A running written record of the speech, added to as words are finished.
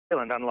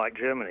Ireland, unlike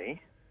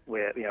Germany,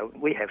 where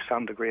we have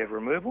some degree of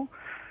removal,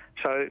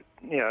 so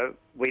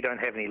we don't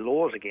have any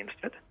laws against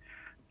it.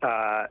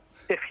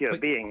 If you're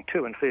being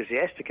too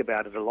enthusiastic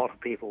about it, a lot of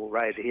people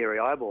raise a hairy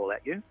eyeball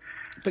at you.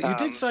 But you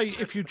did say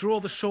if you draw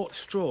the short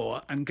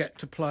straw and get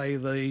to play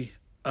the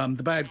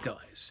bad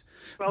guys.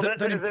 Well,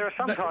 there are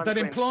sometimes that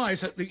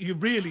implies that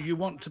you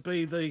want to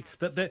be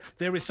that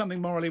there is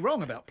something morally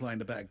wrong about playing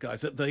the bad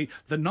guys. That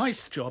the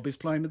nice job is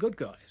playing the good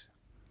guys.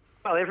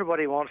 Well,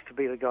 everybody wants to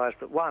be the guys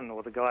that won,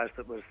 or the guys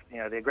that was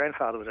their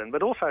grandfather was in.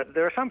 But also,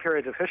 there are some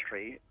periods of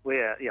history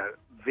where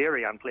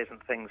very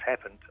unpleasant things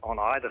happened on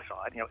either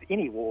side.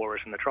 Any war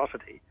is an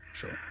atrocity.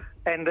 Sure.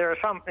 And there are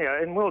some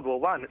in World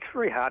War I, it's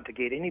very hard to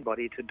get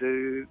anybody to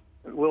do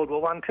World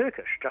War I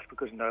Turkish, just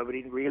because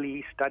nobody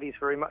really studies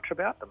very much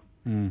about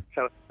them.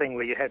 So it's a thing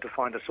where you had to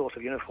find a source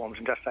of uniforms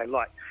and just say,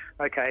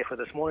 okay, for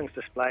this morning's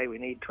display, we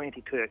need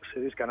 20 Turks.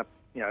 Who's going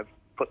to,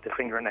 put their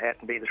finger in the hat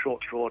and be the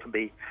short straw to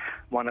be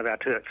one of our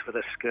Turks for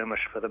this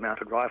skirmish for the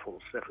mounted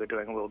rifles if we're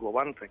doing a World War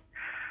I thing.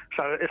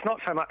 So it's not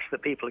so much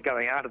that people are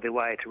going out of their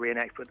way to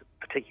reenact with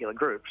particular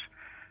groups,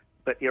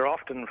 but you're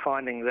often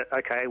finding that,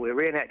 okay, we're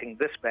reenacting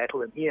this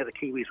battle and here the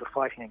Kiwis were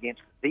fighting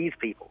against these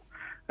people.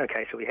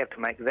 Okay, so we have to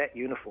make that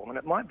uniform, and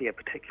it might be a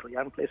particularly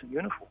unpleasant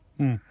uniform.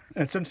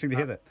 It's interesting to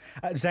hear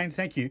that. Zane,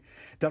 thank you.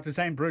 Dr.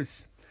 Zane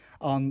Bruce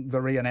on the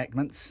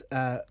reenactments.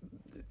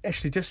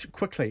 Actually, just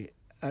quickly,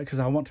 because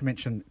I want to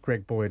mention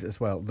Greg Boyd as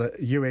well. The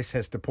US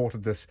has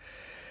deported this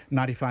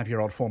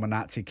 95-year-old former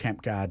Nazi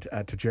camp guard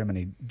to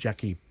Germany,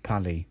 Jackie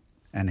Paley,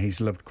 and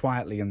he's lived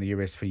quietly in the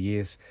US for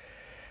years.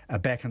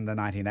 Back in the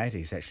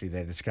 1980s, actually,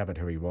 they discovered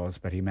who he was,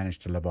 but he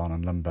managed to live on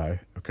in limbo,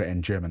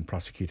 and German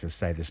prosecutors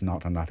say there's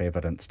not enough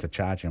evidence to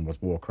charge him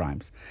with war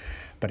crimes.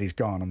 But he's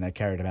gone, and they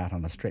carried him out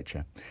on a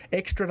stretcher.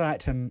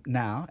 Extradite him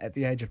now, at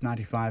the age of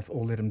 95,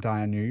 or let him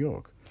die in New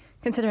York.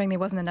 Considering there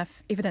wasn't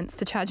enough evidence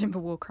to charge him for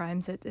war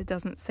crimes, it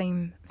doesn't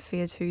seem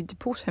fair to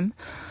deport him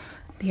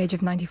at the age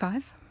of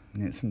 95.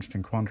 Yeah, it's an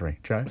interesting quandary.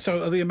 Joe?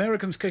 So are the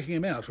Americans kicking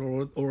him out,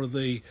 or are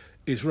the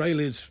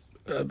Israelis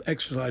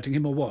extraditing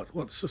him, or what?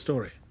 What's the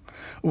story?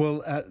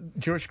 Well,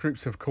 Jewish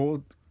groups have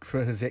called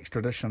for his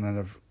extradition and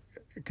have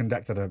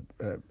conducted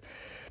a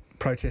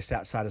protest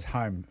outside his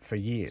home for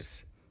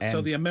years. And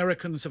so the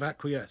Americans have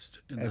acquiesced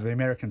in that? The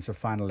Americans have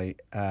finally,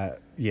 and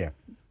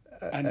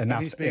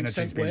enough he's being energy's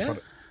sent been where?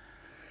 put.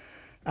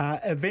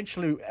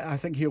 Eventually, I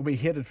think he'll be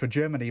headed for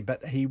Germany,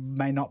 but he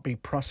may not be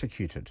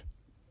prosecuted.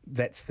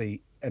 That's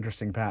the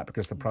interesting part,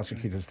 because the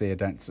prosecutors there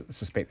don't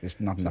suspect there's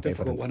not enough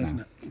evidence one, now. isn't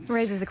it?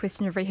 Raises the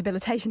question of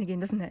rehabilitation again,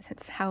 doesn't it?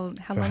 It's how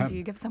long do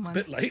you give someone?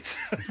 It's a bit late.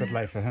 A bit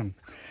late for him.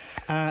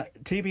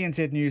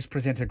 TVNZ News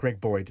presenter Greg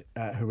Boyd,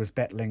 who was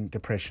battling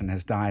depression,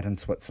 has died in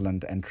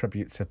Switzerland, and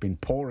tributes have been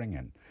pouring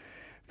in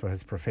for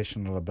his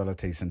professional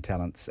abilities and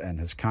talents and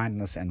his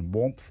kindness and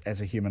warmth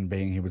as a human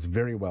being. He was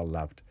very well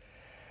loved,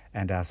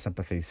 and our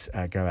sympathies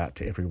go out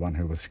to everyone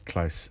who was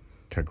close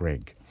to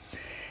Greg.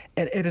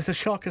 It is a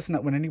shock, isn't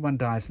it, when anyone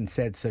dies in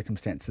sad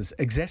circumstances,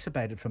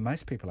 exacerbated for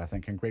most people, I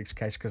think, in Greg's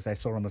case, because they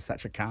saw him as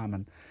such a calm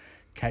and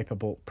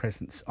capable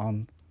presence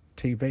on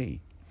TV.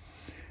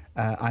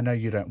 I know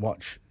you don't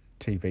watch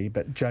TV,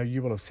 but Joe,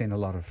 you will have seen a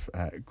lot of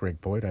Greg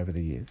Boyd over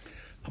the years.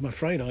 I'm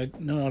afraid I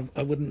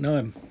wouldn't know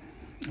him.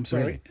 I'm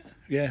sorry. Really?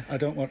 Yeah, I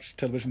don't watch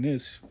television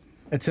news.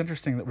 It's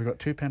interesting that we've got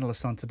two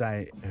panellists on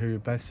today who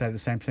both say the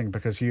same thing,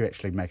 because you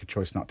actually make a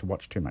choice not to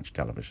watch too much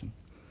television.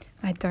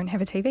 I don't have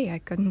a TV. I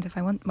couldn't if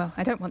I want. Well,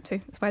 I don't want to.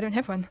 That's why I don't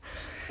have one.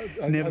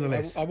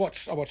 Nevertheless, I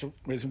watch a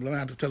reasonable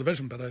amount of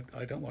television, but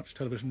I don't watch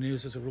television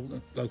news as a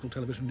rule, local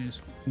television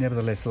news.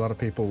 Nevertheless, a lot of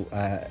people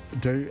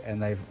do,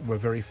 and they were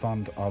very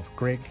fond of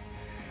Greg.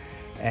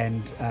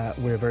 And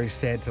we're very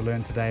sad to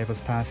learn today of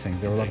his passing.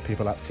 There are a lot of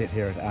people upset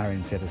here at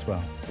RNZ as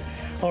well.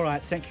 All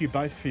right, thank you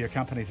both for your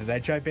company today.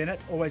 Joe Bennett,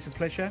 always a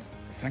pleasure.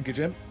 Thank you,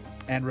 Jim.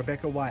 And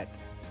Rebecca White,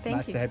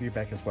 nice to have you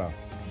back as well.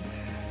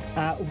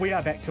 We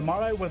are back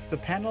tomorrow with the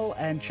panel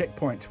and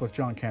Checkpoint with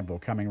John Campbell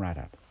coming right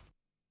up.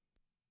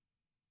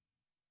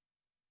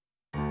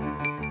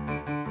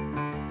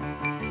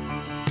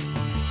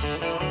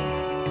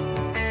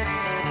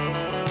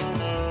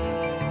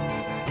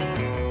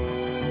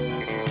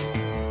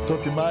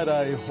 Tō te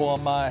maere hoa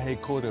mai hei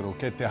kōrero,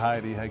 kei te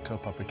haere hei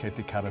kaupapa, kei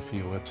te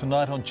karawhiua.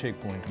 Tonight on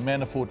Checkpoint,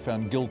 Manafort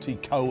found guilty,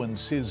 Cohen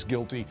says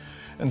guilty,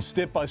 and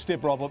step by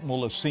step Robert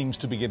Mueller seems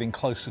to be getting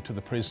closer to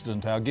the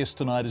president. Our guest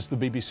tonight is the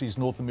BBC's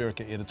North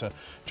America editor,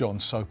 John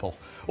Sopel.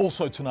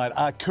 Also tonight,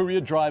 are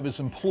courier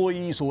drivers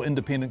employees or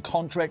independent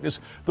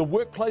contractors? The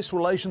Workplace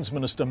Relations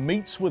Minister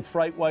meets with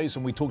Freightways,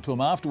 and we talk to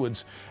him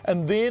afterwards.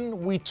 And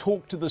then we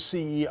talk to the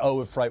CEO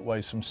of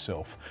Freightways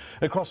himself.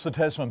 Across the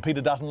Tasman, Peter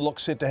Dutton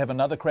looks set to have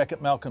another crack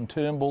at Malcolm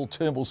Turnbull.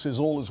 Turnbull says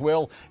all is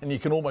well, and you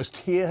can almost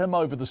hear him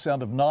over the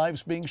sound of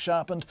knives being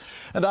sharpened.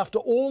 And after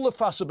all the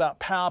fuss about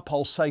power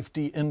pole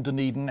safety in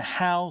Dunedin,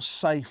 how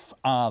safe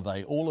are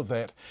they? All of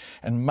that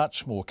and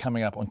much more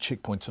coming up on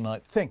Checkpoint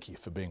tonight. Thank you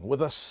for being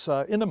with us.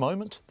 In a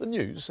moment, the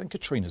news, and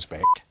Katrina's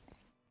back.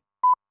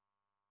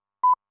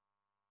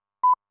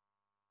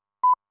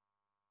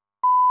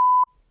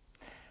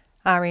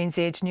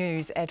 RNZ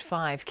News at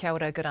 5. Kia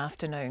ora, good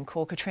afternoon.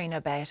 Ko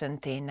Katrina Batten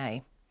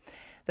tēnei.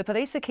 The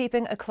police are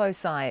keeping a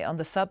close eye on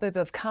the suburb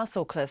of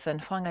Castlecliff in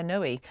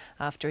Whanganui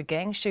after a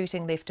gang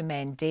shooting left a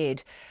man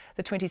dead.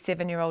 The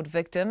 27-year-old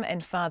victim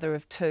and father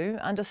of two,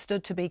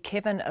 understood to be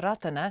Kevin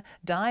Ratana,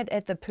 died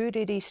at the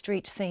Puriri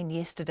Street scene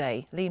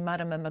yesterday. Lee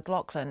Marama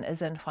McLaughlin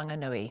is in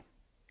Whanganui.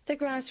 The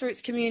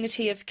grassroots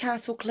community of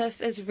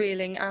Castlecliff is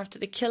reeling after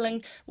the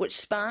killing, which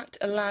sparked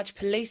a large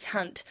police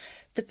hunt.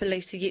 The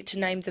police are yet to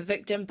name the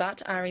victim,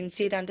 but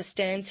RNZ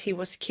understands he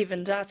was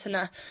Kevin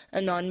Ratana, a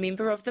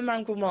non-member of the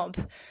mongrel mob.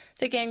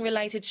 The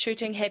gang-related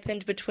shooting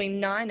happened between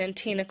 9 and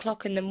 10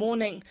 o'clock in the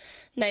morning.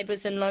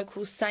 Neighbours and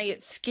locals say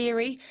it's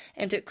scary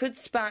and it could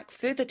spark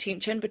further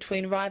tension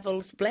between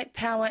rivals Black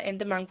Power and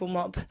the mongrel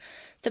mob.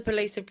 The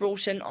police have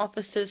brought in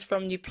officers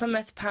from New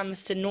Plymouth,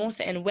 Palmerston North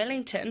and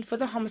Wellington for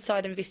the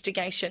homicide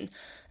investigation.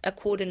 A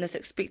cordon is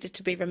expected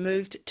to be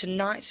removed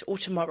tonight or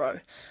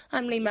tomorrow.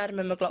 I'm Lee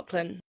Marama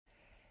McLaughlin.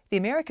 The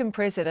American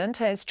president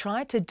has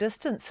tried to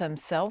distance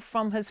himself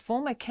from his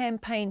former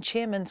campaign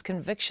chairman's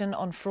conviction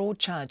on fraud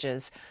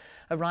charges.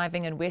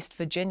 Arriving in West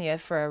Virginia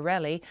for a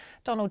rally,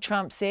 Donald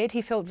Trump said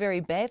he felt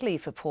very badly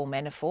for Paul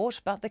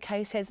Manafort, but the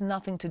case has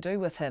nothing to do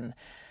with him.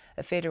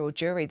 A federal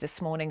jury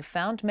this morning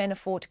found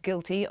Manafort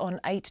guilty on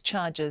 8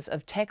 charges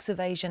of tax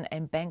evasion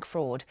and bank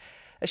fraud.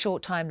 A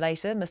short time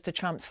later, Mr.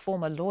 Trump's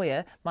former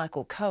lawyer,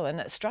 Michael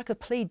Cohen, struck a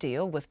plea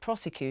deal with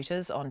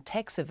prosecutors on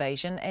tax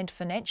evasion and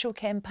financial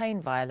campaign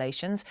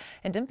violations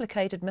and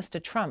implicated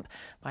Mr. Trump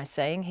by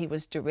saying he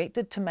was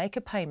directed to make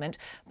a payment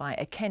by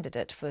a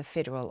candidate for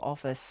federal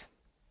office.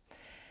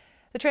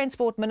 The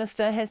Transport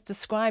Minister has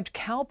described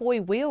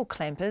cowboy wheel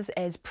clampers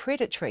as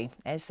predatory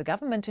as the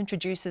government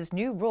introduces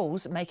new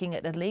rules making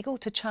it illegal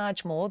to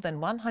charge more than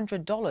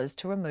 $100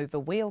 to remove a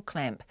wheel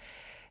clamp.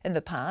 In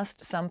the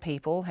past, some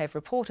people have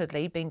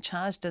reportedly been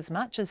charged as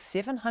much as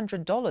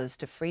 $700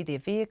 to free their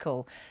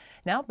vehicle.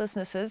 Now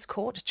businesses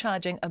caught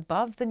charging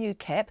above the new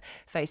cap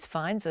face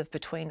fines of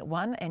between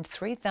 $1,000 and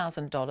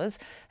 $3,000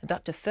 and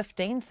up to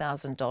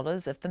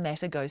 $15,000 if the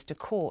matter goes to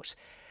court.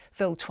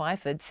 Phil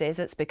Twyford says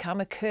it's become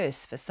a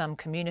curse for some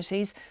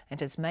communities and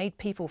has made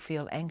people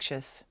feel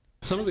anxious.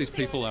 Some of these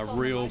people are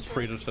real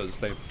predators.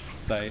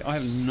 I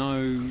have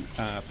no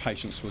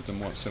patience with them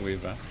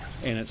whatsoever,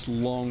 and it's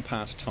long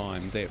past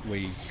time that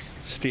we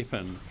step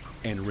in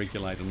and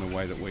regulate in the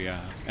way that we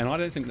are. And I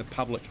don't think the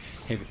public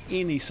have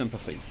any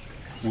sympathy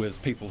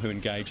with people who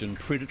engage in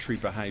predatory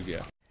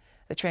behaviour.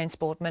 The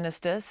Transport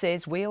Minister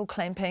says wheel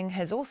clamping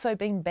has also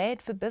been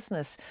bad for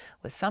business,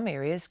 with some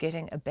areas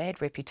getting a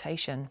bad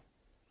reputation.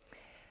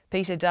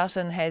 Peter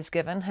Dutton has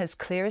given his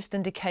clearest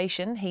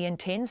indication he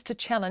intends to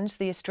challenge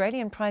the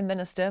Australian Prime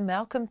Minister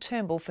Malcolm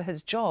Turnbull for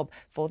his job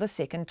for the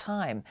second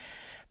time.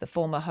 The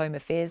former Home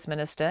Affairs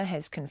Minister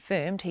has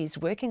confirmed he's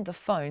working the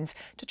phones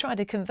to try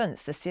to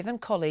convince the 7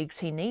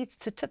 colleagues he needs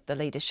to tip the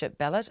leadership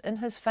ballot in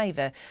his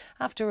favour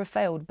after a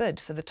failed bid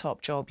for the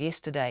top job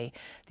yesterday.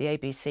 The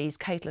ABC's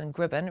Caitlin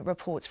Gribben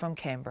reports from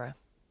Canberra.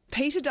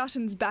 Peter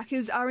Dutton's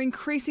backers are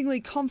increasingly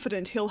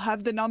confident he'll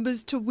have the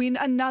numbers to win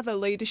another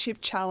leadership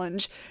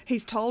challenge.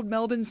 He's told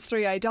Melbourne's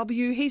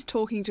 3AW he's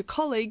talking to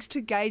colleagues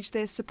to gauge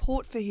their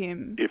support for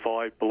him. If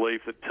I believe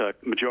that the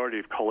majority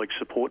of colleagues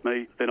support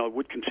me, then I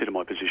would consider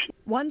my position.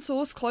 One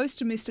source close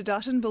to Mr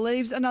Dutton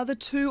believes another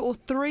 2 or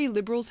 3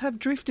 Liberals have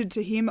drifted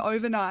to him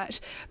overnight.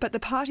 But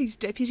the party's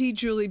deputy,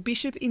 Julie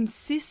Bishop,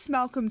 insists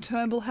Malcolm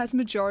Turnbull has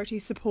majority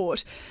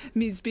support.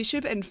 Ms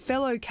Bishop and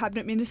fellow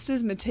Cabinet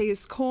Ministers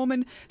Matthias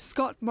Cormann,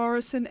 Scott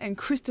Morrison and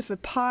Christopher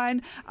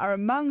Pyne are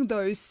among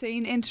those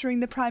seen entering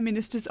the Prime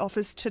Minister's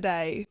office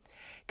today.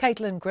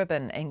 Caitlin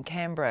Gribben in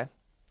Canberra.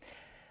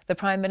 The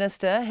Prime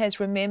Minister has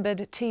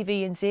remembered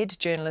TVNZ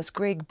journalist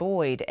Greg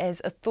Boyd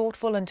as a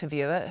thoughtful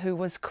interviewer who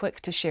was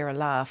quick to share a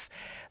laugh.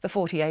 The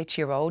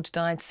 48-year-old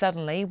died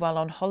suddenly while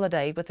on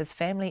holiday with his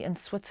family in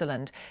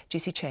Switzerland.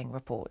 Jessie Chang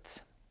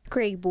reports.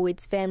 Greg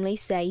Boyd's family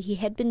say he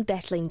had been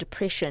battling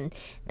depression.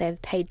 They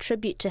have paid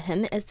tribute to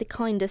him as the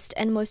kindest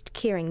and most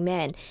caring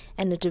man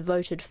and a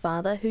devoted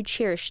father who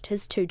cherished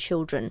his 2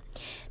 children.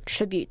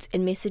 Tributes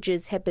and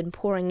messages have been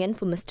pouring in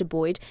for Mr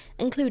Boyd,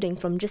 including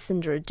from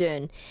Jacinda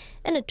Ardern.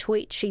 In a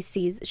tweet, she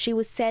says she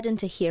was saddened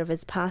to hear of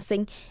his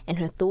passing and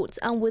her thoughts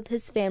are with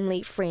his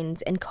family,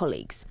 friends and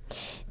colleagues.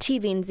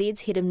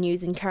 TVNZ's Head of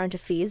News and Current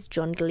Affairs,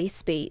 John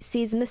Gillespie,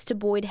 says Mr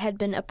Boyd had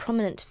been a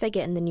prominent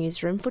figure in the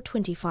newsroom for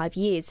 25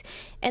 years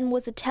and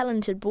was a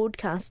talented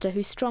broadcaster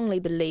who strongly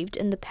believed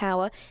in the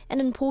power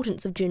and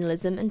importance of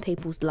journalism in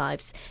people's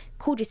lives.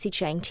 Ko Jessie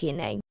Chang,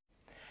 TNA.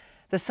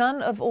 The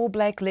son of All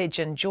Black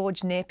legend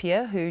George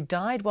Napier, who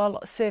died while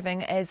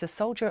serving as a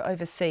soldier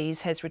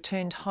overseas, has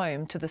returned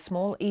home to the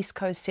small East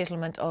Coast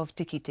settlement of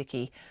Tiki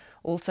Tiki.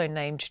 Also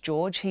named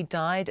George, he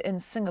died in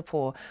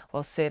Singapore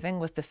while serving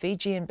with the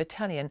Fijian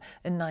Battalion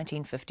in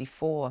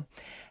 1954.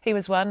 He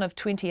was one of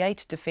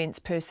 28 defence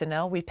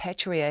personnel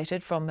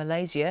repatriated from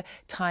Malaysia,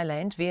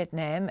 Thailand,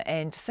 Vietnam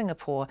and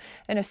Singapore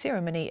in a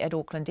ceremony at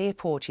Auckland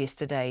Airport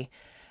yesterday.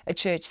 A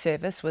church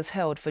service was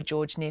held for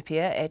George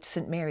Napier at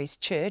St Mary's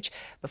Church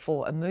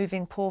before a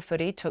moving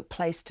pōwhiri took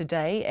place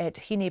today at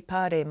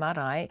Hinepare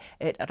Marae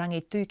at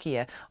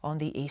Rangitukia on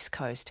the east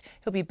coast.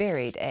 He'll be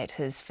buried at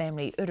his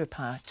family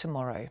urupa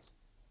tomorrow.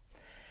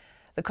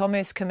 The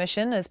Commerce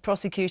Commission is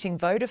prosecuting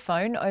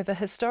Vodafone over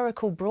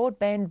historical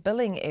broadband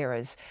billing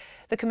errors.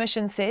 The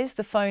Commission says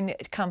the phone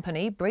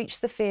company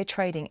breached the Fair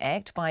Trading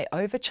Act by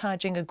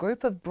overcharging a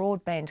group of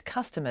broadband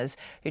customers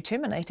who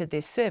terminated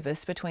their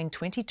service between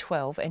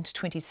 2012 and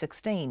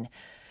 2016.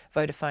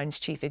 Vodafone's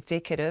chief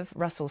executive,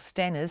 Russell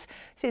Stanners,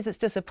 says it's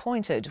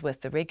disappointed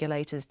with the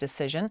regulator's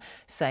decision,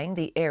 saying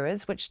the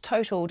errors, which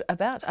totalled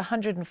about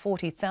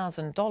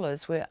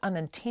 $140,000, were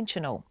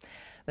unintentional.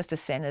 Mr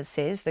Stanners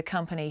says the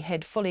company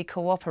had fully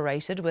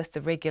cooperated with the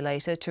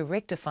regulator to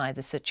rectify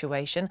the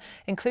situation,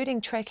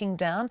 including tracking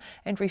down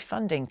and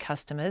refunding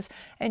customers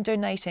and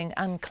donating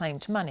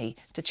unclaimed money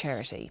to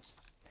charity.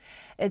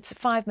 It's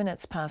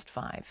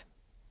 5:05.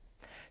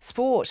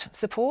 Sport.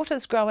 Support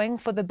is growing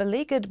for the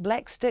beleaguered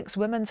Black Sticks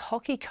women's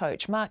hockey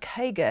coach Mark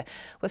Hager,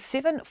 with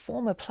 7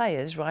 former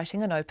players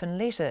writing an open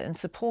letter in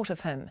support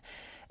of him.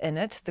 In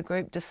it, the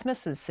group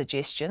dismisses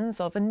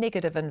suggestions of a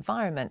negative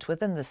environment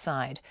within the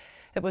side.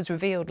 It was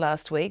revealed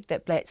last week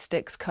that Black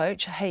Sticks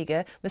coach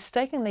Hager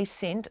mistakenly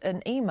sent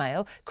an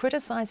email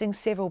criticising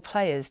several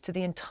players to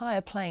the entire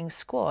playing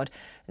squad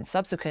and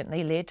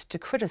subsequently led to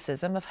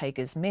criticism of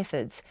Hager's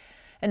methods.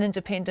 An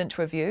independent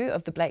review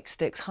of the Black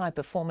Sticks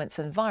high-performance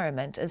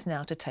environment is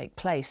now to take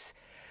place.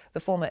 The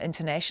former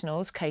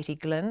internationals Katie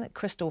Glynn,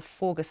 Crystal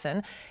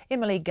Ferguson,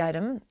 Emily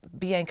Gadam,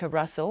 Bianca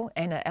Russell,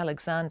 Anna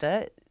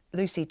Alexander,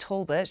 Lucy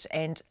Talbot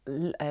and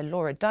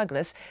Laura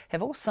Douglas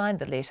have all signed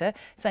the letter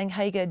saying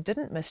Hager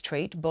didn't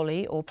mistreat,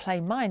 bully or play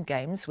mind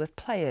games with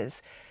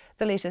players.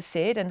 The letter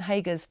said in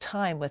Hager's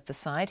time with the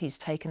side he's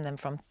taken them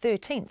from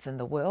 13th in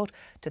the world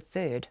to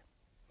 3rd.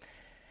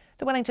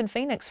 The Wellington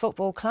Phoenix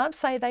Football Club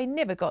say they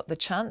never got the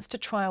chance to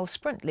trial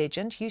sprint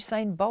legend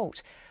Usain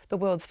Bolt. The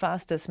world's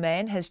fastest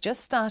man has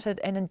just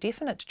started an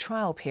indefinite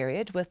trial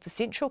period with the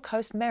Central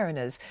Coast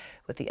Mariners,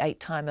 with the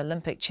 8-time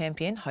Olympic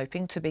champion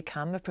hoping to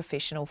become a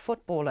professional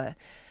footballer.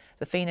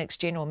 The Phoenix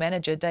General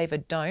Manager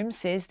David Dome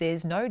says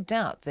there's no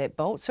doubt that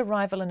Bolt's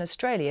arrival in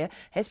Australia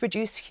has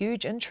produced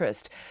huge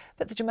interest,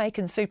 but the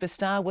Jamaican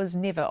superstar was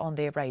never on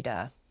their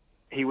radar.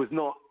 He was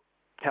not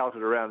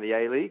touted around the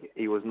A-League.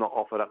 He was not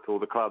offered up to all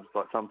the clubs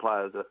like some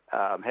players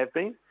have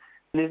been. And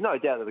there's no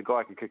doubt that the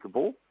guy can kick a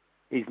ball.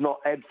 He's not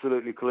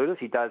absolutely clueless.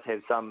 He does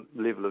have some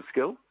level of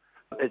skill.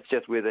 It's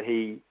just whether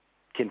he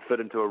can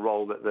fit into a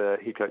role that the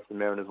head coach of the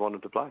Mariners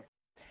wanted to play.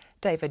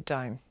 David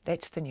Dome,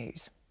 that's the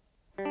news.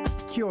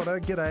 Kia ora,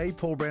 g'day,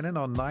 Paul Brennan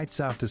on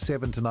Nights After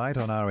 7 tonight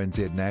on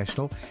RNZ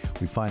National.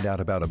 We find out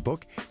about a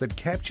book that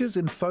captures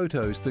in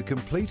photos the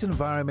complete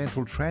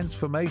environmental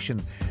transformation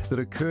that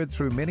occurred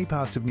through many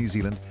parts of New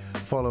Zealand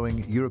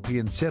following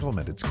European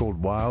settlement. It's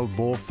called Wild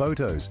Boar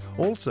Photos.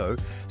 Also,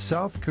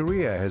 South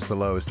Korea has the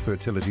lowest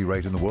fertility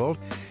rate in the world,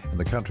 and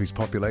the country's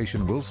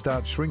population will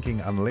start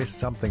shrinking unless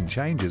something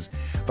changes.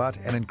 But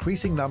an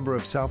increasing number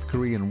of South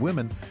Korean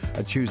women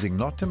are choosing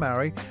not to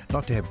marry,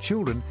 not to have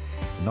children,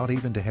 not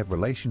even to have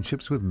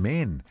relationships with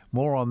men.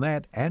 More on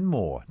that and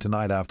more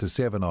tonight after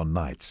 7 on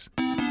Nights.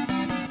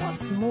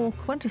 What's more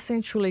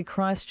quintessentially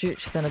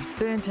Christchurch than a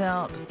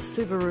burnt-out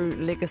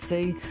Subaru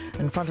Legacy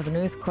in front of an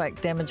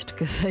earthquake-damaged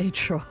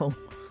cathedral?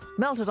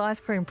 Melted Ice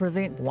Cream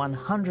present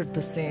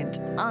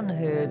 100%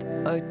 unheard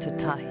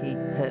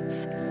Otatahi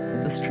hits.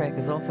 This track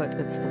is off it.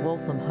 It's the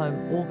Waltham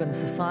Home Organ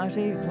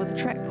Society with a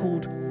track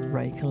called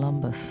Ray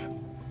Columbus.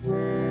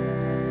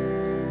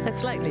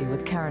 That's Lately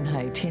with Karen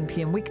Hay, 10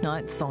 p.m.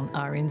 weeknights on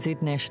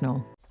RNZ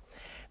National.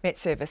 Met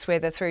Service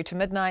weather through to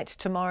midnight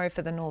tomorrow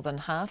for the northern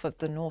half of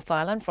the North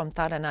Island from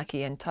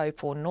Taranaki and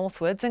Taupo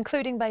northwards,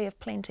 including Bay of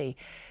Plenty.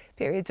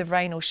 Periods of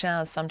rain or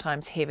showers,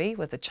 sometimes heavy,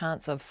 with a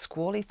chance of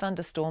squally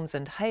thunderstorms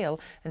and hail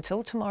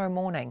until tomorrow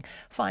morning.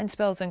 Fine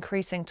spells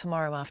increasing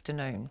tomorrow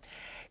afternoon.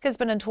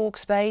 Gisborne and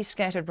Hawke's Bay,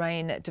 scattered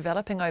rain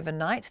developing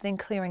overnight, then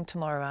clearing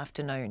tomorrow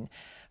afternoon.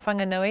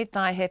 Whanganui,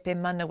 Taihepe,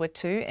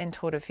 Manawatu and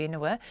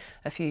Horowhenua,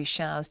 a few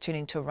showers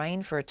turning to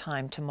rain for a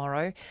time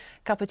tomorrow.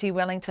 Kapiti,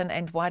 Wellington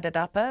and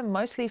Wairarapa,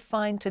 mostly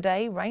fine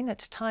today, rain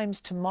at times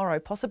tomorrow,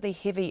 possibly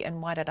heavy in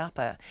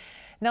Wairarapa.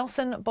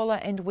 Nelson, Bulla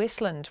and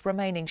Westland,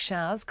 remaining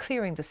showers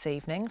clearing this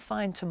evening,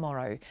 fine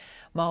tomorrow.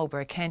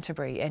 Marlborough,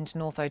 Canterbury and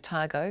North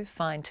Otago,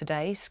 fine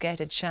today,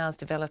 scattered showers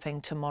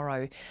developing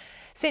tomorrow.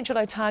 Central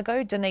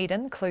Otago,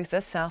 Dunedin,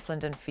 Clutha,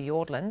 Southland and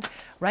Fiordland.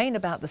 Rain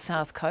about the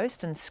south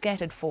coast and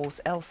scattered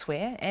falls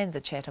elsewhere, and the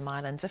Chatham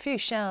Islands. A few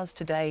showers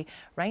today,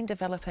 rain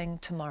developing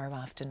tomorrow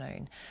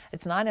afternoon.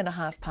 It's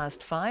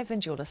 5:09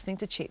 and you're listening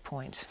to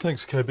Checkpoint.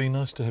 Thanks, KB.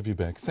 Nice to have you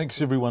back.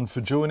 Thanks, everyone,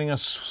 for joining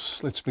us.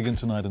 Let's begin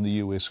tonight in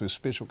the US, where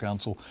Special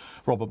Counsel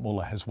Robert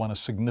Mueller has won a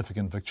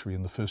significant victory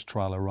in the first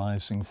trial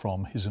arising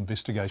from his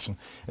investigation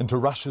into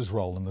Russia's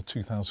role in the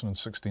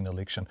 2016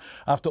 election.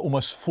 After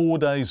almost 4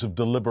 days of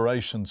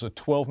deliberations, a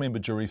 12-member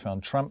jury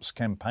found Trump's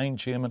campaign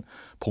chairman,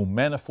 Paul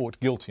Manafort,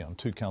 guilty on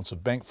 2 counts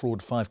of bank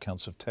fraud, 5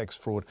 counts of tax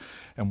fraud,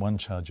 and 1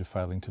 charge of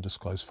failing to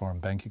disclose foreign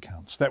bank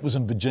accounts. That was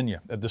in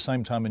Virginia. At the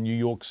same time in New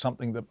York,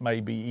 something that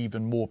may be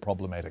even more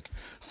problematic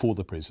for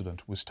the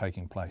president was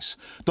taking place.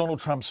 Donald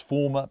Trump's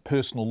former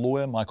personal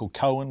lawyer, Michael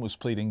Cohen, was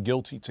pleading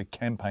guilty to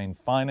campaign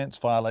finance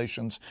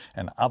violations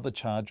and other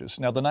charges.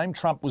 Now, the name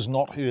Trump was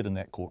not heard in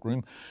that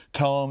courtroom.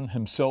 Cohen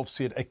himself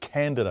said a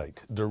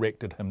candidate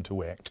directed him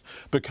to act.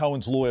 But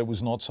Cohen's lawyer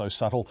was not so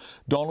subtle.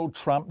 Donald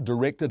Trump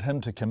directed him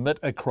to commit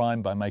a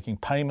crime by making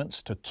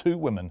payments to 2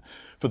 women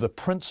for the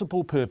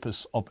principal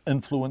purpose of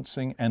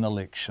influencing an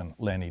election,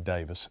 Lanny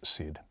Davis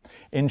said.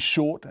 In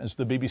short, as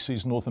the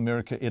BBC's North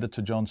America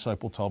editor John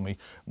Sopel told me,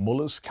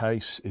 Mueller's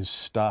case is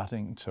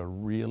starting to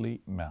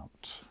really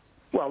mount.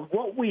 Well,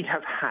 what we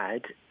have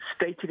had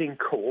stated in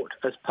court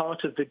as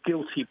part of the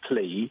guilty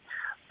plea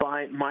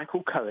by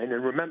Michael Cohen,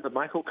 and remember,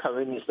 Michael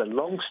Cohen is the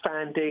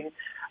long-standing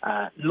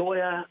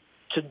lawyer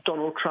to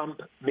Donald Trump,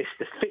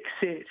 Mr.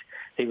 Fix-It.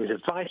 He was a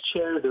vice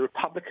chair of the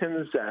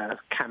Republicans'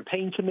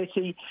 campaign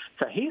committee,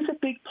 so he's a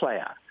big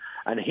player.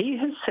 And he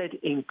has said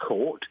in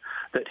court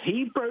that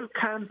he broke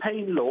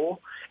campaign law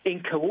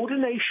in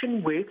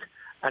coordination with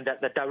and at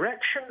the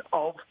direction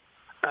of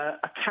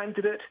a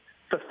candidate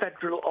for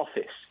federal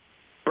office,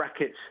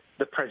 brackets,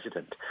 the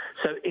president.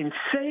 So in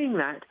saying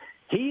that,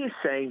 he is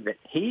saying that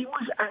he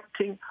was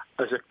acting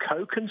as a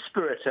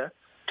co-conspirator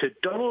to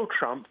Donald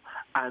Trump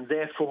and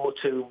therefore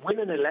to win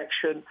an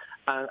election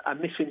and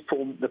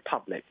misinform the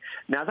public.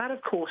 Now, that,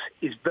 of course,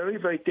 is very,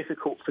 very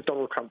difficult for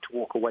Donald Trump to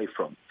walk away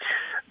from.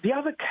 The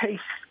other case,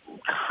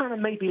 kind of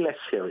maybe less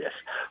serious.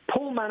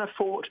 Paul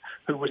Manafort,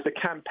 who was the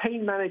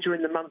campaign manager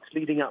in the months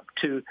leading up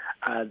to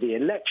the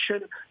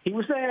election, he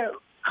was there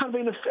kind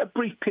of in a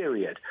brief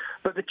period,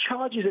 but the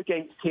charges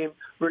against him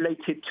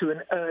related to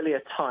an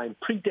earlier time,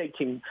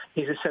 predating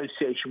his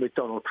association with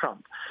Donald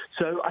Trump.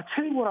 So I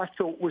tell you what I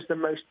thought was the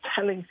most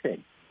telling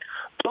thing.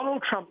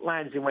 Donald Trump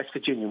lands in West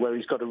Virginia, where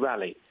he's got a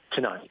rally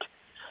tonight,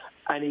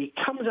 and he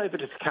comes over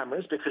to the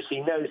cameras because he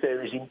knows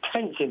there is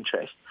intense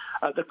interest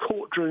at the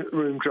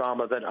courtroom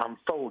drama that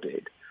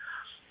unfolded.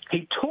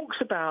 He talks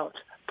about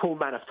Paul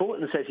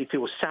Manafort and says he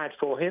feels sad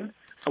for him,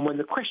 and when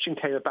the question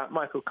came about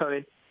Michael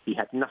Cohen, he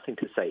had nothing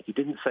to say. He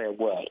didn't say a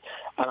word.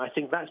 And I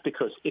think that's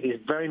because it is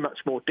very much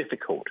more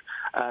difficult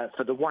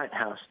for the White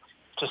House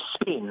to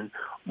spin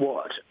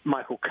what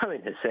Michael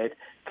Cohen has said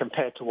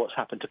compared to what's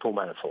happened to Paul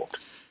Manafort.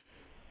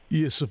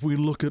 Yes, if we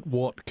look at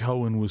what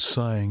Cohen was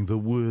saying, the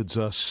words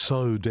are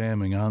so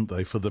damning, aren't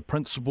they? For the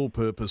principal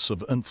purpose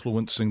of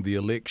influencing the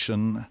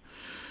election,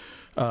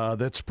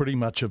 that's pretty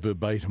much a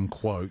verbatim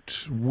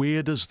quote.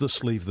 Where does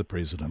this leave the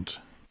president?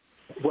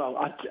 Well,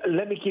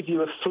 let me give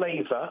you a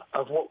flavour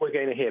of what we're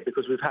going to hear,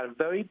 because we've had a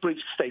very brief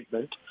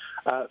statement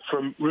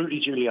from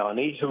Rudy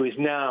Giuliani, who is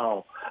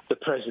now the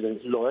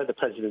president's lawyer, the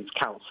president's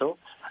counsel,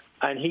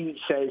 and he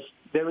says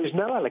there is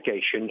no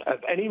allegation of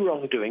any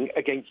wrongdoing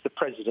against the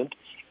president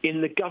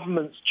in the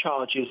government's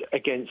charges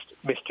against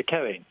Mr.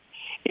 Cohen.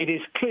 It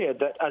is clear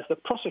that, as the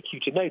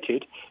prosecutor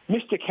noted,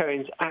 Mr.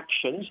 Cohen's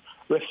actions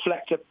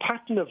reflect a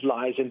pattern of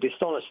lies and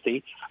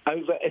dishonesty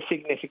over a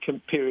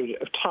significant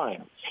period of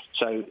time.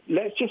 So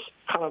let's just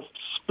kind of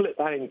split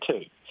that in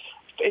two.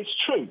 It's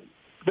true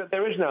that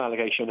there is no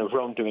allegation of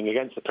wrongdoing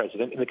against the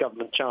president in the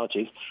government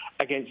charges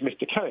against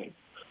Mr. Cohen.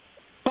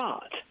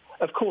 But,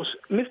 of course,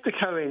 Mr.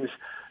 Cohen's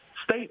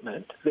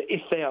statement that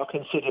if they are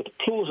considered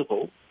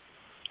plausible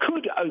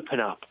could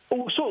open up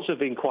all sorts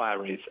of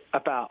inquiries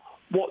about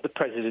what the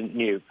president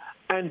knew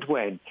and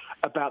when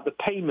about the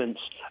payments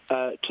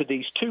to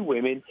these 2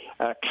 women,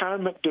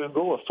 Karen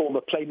McDougal, a former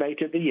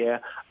Playmate of the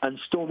Year, and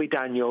Stormy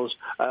Daniels,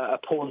 a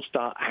porn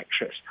star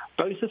actress,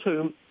 both of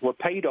whom were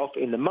paid off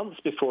in the months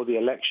before the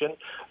election,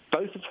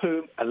 both of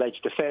whom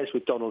alleged affairs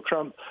with Donald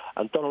Trump,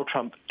 and Donald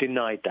Trump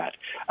denied that.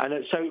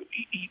 And so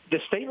the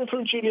statement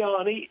from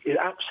Giuliani is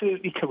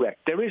absolutely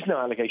correct. There is no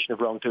allegation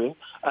of wrongdoing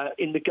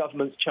in the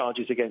government's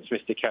charges against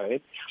Mr. Cohen.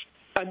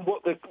 And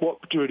what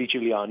Rudy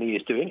Giuliani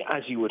is doing,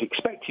 as you would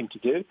expect him to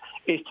do,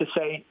 is to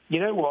say, you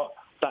know what,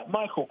 that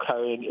Michael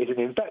Cohen is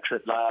an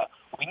inveterate liar.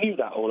 We knew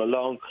that all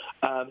along.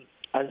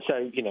 And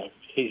so, you know,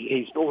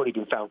 he's already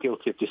been found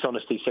guilty of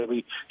dishonesty, so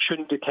we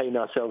shouldn't detain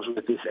ourselves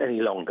with this any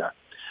longer.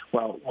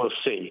 Well, we'll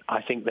see.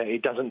 I think that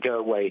it doesn't go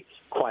away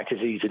quite as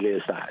easily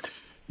as that.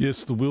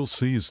 Yes, the "we'll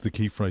see" is the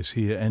key phrase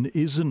here. And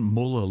isn't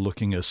Mueller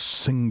looking a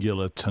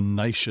singular,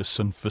 tenacious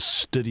and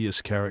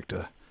fastidious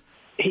character?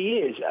 He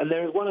is, and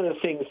one of the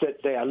things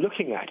that they are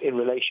looking at in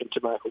relation to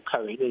Michael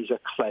Cohen is a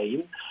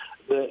claim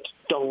that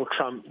Donald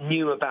Trump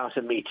knew about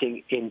a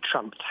meeting in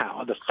Trump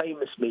Tower, the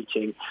famous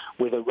meeting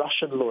with a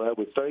Russian lawyer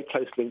with very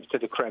close links to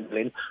the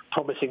Kremlin,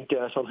 promising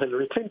dirt on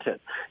Hillary Clinton.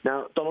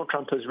 Now, Donald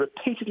Trump has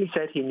repeatedly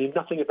said he knew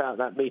nothing about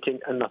that meeting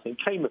and nothing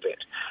came of it.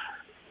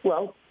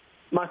 Well,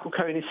 Michael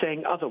Cohen is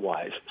saying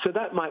otherwise. So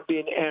that might be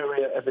an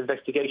area of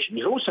investigation.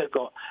 You've also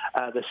got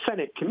the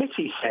Senate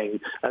committee saying,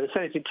 the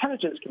Senate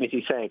Intelligence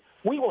Committee saying,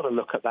 we want to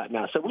look at that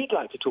now. So we'd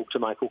like to talk to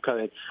Michael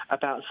Cohen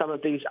about some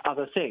of these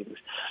other things.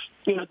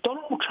 You know,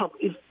 Donald Trump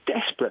is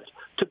desperate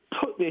to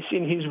put this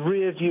in his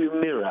rear-view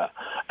mirror.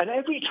 And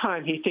every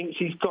time he thinks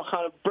he's got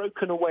kind of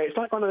broken away, it's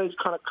like one of those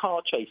kind of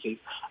car chases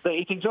that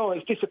he thinks, oh,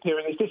 it's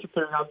disappearing,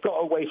 I've got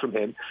away from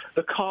him.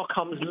 The car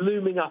comes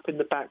looming up in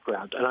the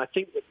background. And I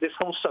think that this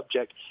whole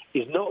subject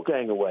is not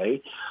going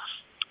away.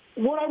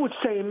 What I would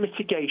say in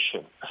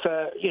mitigation,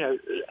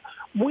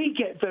 we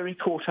get very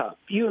caught up.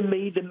 You and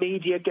me, the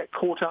media, get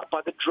caught up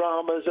by the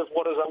dramas of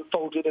what has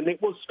unfolded, and it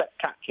was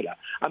spectacular.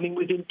 I mean,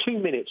 within 2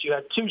 minutes, you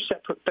had 2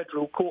 separate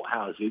federal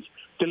courthouses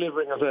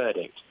delivering a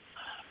verdict.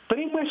 But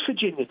in West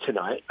Virginia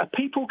tonight, are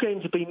people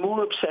going to be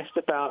more obsessed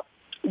about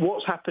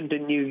what's happened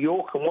in New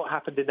York and what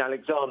happened in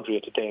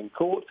Alexandria today in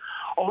court,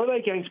 or are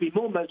they going to be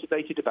more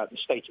motivated about the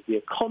state of the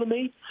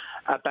economy,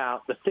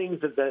 about the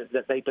things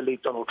that they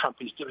believe Donald Trump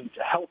is doing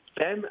to help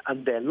them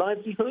and their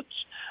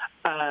livelihoods,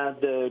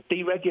 the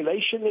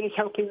deregulation that is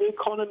helping the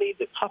economy,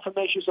 the tougher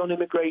measures on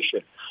immigration?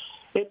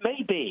 It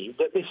may be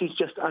that this is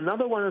just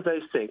another one of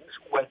those things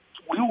where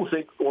we all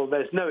think, well,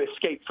 there's no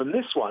escape from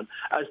this one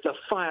as the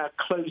fire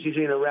closes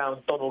in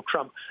around Donald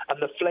Trump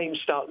and the flames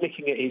start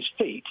licking at his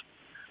feet.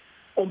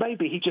 Or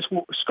maybe he just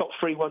walked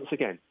scot-free once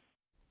again.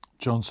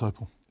 John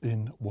Sopel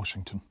in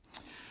Washington.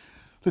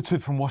 Let's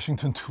head from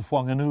Washington to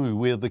Whanganui,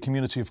 where the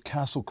community of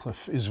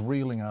Castlecliff is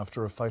reeling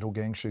after a fatal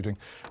gang shooting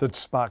that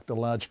sparked a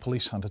large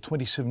police hunt. A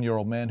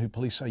 27-year-old man who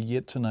police are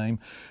yet to name,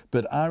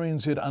 but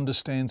RNZ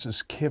understands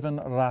as Kevin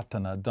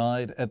Ratana,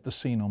 died at the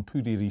scene on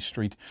Puriri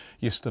Street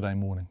yesterday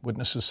morning.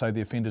 Witnesses say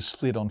the offenders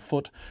fled on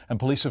foot, and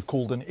police have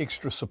called in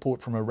extra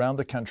support from around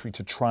the country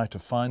to try to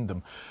find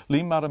them.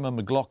 Lee Marama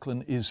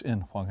McLaughlin is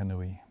in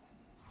Whanganui.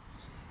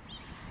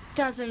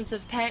 Dozens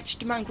of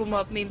patched mongrel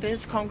mob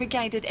members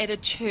congregated at a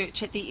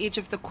church at the edge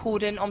of the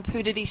cordon on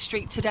Puriri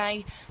Street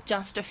today,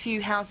 just a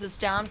few houses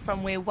down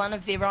from where one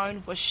of their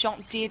own was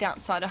shot dead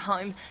outside a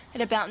home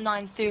at about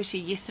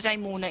 9:30 yesterday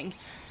morning.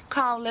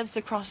 Kyle lives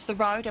across the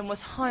road and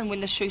was home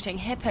when the shooting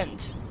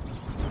happened.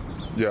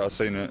 Yeah, I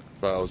seen it,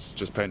 but I was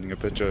just painting a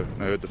picture.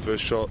 I heard the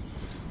first shot,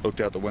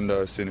 looked out the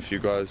window, seen a few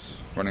guys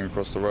running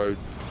across the road.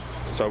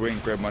 So I went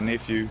and grabbed my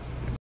nephew,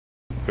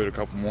 heard a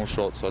couple more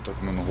shots, so I took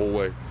him in the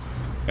hallway.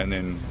 And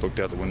then looked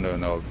out the window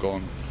and they were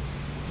gone.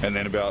 And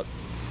then about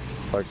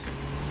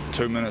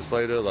 2 minutes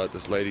later,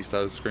 this lady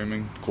started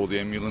screaming, called the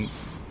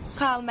ambulance.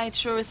 Kyle made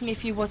sure his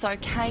nephew was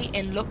okay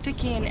and looked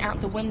again out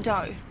the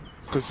window.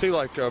 Could see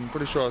I'm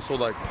pretty sure I saw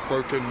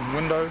broken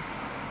window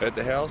at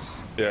the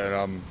house.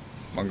 Yeah, and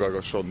one guy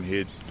got shot in the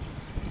head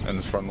in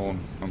his front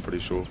lawn, I'm pretty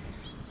sure.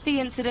 The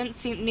incident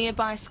sent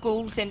nearby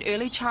schools and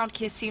early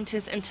childcare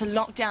centres into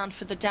lockdown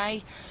for the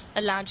day.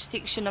 A large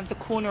section of the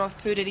corner of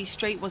Puriri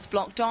Street was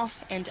blocked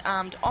off and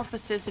armed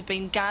officers have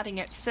been guarding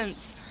it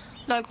since.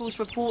 Locals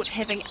report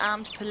having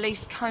armed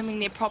police combing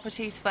their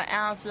properties for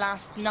hours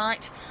last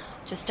night.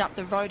 Just up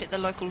the road at the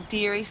local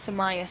dairy,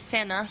 Samaya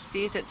Sana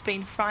says it's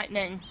been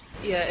frightening.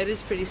 Yeah, it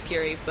is pretty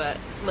scary, but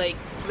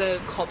the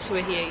cops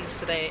were here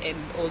yesterday and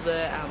all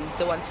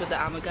the ones with the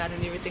armor guard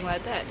and everything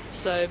like that.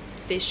 So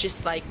there's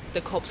just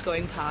the cops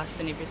going past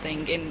and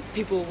everything, and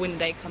people, when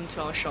they come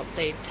to our shop,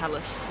 they tell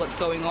us what's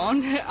going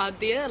on out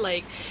there.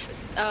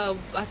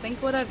 I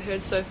think what I've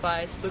heard so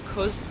far is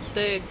because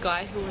the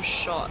guy who was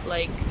shot,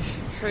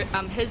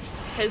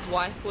 his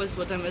wife was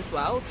with him as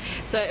well,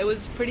 so it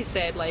was pretty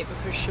sad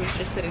because she was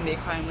just sitting there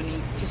crying when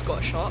he just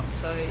got shot,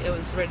 so it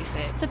was really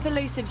sad. The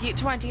police have yet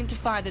to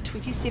identify the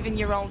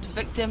 27-year-old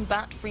victim,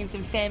 but friends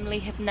and family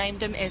have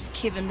named him as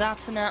Kevin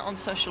Ratana on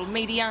social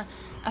media,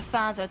 a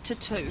father to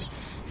 2.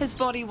 His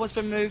body was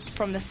removed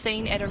from the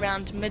scene at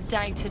around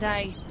midday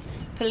today.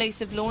 Police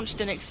have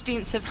launched an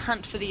extensive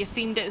hunt for the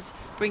offenders,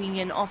 bringing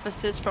in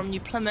officers from New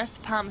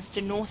Plymouth,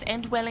 Palmerston North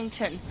and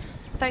Wellington.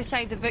 They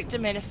say the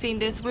victim and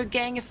offenders were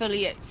gang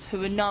affiliates who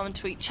were known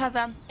to each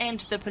other and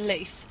the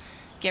police.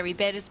 Gary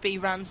Battersby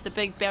runs the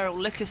Big Barrel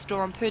liquor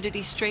store on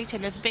Puriri Street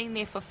and has been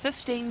there for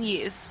 15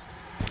 years.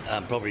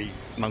 Probably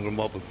mongrel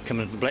mob have come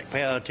into Black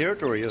Power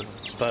territory, as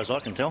far as I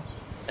can tell.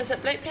 Is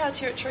it Black Power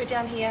territory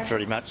down here?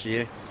 Pretty much,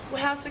 yeah.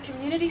 Well, how's the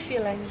community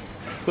feeling?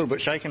 A little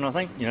bit shaken, I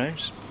think.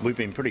 We've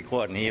been pretty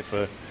quiet in here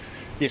for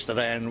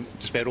yesterday and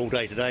just about all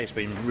day today. It's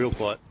been real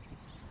quiet.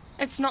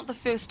 It's not the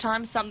first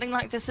time something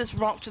like this has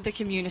rocked the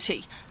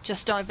community.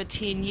 Just over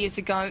 10 years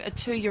ago, a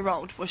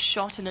 2-year-old was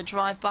shot in a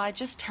drive-by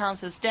just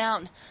houses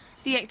down.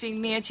 The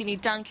acting mayor, Jenny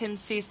Duncan,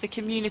 says the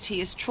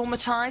community is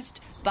traumatised,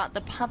 but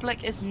the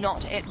public is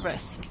not at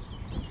risk.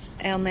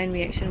 Our main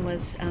reaction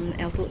was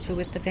our thoughts were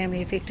with the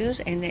family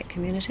affected and that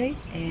community,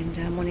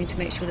 and wanting to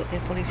make sure that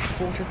they're fully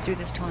supported through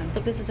this time.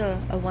 Look, this is a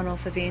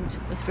one-off event.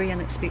 It was very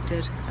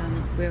unexpected.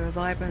 We're a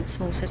vibrant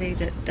small city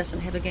that doesn't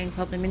have a gang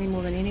problem any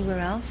more than anywhere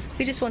else.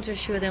 We just want to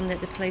assure them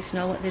that the police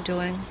know what they're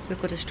doing.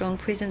 We've got a strong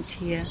presence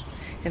here.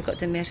 They've got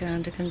the matter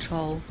under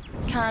control.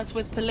 Cars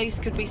with police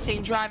could be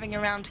seen driving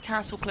around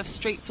Castlecliff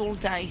streets all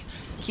day,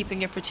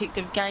 keeping a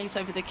protective gaze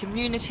over the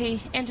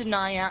community and an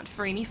eye out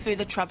for any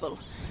further trouble.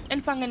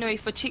 In Whanganui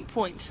for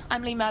Checkpoint,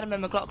 I'm Lee Marama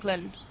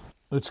McLaughlin.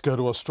 Let's go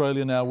to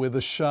Australia now, where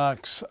the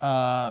Sharks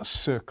are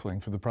circling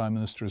for the Prime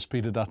Minister as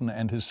Peter Dutton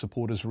and his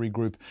supporters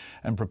regroup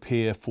and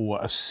prepare for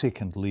a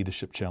second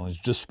leadership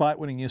challenge. Despite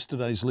winning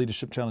yesterday's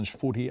leadership challenge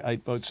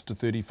 48 votes to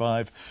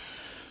 35,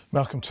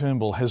 Malcolm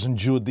Turnbull has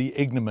endured the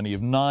ignominy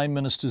of 9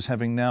 ministers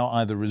having now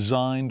either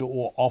resigned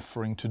or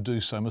offering to do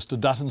so. Mr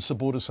Dutton's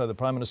supporters say the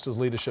Prime Minister's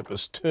leadership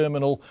is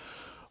terminal,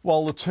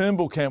 while the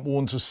Turnbull camp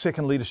warns a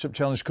second leadership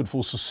challenge could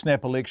force a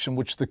snap election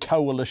which the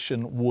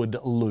coalition would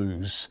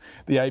lose.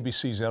 The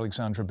ABC's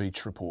Alexandra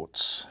Beach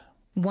reports.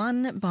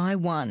 One by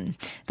one,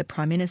 the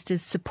Prime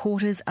Minister's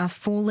supporters are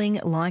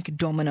falling like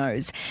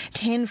dominoes.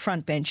 10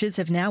 frontbenchers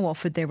have now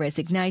offered their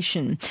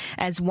resignation.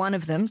 As one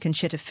of them,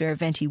 Concetta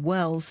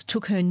Fierravanti-Wells,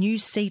 took her new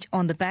seat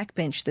on the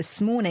backbench this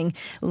morning,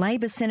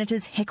 Labor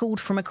senators heckled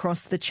from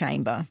across the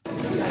chamber.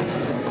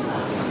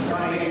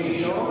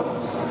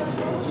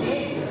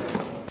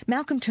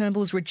 Malcolm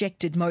Turnbull's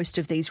rejected most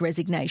of these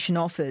resignation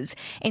offers,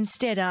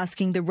 instead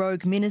asking the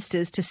rogue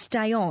ministers to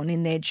stay on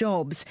in their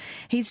jobs.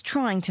 He's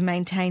trying to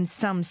maintain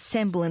some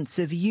semblance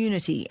of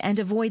unity and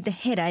avoid the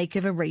headache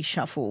of a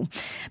reshuffle.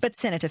 But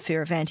Senator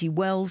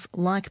Fierravanti-Wells,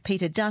 like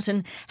Peter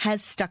Dutton,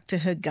 has stuck to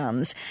her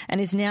guns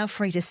and is now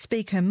free to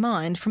speak her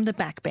mind from the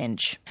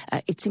backbench.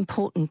 It's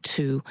important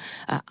to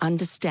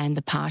understand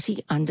the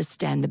party,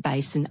 understand the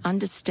base and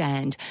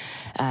understand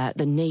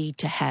the need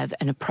to have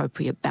an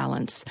appropriate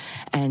balance.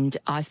 And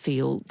I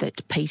feel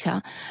that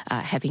Peter,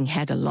 having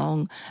had a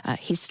long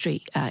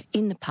history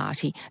in the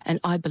party, and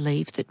I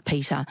believe that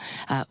Peter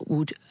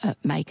would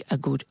make a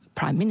good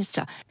Prime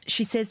Minister.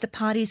 She says the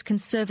party's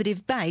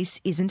Conservative base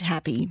isn't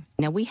happy.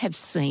 Now, we have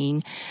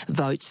seen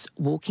votes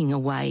walking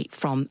away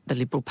from the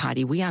Liberal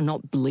Party. We are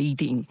not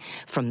bleeding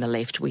from the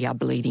left, we are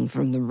bleeding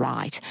from the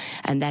right.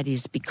 And that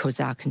is because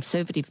our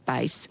Conservative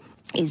base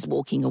is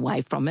walking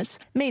away from us.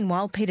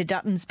 Meanwhile, Peter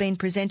Dutton's been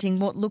presenting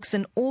what looks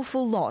an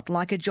awful lot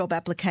like a job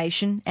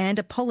application and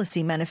a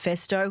policy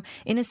manifesto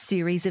in a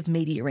series of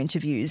media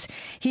interviews.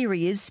 Here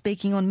he is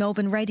speaking on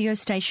Melbourne radio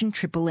station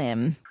Triple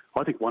M.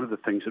 I think one of the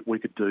things that we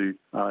could do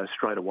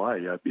straight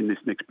away in this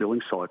next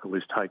billing cycle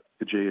is take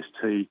the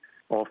GST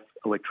off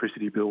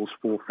electricity bills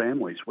for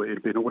families, where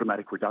it'd be an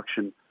automatic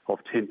reduction of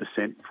 10%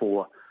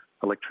 for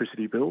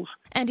electricity bills.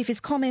 And if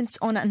his comments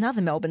on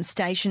another Melbourne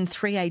station,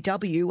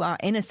 3AW, are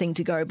anything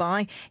to go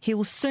by,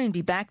 he'll soon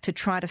be back to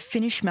try to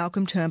finish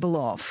Malcolm Turnbull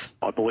off.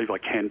 I believe I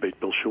can beat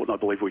Bill Shorten. I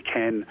believe we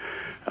can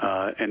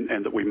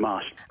and that we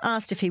must.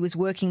 Asked if he was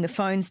working the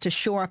phones to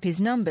shore up his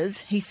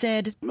numbers, he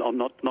said, I'm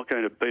not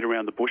going to beat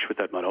around the bush with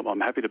that, mate. I'm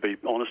happy to be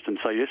honest and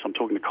say, yes, I'm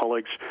talking to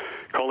colleagues.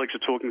 Colleagues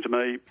are talking to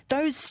me.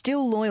 Those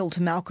still loyal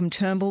to Malcolm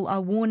Turnbull are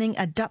warning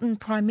a Dutton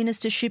Prime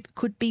Ministership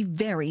could be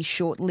very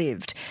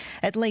short-lived.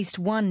 At least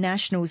one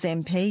Nationals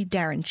MP,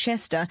 Darren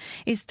Chester,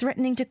 is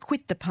threatening to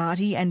quit the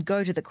party and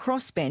go to the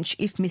crossbench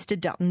if Mr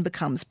Dutton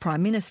becomes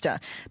Prime Minister,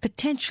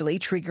 potentially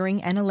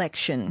triggering an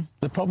election.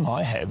 The problem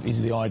I have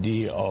is the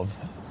idea of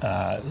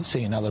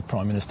seeing another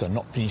Prime Minister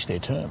not finish their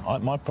term.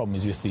 My problem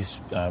is with this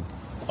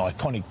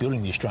iconic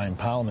building, the Australian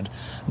Parliament,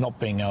 not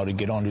being able to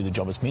get on to do the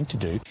job it's meant to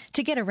do.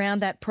 To get around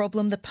that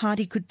problem, the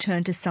party could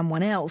turn to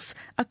someone else,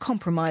 a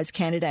compromise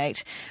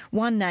candidate.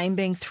 One name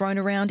being thrown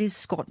around is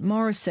Scott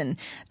Morrison,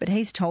 but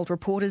he's told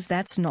reporters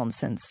that's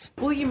nonsense.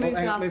 Will you move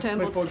to ask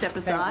Turnbull to step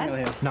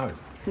aside? No.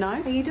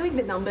 No? Are you doing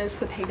the numbers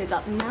for Peter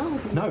Dutton now?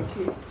 No.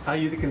 Are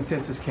you the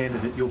consensus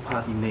candidate your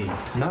party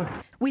needs? No.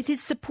 With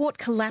his support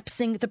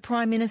collapsing, the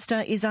Prime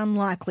Minister is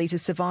unlikely to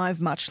survive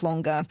much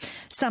longer.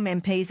 Some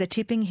MPs are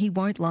tipping he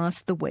won't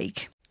last the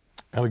week.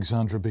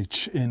 Alexandra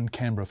Beach in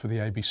Canberra for the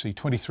ABC,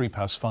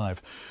 5:23.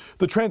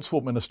 The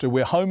Transport Minister,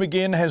 we're home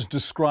again, has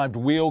described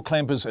wheel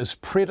clampers as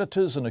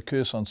predators and a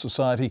curse on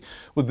society,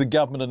 with the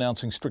government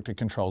announcing stricter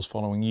controls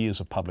following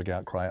years of public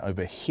outcry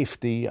over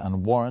hefty,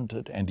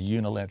 unwarranted and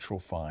unilateral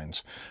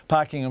fines.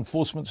 Parking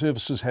enforcement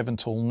services have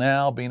until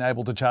now been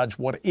able to charge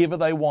whatever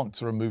they want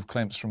to remove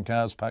clamps from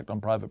cars parked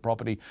on private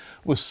property,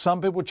 with some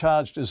people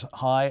charged as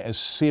high as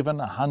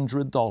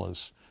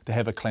 $700 to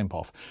have a clamp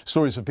off.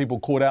 Stories of people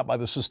caught out by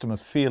the system are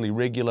fairly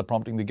regular,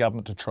 prompting the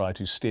government to try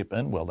to step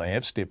in. Well, they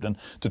have stepped in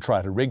to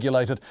try to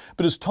regulate it.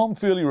 But as Tom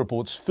Furley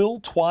reports, Phil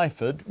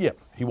Twyford,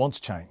 he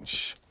wants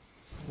change.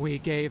 We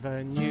gave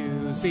a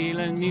New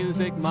Zealand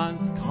Music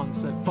Month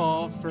concert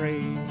for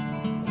free.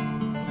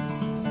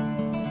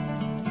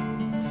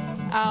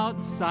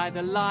 Outside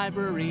the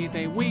library,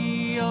 they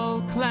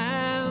wheel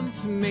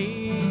clamped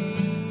me.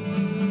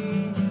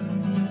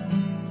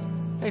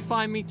 They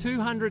fined me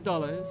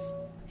 $200.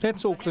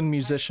 That's Auckland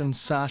musician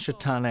Sasha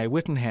Tane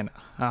Wittenhanner.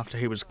 After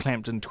he was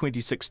clamped in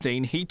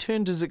 2016, he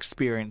turned his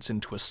experience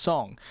into a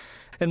song.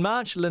 In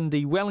March,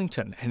 Lindy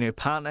Wellington and her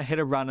partner had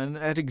a run-in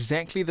at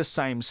exactly the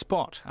same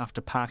spot after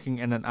parking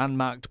in an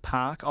unmarked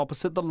park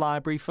opposite the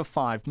library for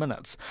 5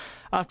 minutes.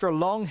 After a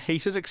long,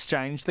 heated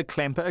exchange, the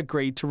clamper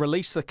agreed to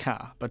release the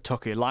car, but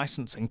took her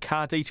licence and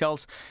car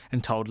details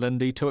and told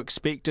Lindy to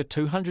expect a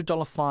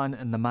 $200 fine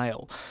in the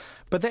mail.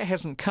 But that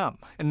hasn't come,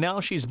 and now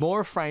she's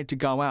more afraid to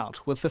go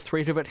out with the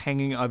threat of it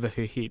hanging over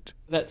her head.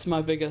 That's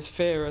my biggest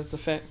fear, is the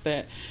fact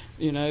that,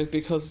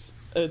 because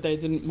they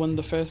didn't win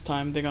the first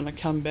time, they're going to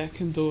come back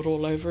and do it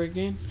all over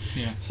again.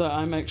 Yeah. So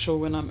I make sure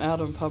when I'm out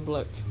in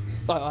public,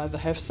 I either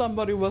have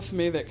somebody with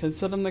me that can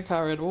sit in the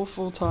car at all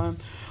full time,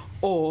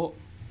 or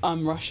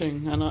I'm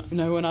rushing. And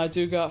when I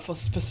do go out for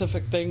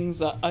specific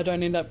things, I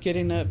don't end up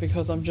getting it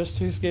because I'm just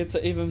too scared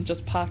to even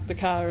just park the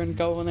car and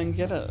go in and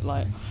get it.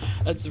 Like,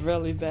 it's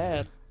really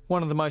bad.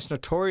 One of the most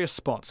notorious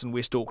spots in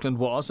West Auckland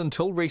was,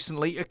 until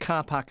recently, a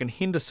car park in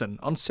Henderson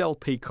on Sal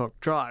Peacock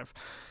Drive.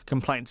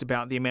 Complaints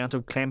about the amount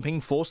of clamping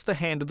forced the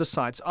hand of the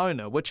site's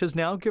owner, which has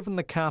now given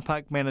the car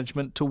park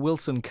management to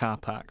Wilson Car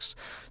Parks.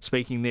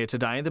 Speaking there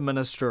today, the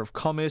Minister of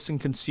Commerce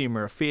and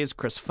Consumer Affairs,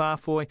 Chris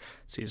Farfoy,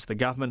 says the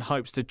government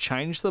hopes to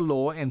change the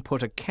law and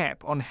put a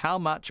cap on how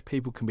much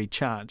people can be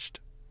charged.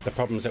 The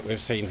problems that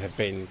we've seen have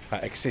been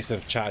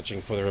excessive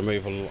charging for the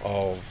removal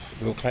of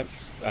wheel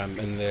clamps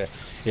in the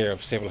area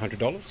of several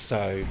 $100.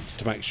 So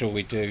to make sure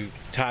we do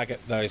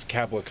target those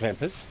cowboy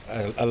clampers,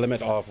 a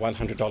limit of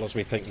 $100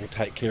 we think will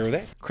take care of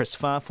that. Chris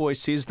Farfoy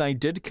says they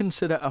did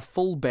consider a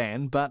full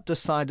ban but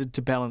decided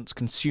to balance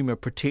consumer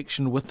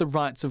protection with the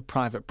rights of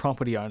private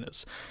property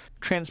owners.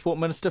 Transport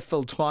Minister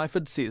Phil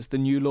Twyford says the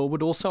new law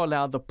would also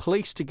allow the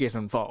police to get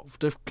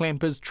involved if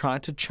clampers try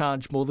to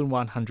charge more than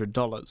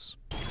 $100.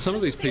 Some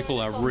of these people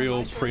are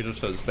real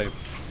predators.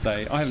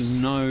 I have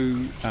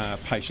no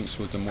patience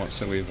with them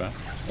whatsoever,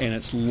 and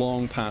it's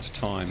long past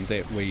time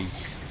that we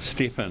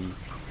step in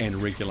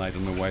and regulate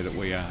in the way that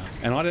we are.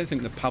 And I don't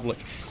think the public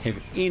have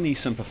any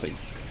sympathy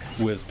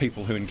with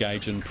people who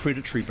engage in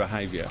predatory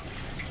behaviour,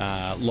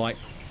 like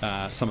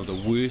some of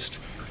the worst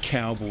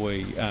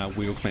cowboy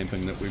wheel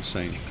clamping that we've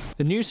seen.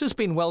 The news has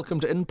been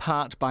welcomed in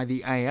part by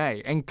the AA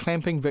and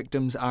clamping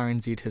victims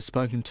RNZ has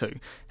spoken to.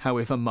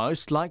 However,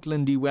 most, like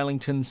Lindy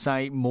Wellington,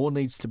 say more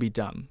needs to be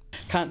done.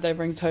 Can't they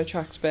bring tow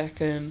trucks back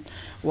in?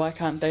 Why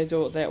can't they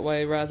do it that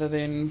way rather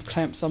than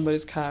clamp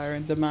somebody's car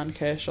and demand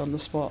cash on the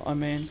spot? I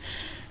mean,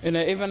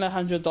 even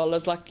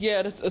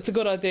 $100, it's a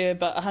good idea,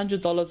 but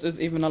 $100 is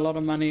even a lot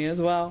of money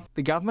as well.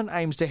 The government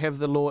aims to have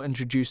the law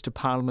introduced to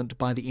Parliament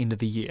by the end of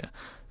the year.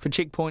 For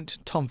Checkpoint,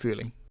 Tom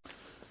Furley.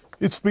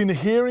 It's been a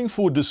hearing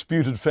for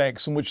disputed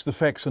facts in which the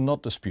facts are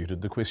not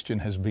disputed. The question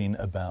has been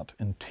about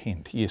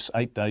intent. Yes,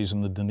 8 days in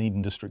the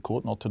Dunedin District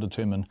Court, not to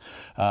determine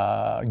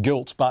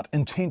guilt, but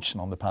intention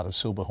on the part of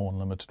Silberhorn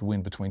Limited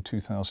when between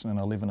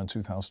 2011 and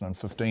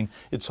 2015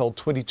 it sold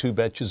 22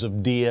 batches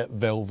of Deer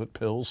Velvet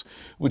pills,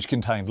 which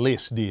contained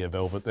less Deer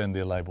Velvet than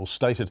their label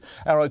stated.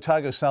 Our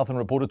Otago Southern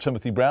reporter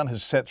Timothy Brown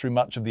has sat through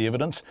much of the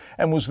evidence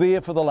and was there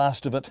for the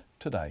last of it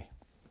today.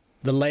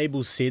 The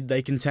labels said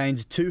they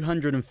contained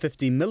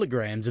 250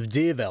 milligrams of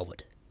Deer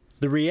Velvet.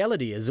 The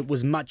reality is it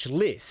was much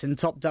less and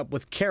topped up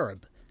with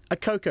carob, a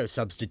cocoa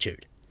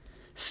substitute.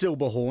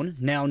 Silberhorn,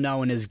 now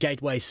known as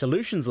Gateway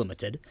Solutions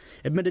Limited,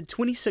 admitted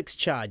 26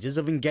 charges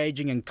of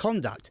engaging in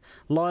conduct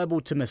liable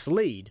to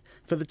mislead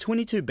for the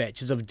 22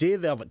 batches of Deer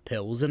Velvet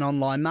pills and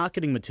online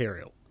marketing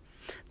material.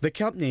 The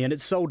company and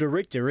its sole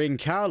director, Ian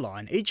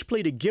Carline, each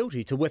pleaded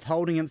guilty to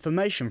withholding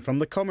information from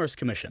the Commerce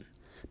Commission.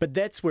 But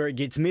that's where it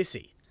gets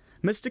messy.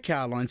 Mr.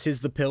 Carline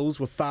says the pills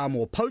were far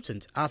more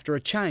potent after a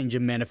change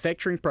in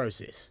manufacturing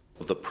process.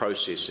 The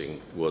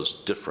processing was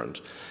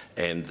different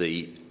and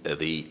the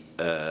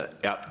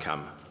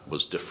outcome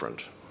was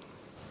different.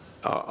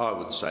 I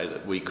would say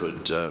that we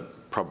could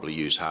probably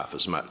use half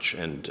as much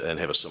and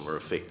have a similar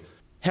effect.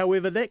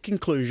 However, that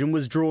conclusion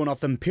was drawn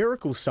off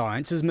empirical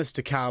science as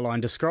Mr.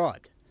 Carline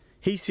described.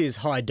 He says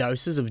high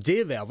doses of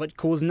Deer Velvet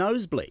cause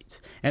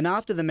nosebleeds, and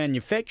after the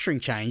manufacturing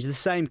change, the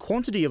same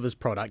quantity of his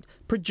product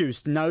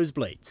produced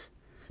nosebleeds.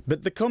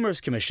 But the Commerce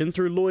Commission,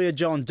 through lawyer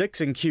John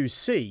Dixon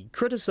QC,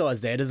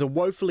 criticised that as a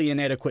woefully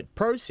inadequate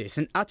process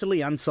and utterly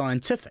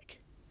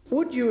unscientific.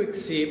 Would you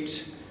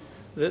accept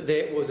that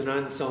that was an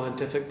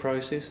unscientific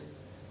process?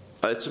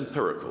 It's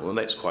empirical, and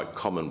that's quite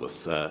common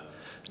with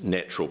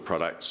natural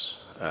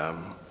products.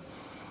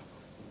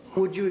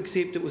 Would you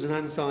accept it was an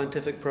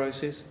unscientific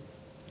process?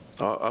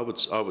 I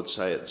would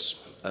say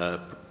it's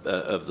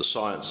of the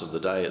science of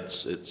the day.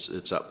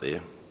 It's up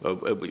there.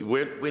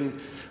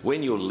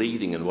 When you're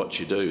leading in what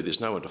you do, there's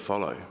no one to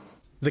follow.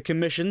 The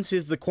Commission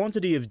says the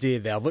quantity of Deer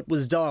Velvet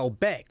was dialed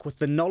back with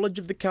the knowledge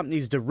of the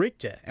company's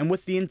director and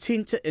with the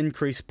intent to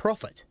increase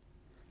profit.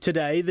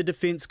 Today, the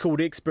defence called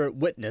expert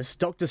witness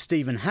Dr.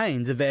 Stephen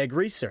Haynes of Ag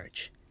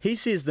Research. He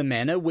says the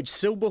manner which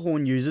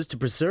Silberhorn uses to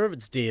preserve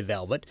its Deer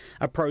Velvet,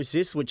 a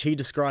process which he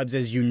describes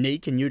as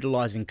unique in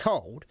utilising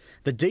cold,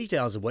 the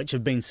details of which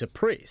have been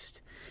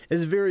suppressed,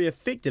 is very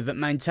effective at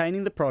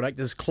maintaining the product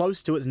as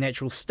close to its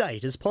natural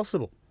state as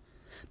possible.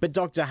 But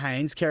Dr.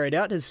 Haynes carried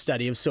out his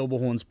study of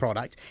Silberhorn's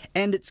product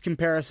and its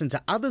comparison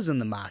to others in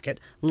the market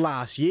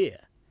last year.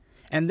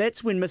 And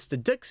that's when Mr.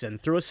 Dixon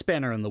threw a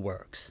spanner in the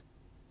works.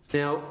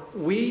 Now,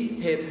 we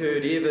have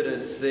heard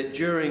evidence that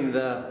during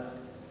the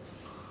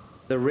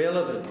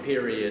relevant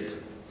period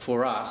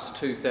for us,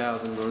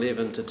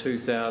 2011 to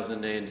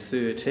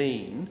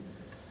 2013,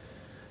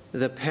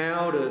 the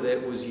powder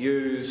that was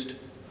used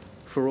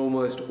for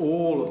almost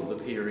all of the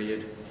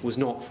period was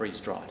not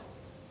freeze-dried.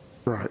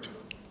 Right.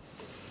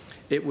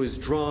 It was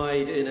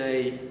dried in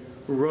a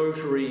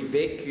rotary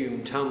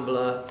vacuum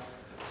tumbler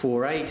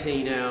for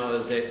 18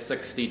 hours at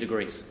 60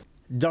 degrees.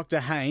 Dr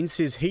Haynes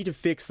says heat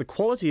affects the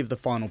quality of the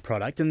final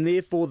product and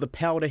therefore the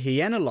powder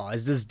he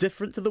analysed is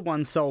different to the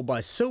one sold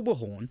by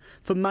Silberhorn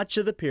for much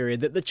of the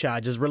period that the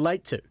charges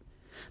relate to.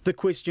 The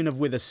question of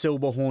whether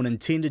Silberhorn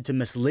intended to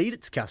mislead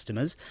its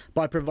customers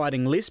by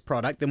providing less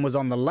product than was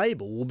on the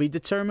label will be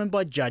determined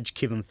by Judge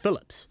Kevin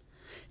Phillips.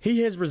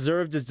 He has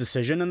reserved his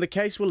decision and the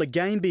case will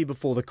again be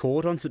before the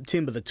court on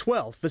September the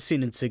 12th for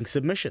sentencing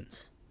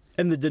submissions.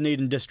 In the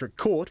Dunedin District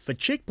Court for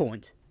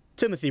Checkpoint,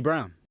 Timothy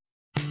Brown.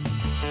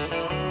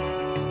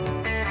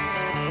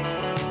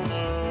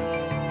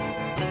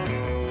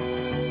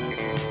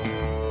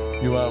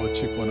 You are with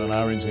Checkpoint on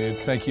RNZ.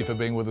 Thank you for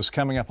being with us.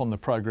 Coming up on the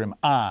program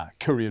are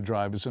courier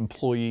drivers,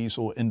 employees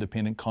or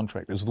independent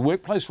contractors. The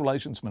Workplace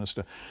Relations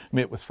Minister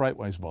met with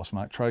Freightways boss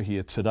Mark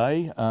Trohier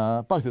today.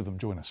 Both of them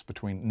join us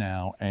between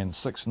now and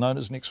 6.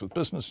 Nona's next with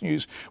business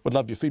news. Would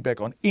love your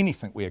feedback on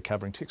anything we are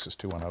covering. Text us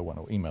 2101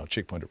 or email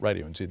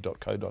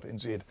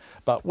checkpoint@radionz.co.nz.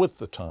 But with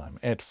the time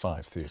at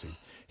 5:30,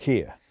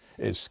 here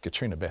is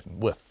Katrina Batten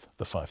with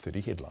the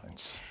 5:30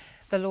 headlines.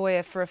 The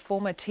lawyer for a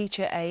former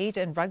teacher aide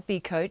and rugby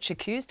coach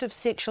accused of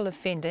sexual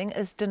offending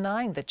is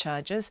denying the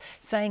charges,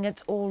 saying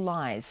it's all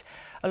lies.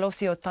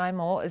 Alosio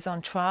Taimo is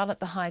on trial at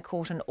the High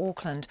Court in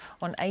Auckland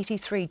on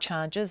 83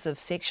 charges of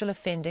sexual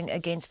offending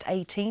against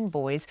 18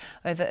 boys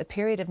over a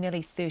period of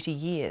nearly 30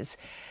 years.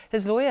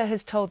 His lawyer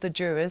has told the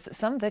jurors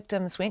some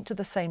victims went to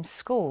the same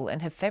school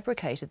and have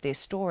fabricated their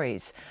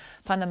stories.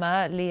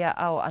 Panama Lia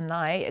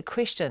Au-Anai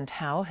questioned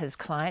how his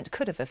client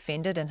could have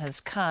offended in his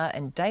car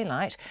in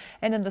daylight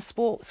and in the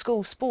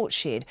school sports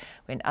shed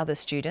when other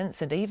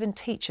students and even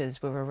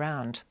teachers were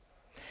around.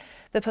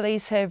 The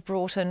police have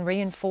brought in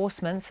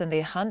reinforcements in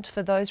their hunt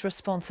for those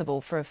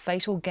responsible for a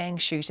fatal gang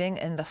shooting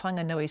in the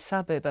Whanganui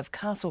suburb of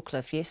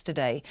Castlecliff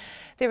yesterday.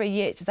 They're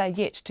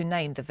yet to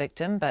name the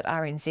victim, but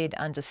RNZ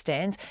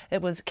understands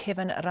it was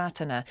Kevin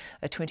Ratana,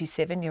 a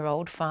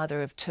 27-year-old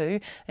father of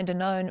 2 and a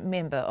known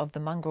member of the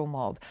mongrel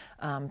mob.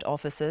 Armed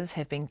officers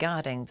have been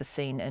guarding the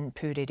scene in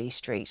Puriri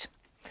Street.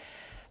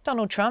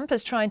 Donald Trump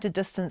is trying to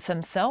distance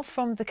himself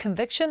from the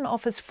conviction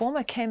of his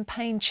former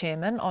campaign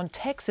chairman on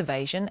tax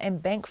evasion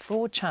and bank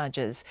fraud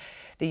charges.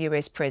 The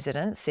US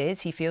president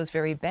says he feels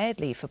very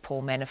badly for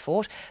Paul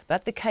Manafort,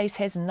 but the case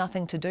has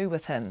nothing to do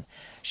with him.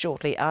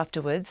 Shortly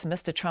afterwards,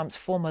 Mr. Trump's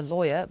former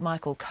lawyer,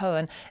 Michael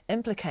Cohen,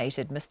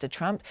 implicated Mr.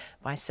 Trump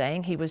by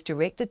saying he was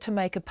directed to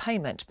make a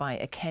payment by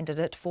a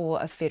candidate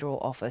for a federal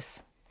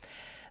office.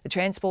 The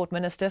Transport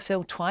Minister,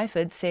 Phil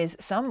Twyford, says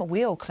some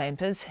wheel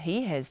clampers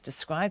he has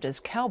described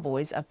as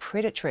cowboys are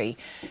predatory.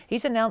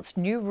 He's announced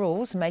new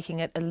rules making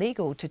it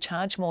illegal to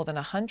charge more than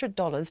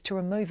 $100 to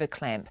remove a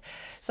clamp.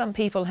 Some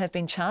people have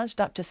been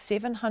charged up to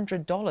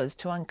 $700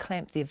 to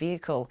unclamp their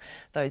vehicle.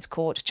 Those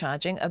caught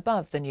charging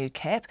above the new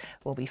cap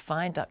will be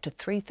fined up to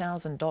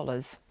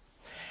 $3,000.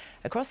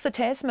 Across the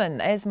Tasman,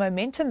 as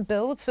momentum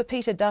builds for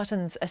Peter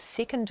Dutton's a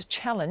second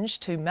challenge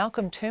to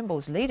Malcolm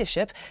Turnbull's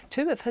leadership,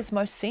 2 of his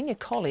most senior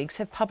colleagues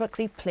have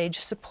publicly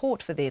pledged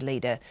support for their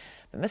leader.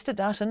 But Mr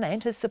Dutton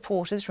and his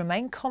supporters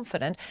remain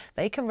confident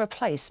they can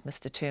replace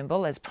Mr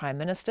Turnbull as Prime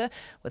Minister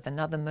with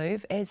another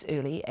move as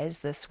early as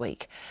this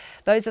week.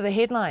 Those are the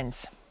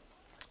headlines.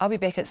 I'll be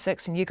back at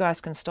 6 and you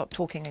guys can stop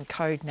talking in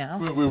code now.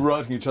 We're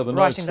writing each other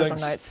notes. Writing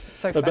different notes.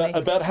 So funny.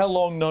 About how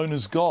long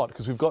Nona's got,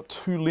 because we've got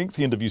 2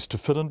 lengthy interviews to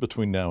fit in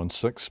between now and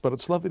 6, but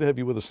it's lovely to have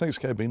you with us. Thanks,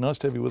 KB. Nice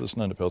to have you with us,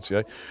 Nona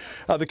Peltier.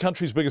 The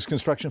country's biggest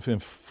construction firm,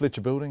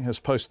 Fletcher Building, has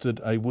posted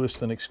a worse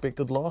than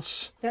expected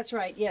loss. That's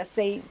right, yes.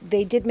 They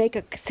did make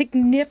a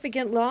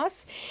significant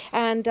loss,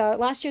 and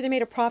last year they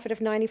made a profit of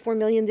 $94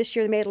 million. This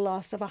year they made a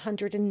loss of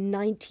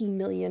 $190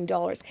 million.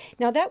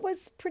 Now that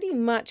was pretty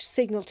much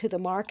signaled to the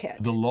market.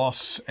 The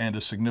loss, and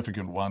a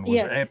significant one, was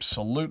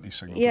absolutely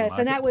signaled to the market.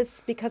 And that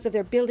was because of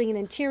their building and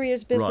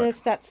interiors business.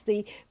 Right. That's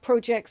the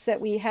projects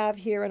that we have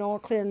here in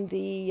Auckland,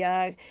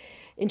 the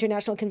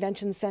International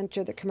Convention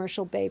Centre, the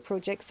Commercial Bay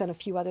projects, and a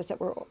few others that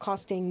were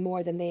costing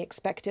more than they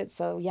expected.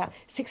 So,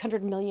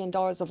 $600 million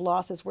of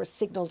losses were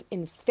signaled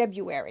in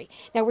February.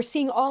 Now, we're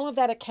seeing all of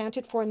that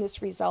accounted for in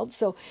this result.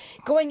 So,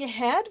 going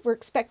ahead, we're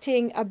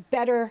expecting a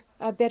better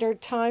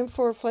time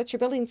for Fletcher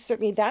Building.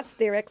 Certainly, that's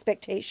their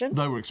expectation.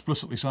 They were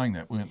explicitly saying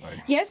that, weren't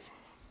they? Yes.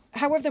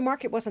 However, the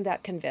market wasn't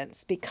that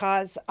convinced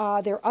because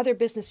their other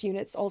business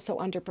units also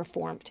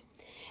underperformed.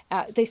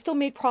 They still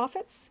made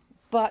profits,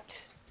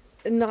 but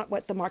not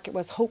what the market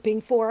was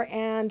hoping for,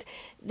 and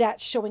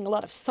that's showing a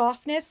lot of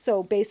softness.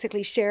 So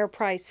basically, share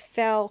price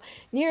fell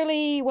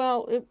nearly,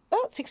 about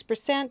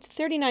 6%,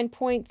 39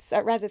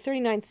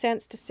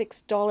 cents to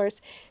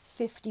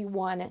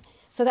 $6.51.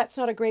 So that's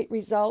not a great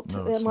result.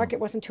 No, the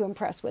market wasn't too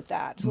impressed with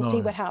that. We'll see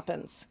what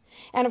happens.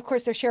 And of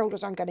course, their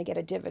shareholders aren't going to get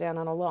a dividend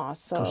on a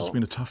loss. Because it's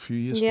been a tough few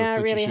years for Fletcher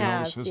shareholders, really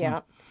has, hasn't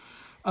it?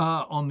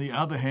 On the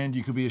other hand,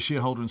 you could be a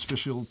shareholder in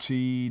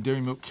specialty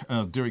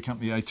dairy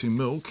company A2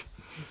 Milk.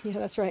 Yeah,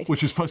 that's right.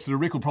 Which has posted a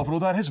record profit,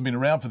 although it hasn't been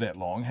around for that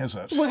long, has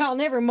it? Well,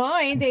 never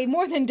mind. They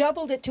more than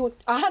doubled it to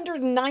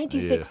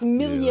 $196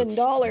 million.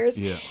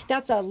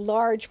 That's a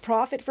large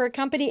profit for a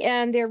company,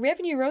 and their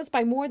revenue rose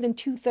by more than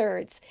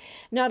 2/3.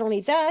 Not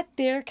only that,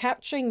 they're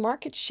capturing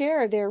market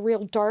share. They're a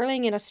real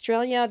darling in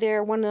Australia.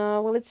 They're one,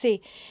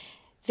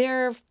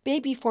 their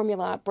baby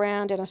formula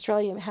brand in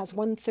Australia has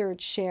 1/3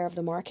 share of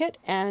the market,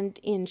 and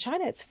in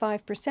China it's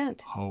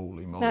 5%.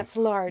 Holy moly. That's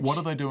large. What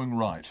are they doing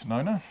right,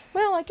 Nona?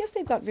 Well, I guess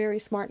they've got very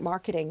smart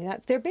marketing.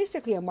 They're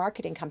basically a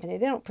marketing company.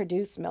 They don't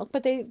produce milk,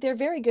 but they're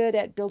very good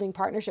at building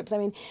partnerships. I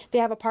mean, they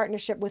have a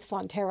partnership with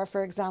Fonterra,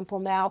 for example,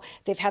 now.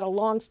 They've had a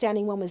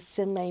long-standing one with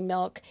Synlait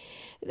Milk.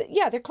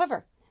 Yeah, they're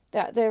clever.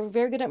 They're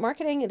very good at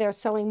marketing. They're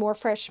selling more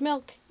fresh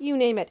milk, you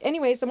name it.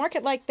 Anyways, the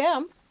market liked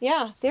them.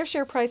 Yeah, their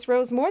share price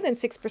rose more than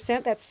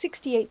 6%. That's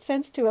 68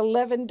 cents to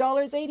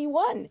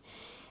 $11.81.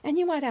 And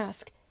you might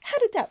ask, how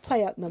did that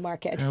play out in the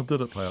market? How did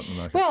it play out in the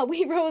market? Well,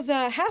 we rose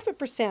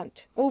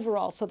 0.5%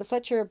 overall, so the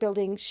Fletcher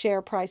Building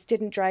share price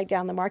didn't drag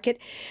down the market.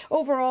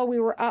 Overall, we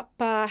were up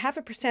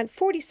 0.5%,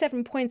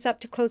 47 points up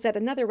to close at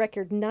another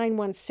record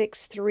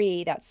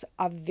 9163. That's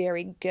a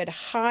very good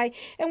high.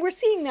 And we're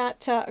seeing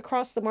that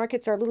across the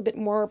markets are a little bit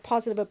more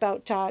positive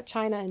about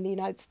China and the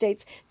United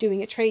States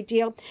doing a trade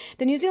deal.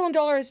 The New Zealand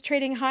dollar is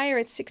trading higher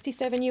at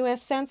 67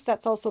 US cents.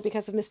 That's also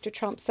because of Mr.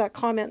 Trump's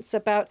comments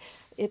about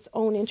its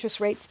own interest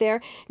rates there.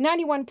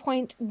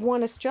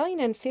 91.1 Australian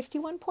and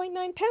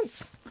 51.9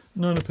 pence.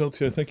 Nona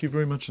Peltier, thank you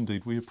very much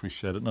indeed. We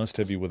appreciate it. Nice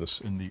to have you with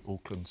us in the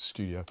Auckland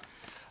studio.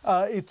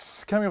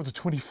 It's coming up to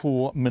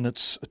 24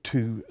 minutes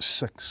to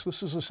 6.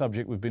 This is a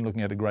subject we've been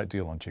looking at a great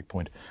deal on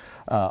Checkpoint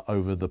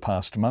over the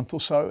past month or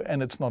so,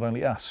 and it's not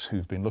only us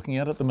who've been looking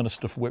at it. The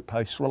Minister for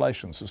Workplace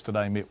Relations has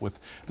today met with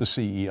the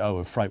CEO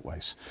of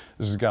Freightways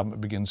as the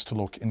government begins to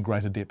look in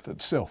greater depth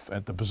itself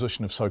at the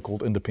position of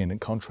so-called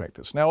independent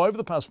contractors. Now, over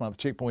the past month,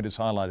 Checkpoint has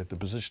highlighted the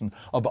position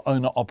of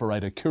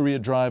owner-operator courier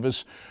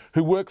drivers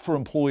who work for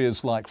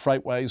employers like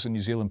Freightways and New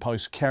Zealand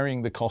Post,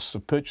 carrying the costs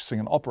of purchasing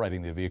and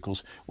operating their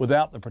vehicles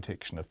without the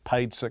protection of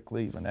paid sick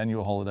leave and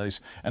annual holidays,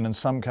 and in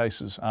some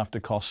cases after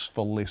costs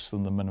for less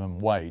than the minimum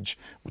wage,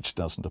 which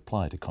doesn't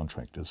apply to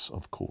contractors,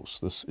 of course.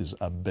 This is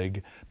a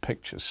big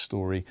picture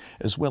story,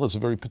 as well as a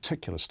very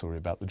particular story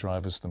about the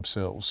drivers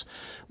themselves.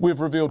 We've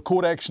revealed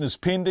court action is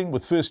pending,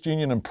 with First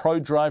Union and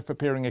ProDrive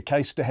preparing a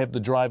case to have the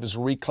drivers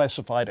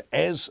reclassified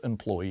as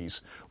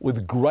employees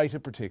with greater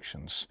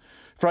protections.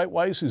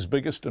 Freightways, whose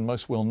biggest and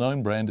most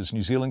well-known brand is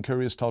New Zealand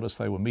Couriers, told us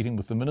they were meeting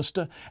with the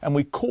Minister, and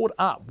we caught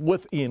up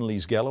with Ian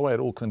Lees-Galloway at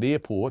Auckland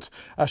Airport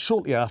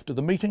shortly after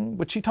the meeting,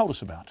 which he told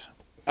us about.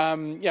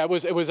 It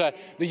was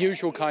the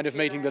usual kind of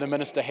meeting that a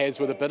minister has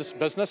with a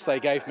business. They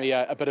gave me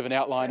a bit of an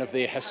outline of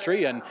their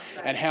history and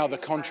how the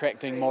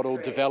contracting model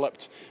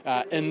developed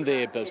in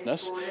their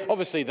business.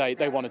 Obviously,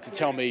 they wanted to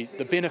tell me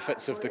the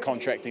benefits of the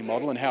contracting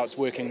model and how it's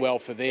working well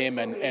for them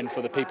and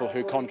for the people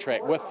who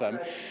contract with them.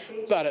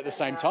 But at the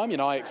same time,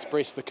 I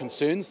expressed the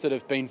concerns that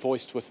have been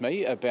voiced with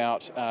me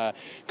about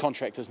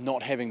contractors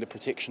not having the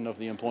protection of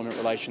the Employment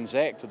Relations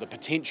Act, or the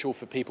potential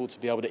for people to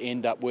be able to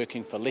end up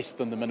working for less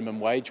than the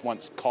minimum wage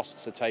once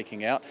costs are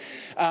taking out,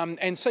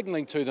 and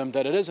signalling to them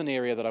that it is an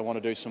area that I want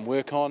to do some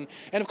work on,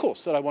 and of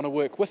course that I want to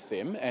work with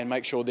them and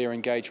make sure they're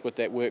engaged with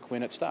that work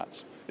when it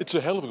starts. It's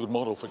a hell of a good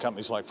model for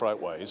companies like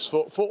Freightways,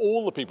 for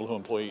all the people who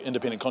employ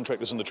independent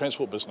contractors in the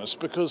transport business,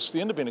 because the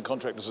independent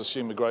contractors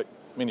assume a great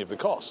many of the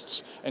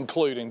costs,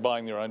 including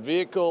buying their own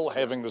vehicle,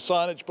 having the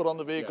signage put on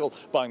the vehicle,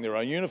 buying their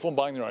own uniform,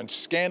 buying their own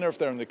scanner if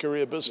they're in the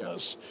courier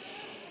business.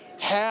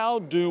 How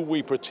do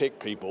we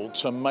protect people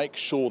to make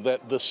sure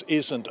that this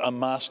isn't a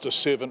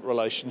master-servant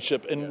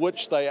relationship in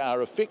which they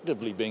are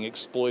effectively being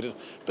exploited,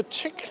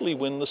 particularly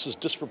when this is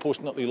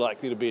disproportionately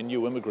likely to be a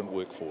new immigrant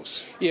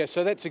workforce? Yeah,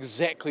 so that's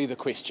exactly the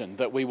question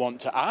that we want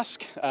to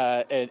ask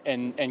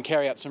and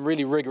carry out some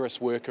really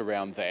rigorous work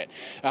around that.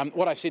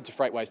 What I said to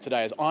Freightways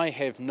today is I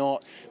have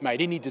not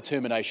made any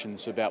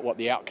determinations about what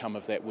the outcome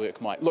of that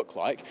work might look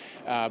like,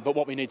 but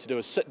what we need to do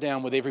is sit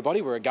down with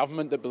everybody. We're a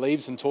government that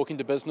believes in talking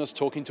to business,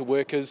 talking to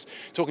workers,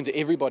 talking to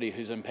everybody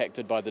who's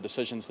impacted by the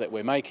decisions that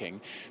we're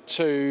making,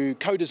 to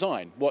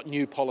co-design what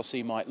new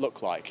policy might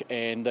look like.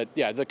 And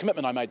the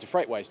commitment I made to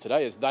Freightways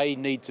today is they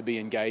need to be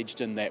engaged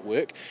in that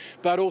work,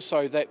 but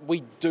also that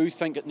we do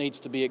think it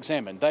needs to be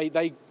examined.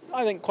 They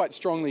I think quite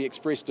strongly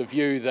expressed a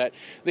view that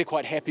they're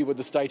quite happy with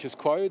the status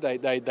quo.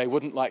 They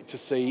wouldn't like to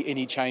see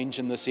any change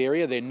in this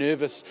area. They're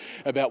nervous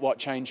about what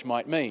change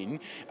might mean.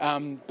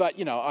 But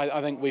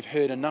I think we've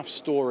heard enough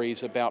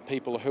stories about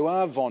people who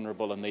are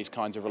vulnerable in these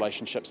kinds of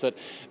relationships that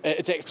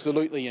it's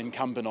absolutely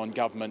incumbent on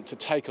government to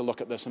take a look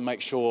at this and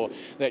make sure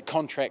that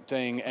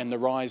contracting and the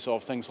rise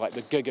of things like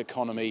the gig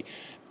economy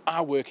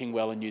are working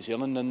well in New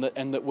Zealand,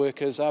 and that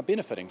workers are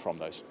benefiting from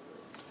those.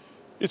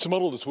 It's a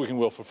model that's working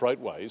well for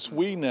Freightways.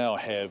 We now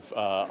have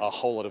a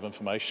whole lot of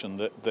information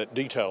that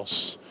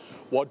details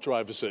what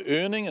drivers are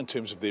earning in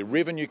terms of their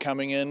revenue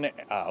coming in,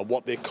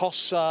 what their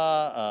costs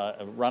are,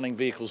 running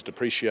vehicles,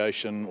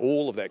 depreciation,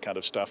 all of that kind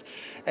of stuff,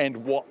 and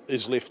what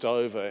is left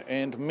over.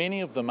 And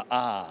many of them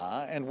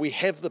are, and we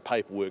have the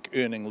paperwork,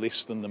 earning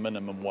less than the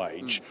minimum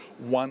wage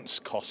once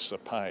costs are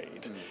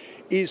paid.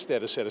 Is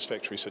that a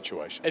satisfactory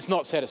situation? It's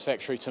not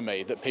satisfactory to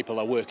me that people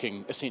are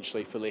working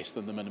essentially for less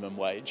than the minimum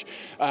wage.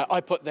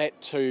 I put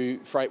that to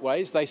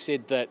Freightways. They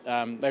said that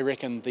they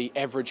reckon the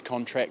average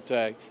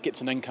contractor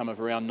gets an income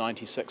of around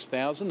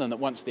 $96,000, and that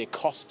once their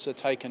costs are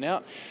taken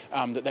out,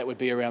 that would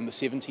be around the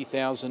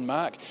 $70,000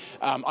 mark.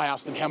 I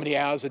asked them how many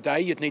hours a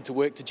day you'd need to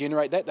work to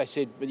generate that. They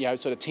said,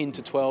 sort of 10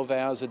 to 12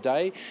 hours a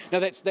day. Now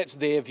that's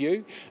their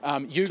view.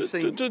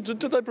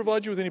 Did they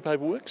provide you with any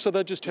paperwork? So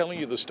they're just telling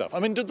you this stuff. I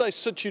mean, did they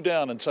sit you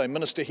down and say,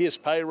 Minister, here's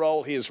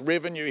payroll, here's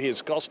revenue,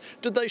 here's costs?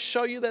 Did they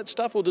show you that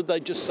stuff, or did they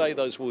just say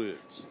those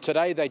words?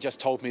 Today they just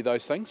told me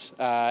those things,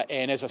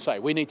 and as I say,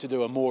 we need to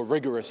do a more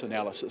rigorous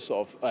analysis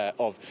of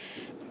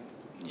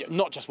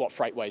not just what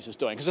Freightways is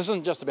doing, because this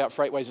isn't just about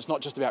Freightways, it's not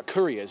just about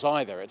couriers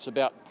either, it's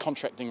about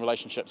contracting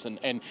relationships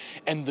and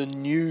the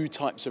new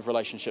types of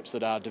relationships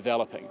that are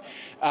developing.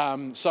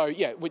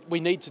 We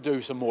need to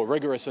do some more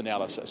rigorous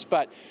analysis,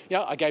 but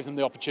I gave them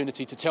the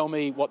opportunity to tell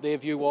me what their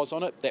view was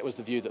on it. That was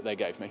the view that they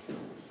gave me.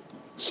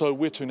 So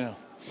where to now?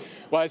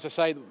 Well, as I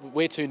say,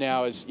 where to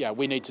now is,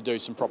 we need to do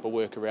some proper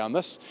work around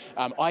this.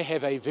 I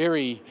have a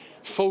very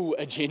full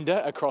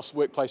agenda across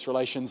workplace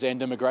relations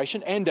and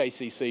immigration, and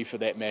ACC for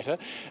that matter.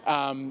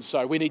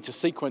 So we need to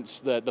sequence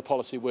the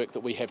policy work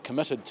that we have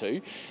committed to,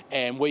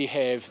 and we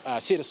have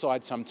set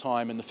aside some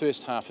time in the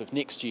first half of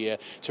next year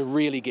to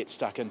really get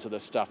stuck into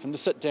this stuff and to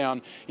sit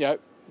down,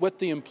 with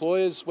the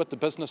employers, with the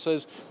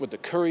businesses, with the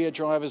courier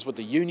drivers, with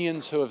the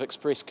unions who have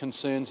expressed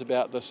concerns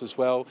about this as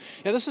well.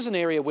 Now, this is an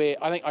area where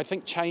I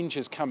think change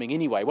is coming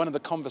anyway. One of the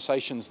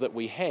conversations that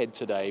we had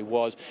today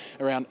was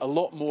around a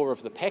lot more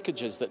of the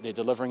packages that they're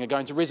delivering are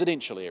going to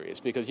residential areas,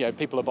 because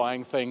people are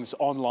buying things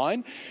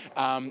online,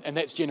 and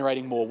that's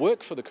generating more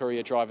work for the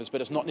courier drivers, but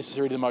it's not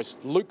necessarily the most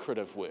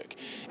lucrative work.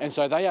 And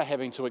so they are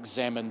having to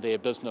examine their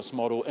business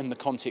model in the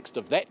context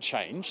of that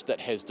change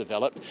that has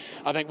developed.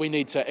 I think we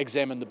need to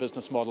examine the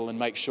business model and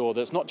make sure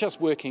that it's not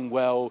just working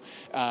well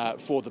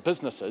for the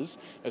businesses,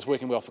 it's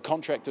working well for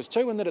contractors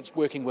too, and that it's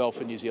working well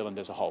for New Zealand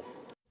as a whole.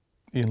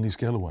 Ian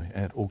Galloway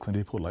at Auckland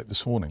Airport late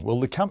this morning. Well,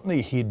 the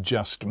company he'd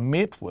just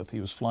met with,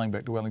 he was flying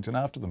back to Wellington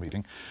after the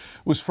meeting,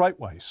 was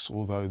Freightways,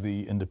 although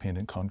the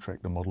independent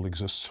contractor model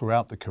exists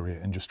throughout the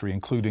courier industry,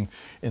 including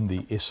in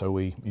the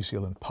SOE New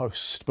Zealand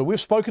Post. But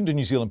we've spoken to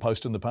New Zealand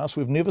Post in the past,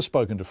 we've never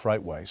spoken to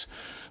Freightways.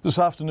 This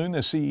afternoon,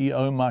 their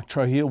CEO, Mark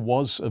Trohia,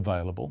 was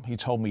available. He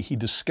told me he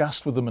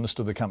discussed with the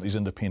Minister of the company's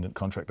independent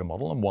contractor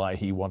model and why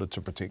he wanted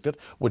to protect it,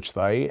 which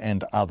they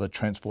and other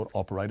transport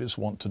operators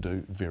want to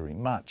do very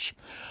much.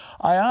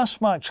 I asked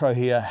Mark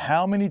Trohia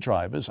how many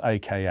drivers,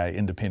 aka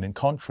independent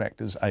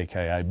contractors,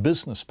 aka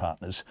business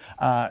partners,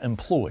 are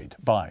employed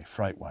by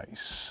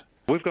Freightways.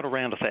 We've got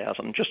around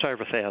 1,000, just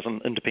over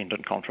 1,000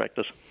 independent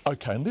contractors.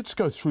 Okay, let's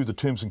go through the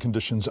terms and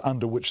conditions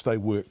under which they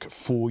work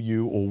for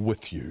you or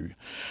with you.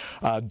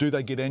 Do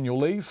they get annual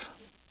leave?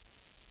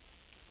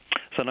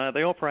 So no,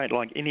 they operate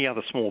like any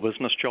other small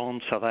business,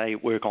 John, so they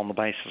work on the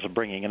basis of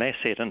bringing an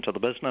asset into the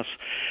business,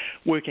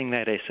 working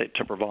that asset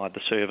to provide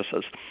the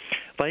services.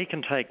 They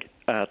can take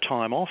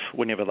time off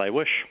whenever they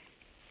wish,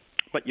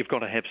 but you've got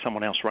to have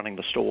someone else running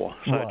the store.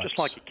 So right. Just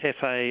like a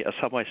cafe, a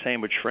Subway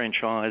sandwich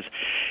franchise,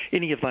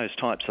 any of those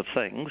types of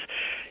things,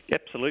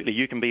 absolutely,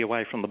 you can be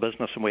away from the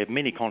business, and we have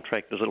many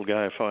contractors that'll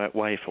go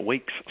away for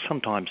weeks,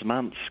 sometimes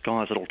months,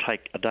 guys that'll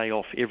take a day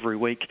off every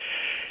week,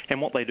 and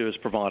what they do is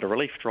provide a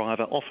relief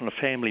driver, often a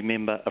family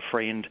member, a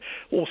friend,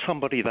 or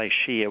somebody they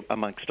share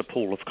amongst a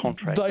pool of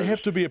contractors. They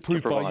have to be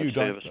approved by you,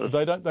 don't services.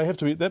 they? They have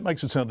to be. That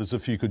makes it sound as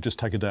if you could just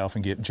take a day off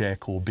and get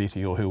Jack or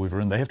Betty or whoever,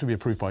 and they have to be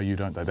approved by you,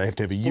 don't they? They have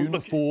to have a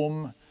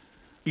uniform.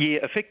 Yeah,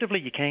 effectively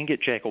you can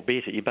get Jack or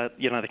Betty, but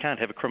they can't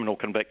have a criminal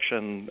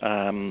conviction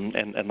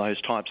and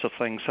those types of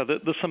things. So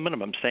there's some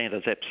minimum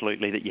standards,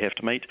 absolutely, that you have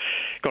to meet.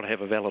 Got to have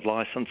a valid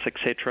licence,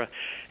 etc.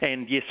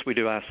 And yes, we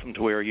do ask them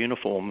to wear a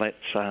uniform.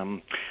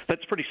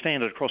 That's pretty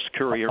standard across the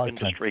courier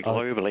industry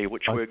globally,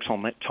 which works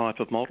on that type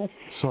of model.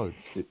 So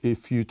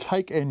if you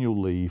take annual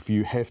leave,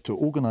 you have to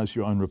organise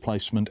your own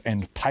replacement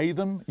and pay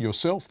them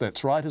yourself.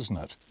 That's right, isn't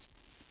it?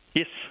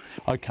 Yes.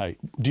 Okay.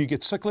 Do you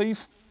get sick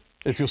leave?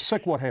 If you're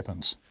sick, what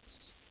happens?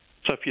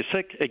 So if you're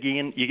sick,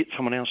 again, you get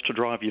someone else to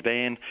drive your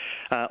van.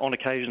 On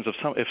occasions,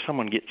 if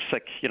someone gets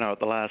sick, at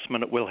the last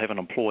minute, we'll have an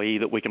employee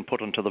that we can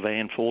put into the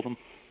van for them.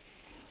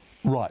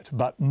 Right,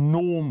 but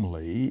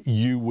normally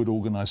you would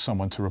organise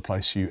someone to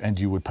replace you and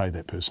you would pay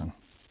that person?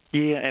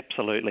 Yeah,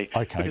 absolutely.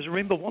 Okay. Because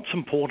remember, what's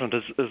important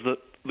is that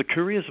the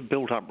couriers have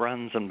built up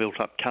runs and built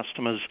up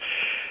customers.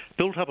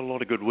 built up a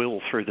lot of goodwill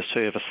through the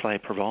service they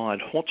provide.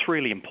 What's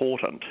really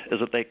important is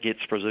that gets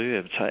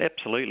preserved. So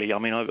absolutely, I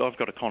mean, I've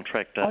got a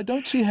contractor. I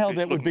don't see how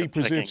that would be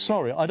preserved.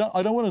 Sorry, I don't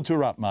want to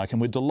interrupt, Mark, and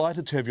we're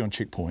delighted to have you on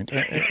Checkpoint,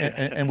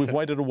 and we've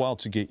waited a while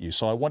to get you,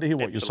 so I want to hear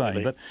what you're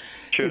saying. But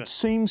it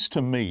seems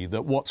to me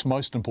that what's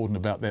most important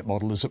about that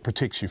model is it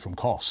protects you from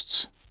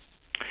costs.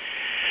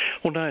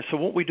 Well, no, so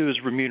what we do is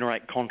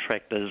remunerate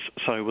contractors.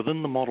 So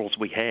within the models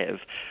we have,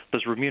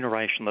 there's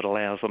remuneration that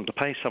allows them to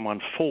pay someone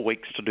for 4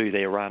 weeks to do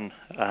their run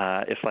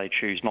if they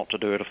choose not to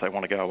do it, if they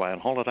want to go away on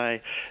holiday,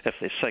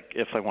 if they're sick,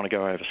 if they want to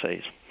go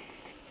overseas.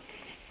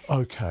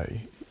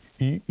 Okay.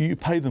 You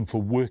pay them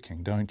for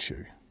working, don't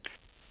you?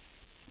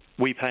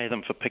 We pay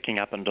them for picking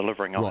up and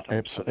delivering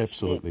items.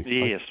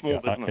 Absolutely. Yeah, small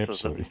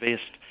businesses that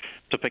invest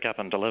to pick up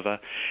and deliver.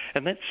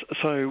 And that's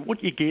so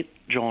what you get,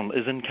 John,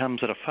 is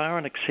incomes that are far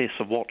in excess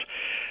of what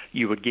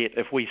you would get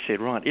if we said,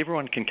 right,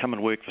 everyone can come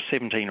and work for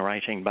 17 or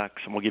 18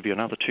 bucks and we'll give you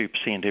another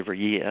 2% every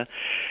year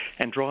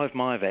and drive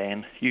my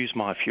van, use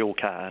my fuel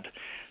card.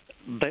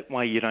 That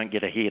way you don't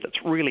get ahead.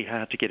 It's really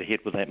hard to get ahead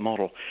with that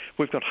model.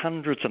 We've got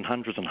hundreds and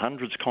hundreds and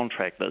hundreds of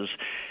contractors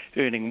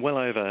earning well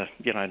over,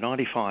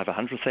 $95,000,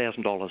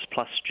 $100,000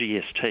 plus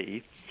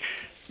GST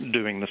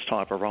doing this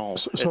type of role.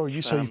 Sorry,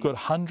 you say you've got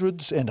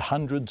hundreds and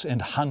hundreds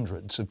and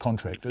hundreds of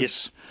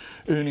contractors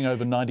earning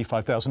over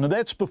 $95,000. Now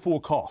that's before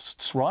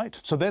costs, right?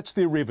 So that's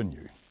their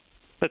revenue.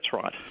 That's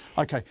right.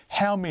 Okay,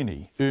 how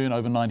many earn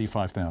over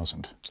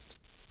 $95,000?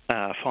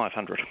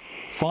 500.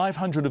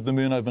 500 of them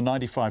earn over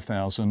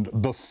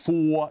 $95,000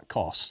 before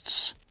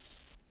costs?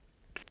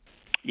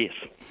 Yes.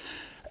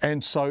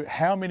 And so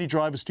how many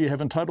drivers do you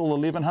have in total?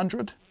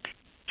 1,100?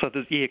 So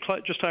there's,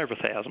 just over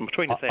 1,000,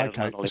 between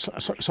 1,000 and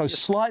 1,100. So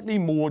slightly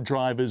more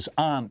drivers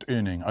aren't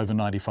earning over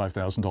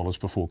 $95,000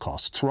 before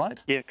costs,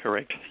 right? Yeah,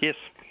 correct. Yes.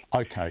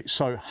 Okay,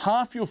 so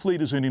half your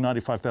fleet is earning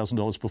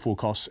 $95,000 before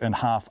costs and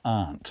half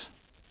aren't.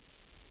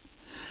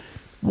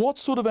 What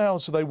sort of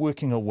hours are they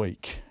working a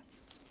week?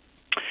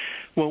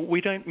 Well,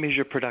 we don't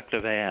measure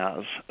productive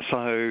hours,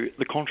 so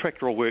the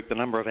contractor will work the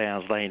number of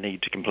hours they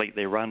need to complete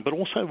their run, but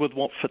also with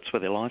what fits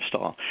with their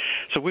lifestyle.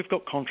 So we've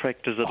got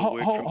contractors that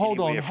work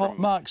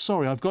from Mark,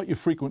 sorry, I've got your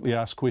frequently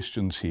asked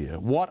questions here.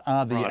 What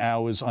are the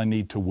hours I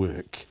need to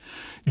work?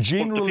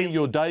 Generally,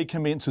 your day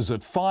commences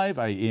at 5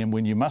 a.m.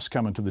 when you must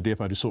come into the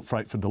depot to sort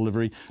freight for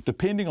delivery.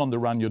 Depending on the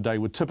run, your day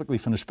would typically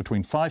finish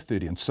between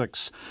 5:30 and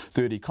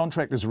 6:30.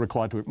 Contractors are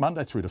required to work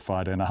Monday through to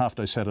Friday and a half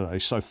day Saturday.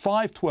 So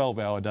 5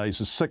 12-hour days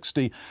is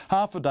 60.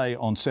 Half a day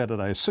on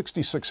Saturday is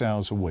 66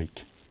 hours a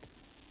week.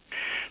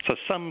 So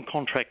some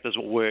contractors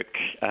will work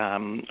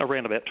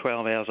around about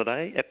 12 hours a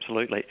day,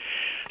 absolutely.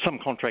 Some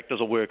contractors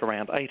will work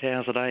around 8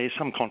 hours a day.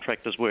 Some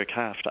contractors work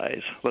half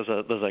days. There's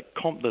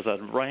a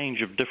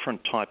range of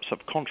different types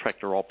of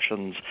contractor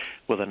options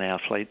within our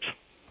fleets.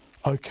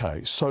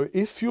 Okay, so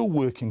if you're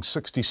working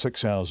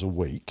 66 hours a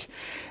week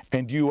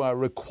and you are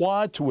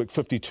required to work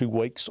 52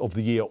 weeks of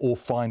the year or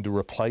find a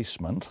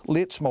replacement,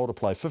 let's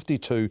multiply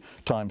 52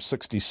 times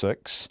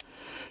 66.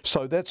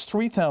 So that's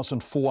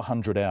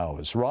 3,400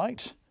 hours,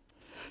 right?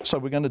 So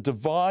we're going to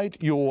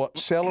divide your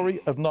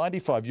salary of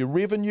your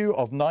revenue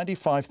of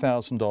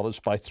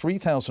 $95,000 by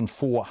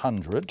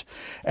 3,400,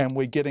 and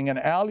we're getting an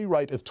hourly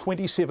rate of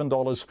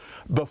 $27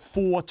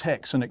 before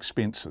tax and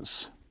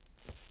expenses.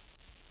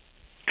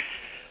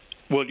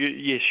 Well,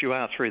 yes, you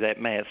are through that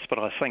maths, but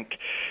I think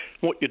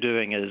what you're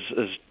doing is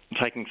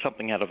taking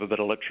something out of a bit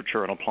of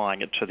literature and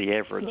applying it to the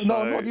average.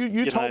 No,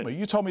 you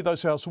told me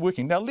those hours are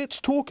working. Now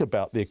let's talk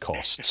about their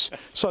costs.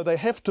 So they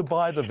have to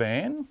buy the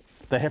van.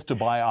 They have to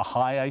buy a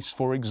Hi-Ace,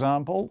 for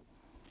example.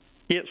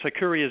 Yeah, so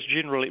couriers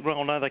generally,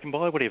 well, no, they can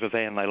buy whatever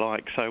van they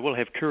like. So we'll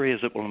have couriers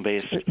that will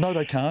invest. No,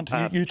 they can't.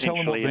 You tell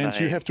them what vans.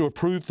 You have to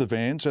approve the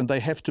vans, and they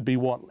have to be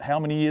how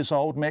many years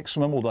old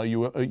maximum? Although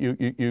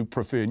you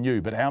prefer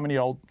new, but how many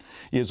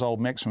years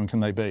old maximum can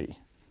they be?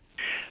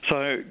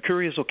 So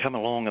couriers will come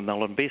along and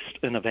they'll invest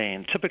in a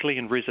van. Typically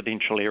in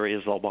residential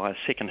areas, they'll buy a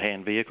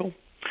second-hand vehicle.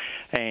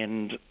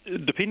 And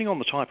depending on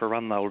the type of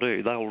run they'll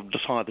do, they'll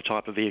decide the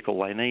type of vehicle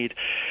they need.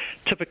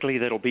 Typically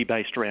that'll be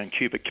based around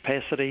cubic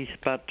capacity,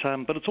 but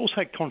it's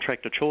also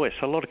contractor choice.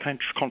 A lot of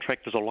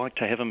contractors will like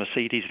to have a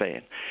Mercedes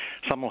van.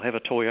 Some will have a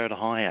Toyota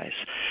Hi-Ace.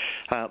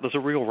 There's a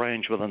real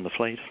range within the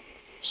fleet.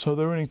 So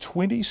they're earning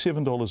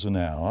 $27 an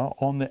hour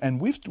and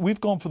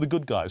we've gone for the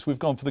good guys. We've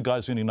gone for the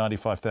guys earning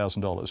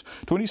 $95,000.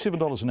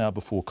 $27 an hour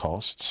before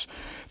costs.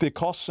 Their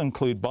costs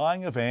include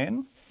buying a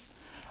van.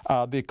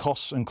 Their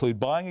costs include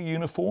buying a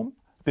uniform.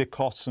 Their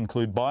costs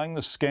include buying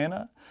the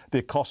scanner.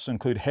 Their costs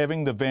include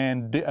having the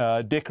van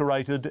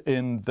decorated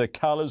in the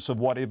colours of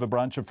whatever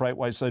branch of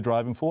Freightways they're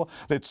driving for,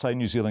 let's say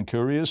New Zealand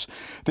Couriers.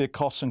 Their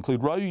costs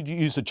include road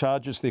user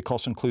charges. Their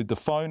costs include the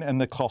phone, and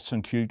their costs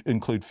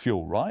include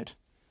fuel, right?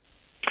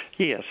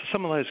 Yeah, so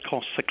some of those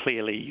costs are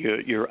clearly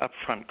your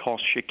upfront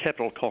costs, your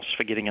capital costs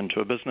for getting into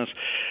a business.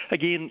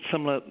 Again,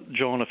 similar,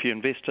 John, if you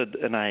invested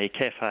in a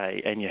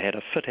cafe and you had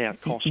a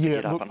fit-out cost to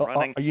get up and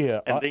running,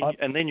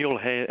 and then you'll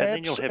have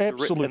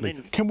absolutely.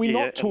 Can we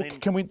not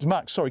talk?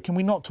 Mark? Sorry, can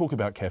we not talk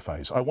about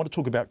cafes? I want to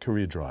talk about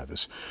courier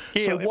drivers.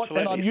 Yeah, so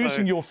absolutely. And I'm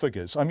using your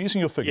figures. I'm using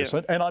your figures,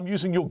 and I'm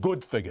using your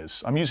good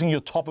figures. I'm using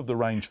your top of the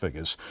range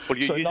figures. Well,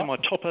 you're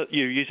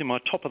using my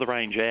top of the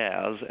range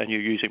hours, and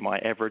you're using my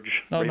average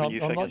revenue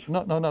figures.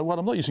 No. Well,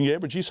 I'm not using your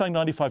average. You're saying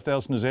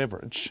 95,000 is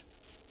average.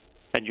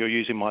 And you're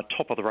using my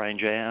top of the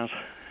range hours.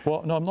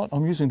 Well, no, I'm not.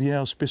 I'm using the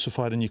hours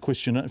specified in your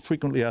question.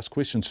 Frequently asked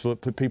questions for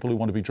people who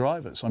want to be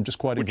drivers. I'm just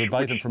quoting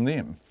verbatim from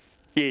them.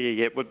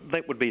 Yeah.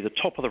 That would be the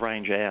top of the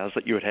range hours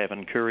that you would have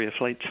in courier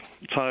fleets.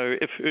 So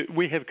if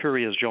we have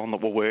couriers, John,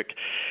 that will work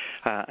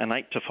an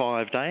 8 to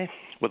 5 day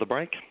with a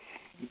break.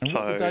 And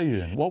what would they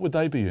earn? What would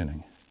they be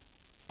earning?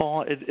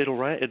 Oh,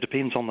 it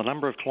depends on the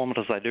number of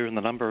kilometres they do and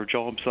the number of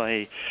jobs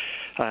they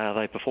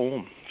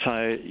perform. So,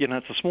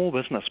 it's a small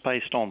business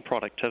based on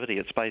productivity.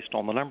 It's based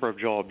on the number of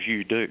jobs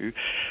you do,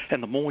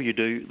 and the more you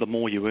do, the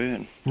more you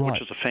earn,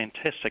 which is a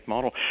fantastic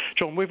model.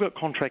 John, we've got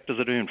contractors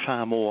that earn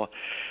far more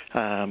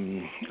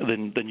than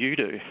you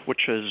do,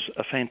 which is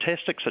a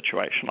fantastic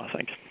situation, I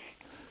think.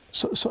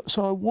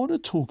 So I want to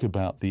talk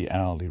about the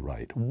hourly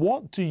rate.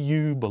 What do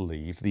you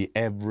believe the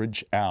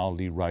average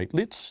hourly rate?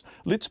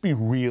 Let's be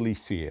really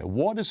fair.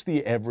 What is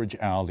the average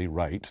hourly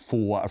rate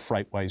for a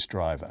Freightways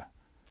driver?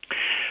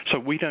 So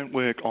we don't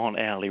work on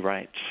hourly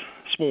rates.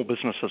 Small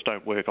businesses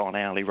don't work on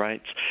hourly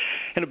rates.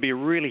 And it'd be a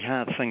really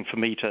hard thing for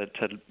me to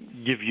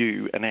give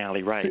you an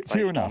hourly rate.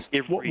 Fair enough.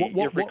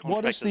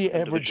 What is the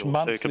average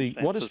monthly?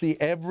 What is the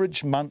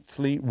average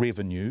monthly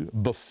revenue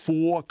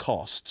before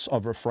costs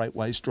of a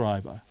Freightways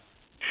driver?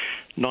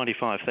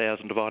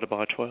 95,000 divided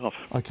by 12.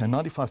 Okay,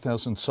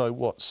 95,000. So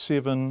what?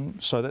 7.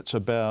 So that's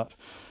about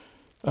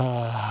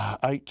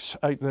eight.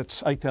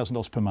 That's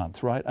 $8,000 per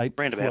month, right?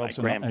 Around about 8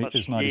 grand plus,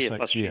 is 96.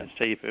 Plus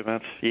GST per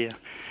month. Yeah.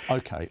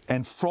 Okay,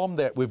 and from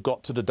that we've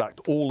got to deduct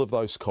all of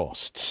those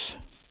costs.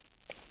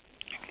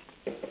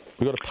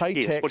 We've got to pay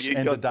tax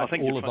and deduct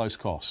all of those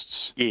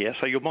costs. Yeah.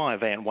 So you'll buy a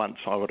van once,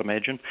 I would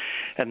imagine,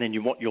 and then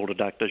what you'll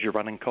deduct is your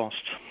running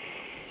costs.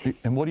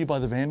 And what do you buy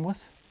the van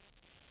with?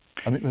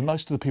 I mean,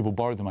 most of the people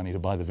borrow the money to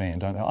buy the van,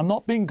 don't they? I'm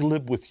not being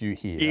glib with you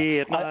here.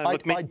 Yeah,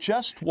 no, I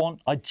just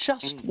want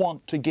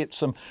to get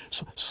some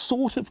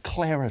sort of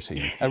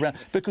clarity around,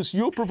 because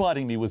you're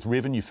providing me with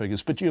revenue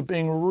figures, but you're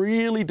being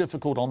really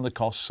difficult on the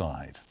cost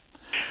side.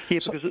 Yeah,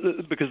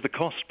 because the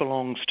cost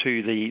belongs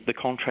to the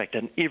contractor,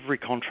 and every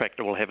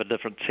contractor will have a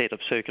different set of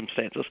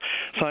circumstances.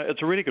 So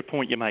it's a really good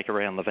point you make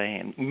around the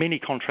van. Many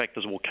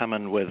contractors will come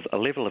in with a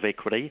level of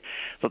equity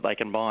that they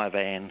can buy a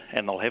van,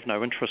 and they'll have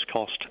no interest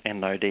cost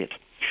and no debt.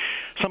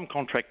 Some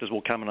contractors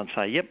will come in and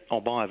say, yep,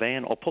 I'll buy a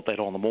van, I'll put that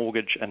on the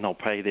mortgage, and they'll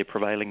pay their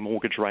prevailing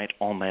mortgage rate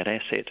on that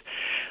asset.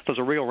 There's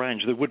a real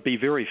range. There would be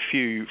very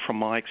few, from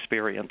my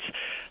experience,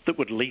 that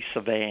would lease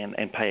a van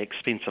and pay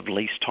expensive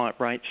lease type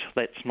rates.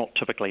 That's not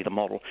typically the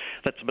model.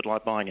 That's a bit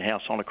like buying a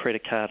house on a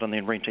credit card and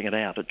then renting it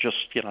out. It just,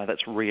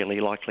 that's really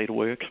likely to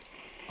work.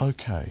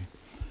 Okay.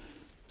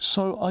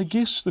 So I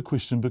guess the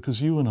question,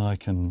 because you and I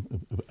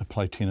can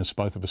play tennis,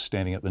 both of us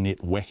standing at the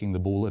net, whacking the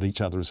ball at each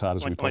other as hard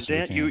as we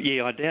possibly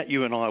can. I doubt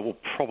you and I will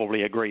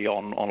probably agree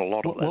on a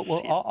lot of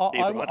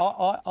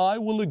this. I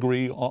will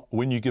agree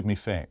when you give me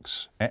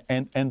facts.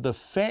 And the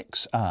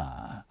facts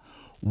are,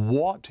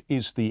 what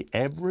is the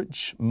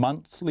average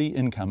monthly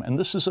income? And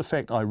this is a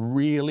fact I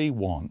really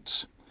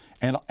want.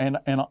 And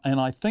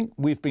I think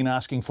we've been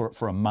asking for it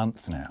for a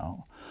month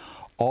now,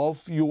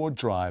 of your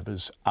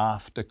drivers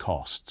after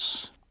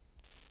costs.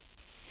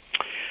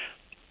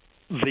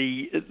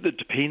 It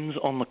depends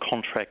on the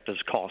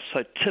contractor's cost.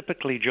 So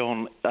typically,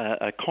 John,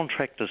 a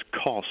contractor's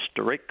cost,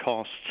 direct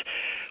costs,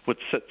 would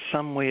sit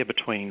somewhere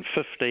between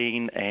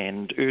 15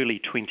 and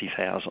early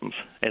 20,000s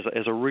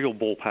as a real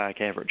ballpark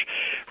average.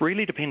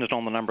 Really dependent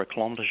on the number of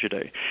kilometres you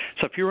do.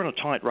 So if you're in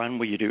a tight run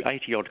where you do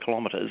 80-odd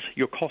kilometres,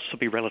 your costs will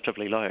be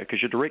relatively low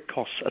because your direct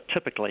costs are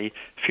typically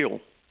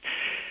fuel.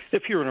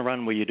 If you're in a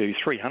run where you do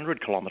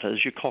 300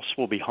 kilometres, your costs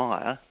will be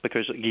higher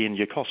because, again,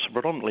 your costs are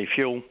predominantly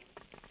fuel,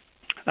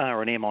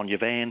 R&M on your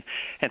van,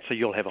 and so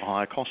you'll have a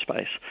higher cost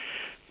base.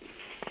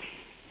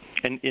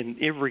 And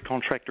every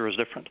contractor is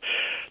different.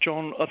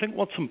 John, I think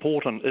what's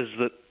important is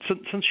that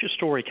since your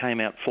story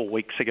came out 4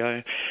 weeks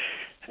ago,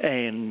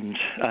 and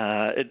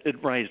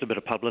it raised a bit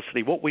of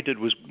publicity, what we did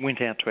was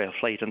went out to our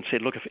fleet and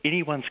said, look, if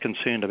anyone's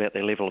concerned about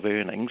their level of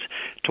earnings,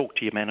 talk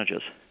to your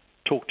managers.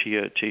 Talk to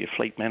your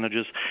fleet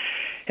managers.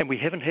 And we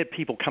haven't had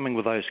people coming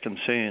with those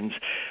concerns.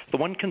 The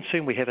one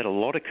concern we have had a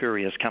lot of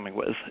couriers coming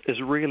with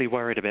is really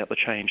worried about the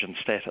change in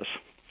status.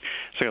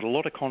 So we've got a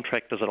lot of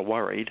contractors that are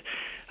worried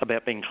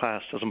about being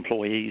classed as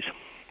employees.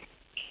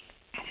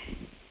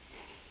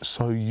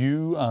 So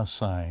you are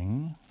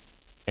saying,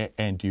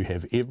 and you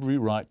have every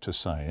right to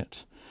say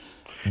it,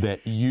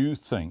 that you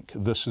think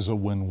this is a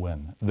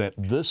win-win, that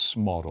this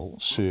model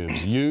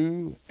serves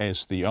you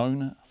as the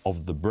owner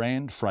of the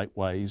brand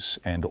Freightways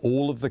and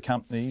all of the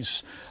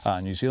companies,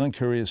 New Zealand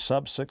Couriers,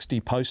 Sub 60,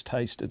 Post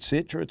Haste,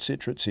 etc.,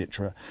 etc.,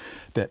 etc.,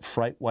 that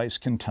Freightways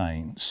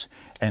contains,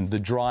 and the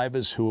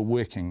drivers who are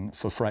working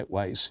for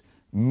Freightways,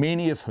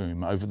 many of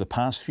whom over the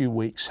past few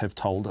weeks have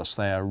told us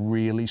they are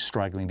really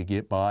struggling to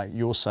get by.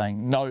 You're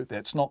saying, no,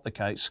 that's not the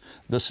case.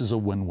 This is a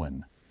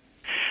win-win.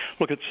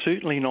 Look, it's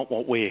certainly not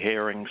what we're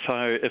hearing.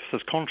 So if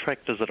there's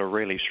contractors that are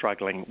really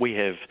struggling,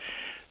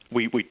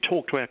 we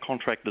talk to our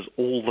contractors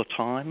all the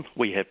time.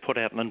 We have put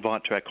out an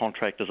invite to our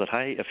contractors that,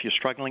 hey, if you're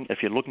struggling,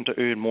 if you're looking to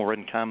earn more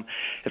income,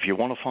 if you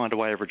want to find a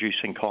way of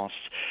reducing costs,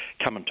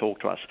 come and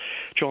talk to us.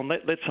 John,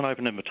 that's an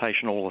open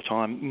invitation all the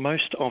time.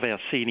 Most of our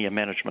senior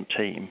management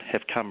team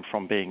have come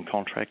from being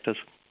contractors.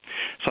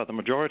 So the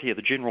majority of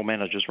the general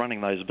managers running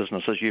those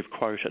businesses you've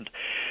quoted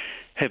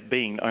have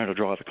been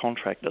owner-driver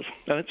contractors.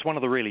 And it's one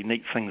of the really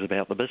neat things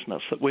about the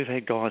business, that we've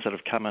had guys that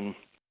have come in,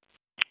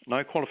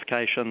 no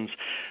qualifications,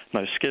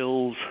 no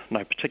skills,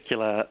 no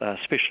particular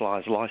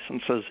specialised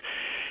licences,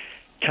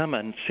 come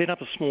in, set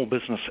up a small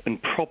business in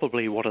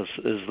probably what is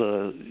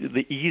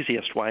the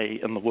easiest way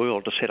in the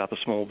world to set up a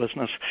small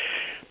business,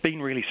 been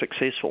really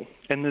successful.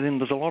 And then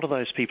there's a lot of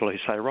those people who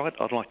say, right,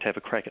 I'd like to have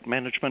a crack at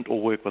management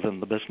or work within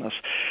the business.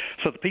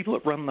 So the people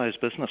that run those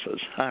businesses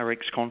are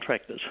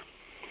ex-contractors.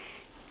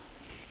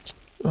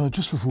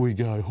 Just before we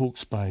go,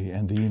 Hawke's Bay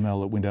and the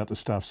email that went out to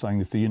staff saying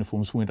if the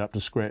uniforms weren't up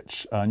to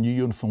scratch, new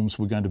uniforms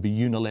were going to be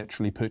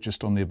unilaterally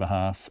purchased on their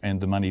behalf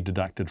and the money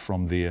deducted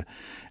from their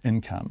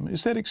income.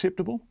 Is that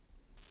acceptable?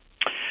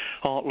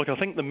 Oh, look, I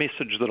think the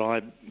message that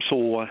I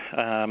saw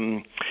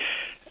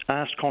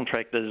asked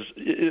contractors,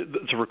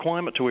 it's a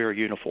requirement to wear a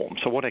uniform.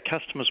 So what our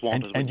customers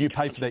want is... And you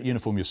pay for that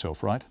uniform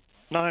yourself, right?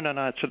 No.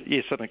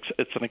 It's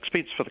an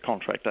expense for the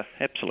contractor,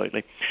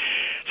 absolutely.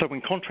 So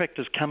when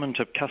contractors come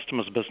into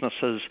customers'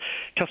 businesses,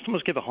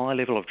 customers give a high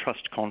level of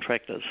trust to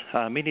contractors.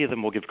 Many of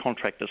them will give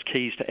contractors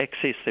keys to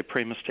access their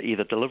premise to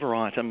either deliver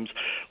items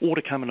or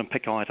to come in and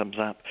pick items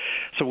up.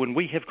 So when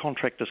we have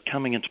contractors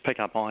coming in to pick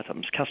up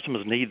items,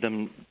 customers need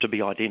them to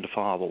be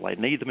identifiable. They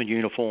need them in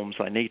uniforms.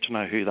 They need to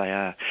know who they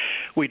are.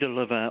 We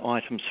deliver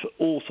items for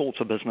all sorts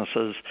of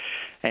businesses,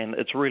 and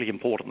it's really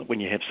important that when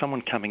you have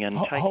someone coming in,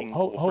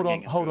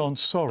 hold on.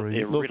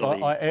 Sorry, look,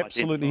 really I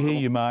absolutely hear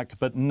you, Mark,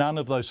 but none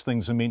of those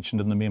things are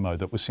mentioned in the memo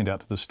that was sent out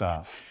to the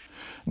staff.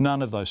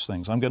 None of those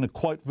things. I'm going to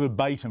quote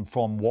verbatim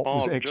from what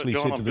was actually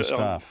said to the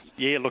staff.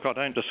 Yeah, look, I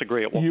don't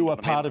disagree. You are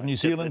part of New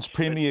Zealand's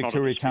premier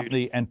courier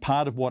company, and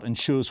part of what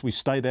ensures we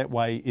stay that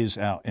way is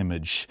our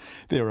image.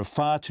 There are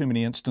far too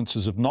many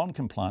instances of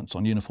non-compliance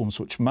on uniforms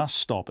which must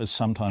stop, as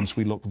sometimes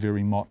we look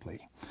very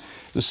motley.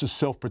 This is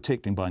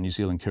self-protecting by New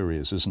Zealand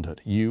Couriers, isn't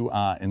it? You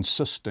are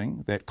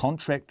insisting that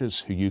contractors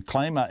who you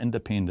claim are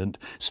independent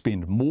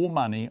spend more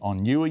money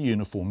on newer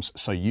uniforms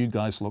so you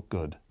guys look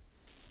good.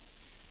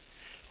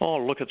 Oh,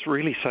 look, it's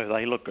really so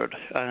they look good.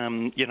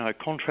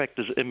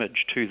 Contractors'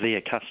 image to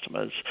their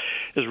customers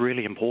is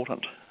really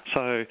important.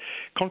 So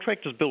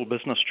contractors build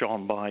business,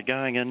 John, by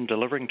going in,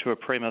 delivering to a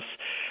premise,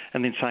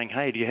 and then saying,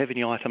 hey, do you have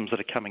any items that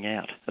are coming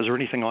out? Is there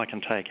anything I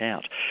can take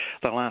out?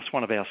 They'll ask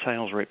one of our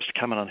sales reps to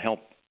come in and help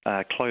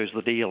close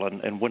the deal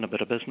and win a bit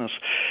of business.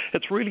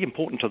 It's really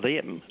important to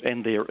them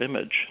and their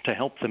image to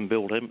help them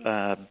build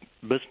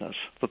business,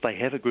 that they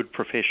have a good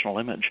professional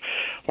image.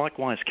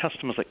 Likewise,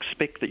 customers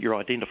expect that you're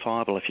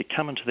identifiable. If you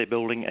come into their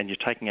building and you're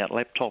taking out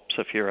laptops,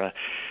 if you're an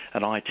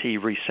IT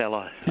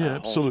reseller. Yeah,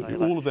 absolutely.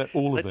 All of that.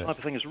 That type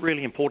of thing is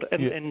really important.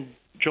 And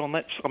John,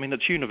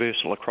 it's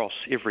universal across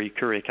every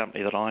courier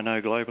company that I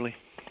know globally.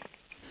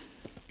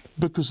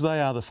 Because they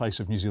are the face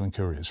of New Zealand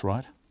Couriers,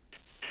 right?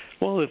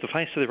 Well, they're the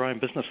face of their own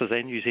businesses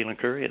and New Zealand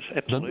Couriers,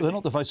 absolutely. They're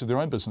not the face of their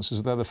own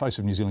businesses, they're the face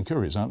of New Zealand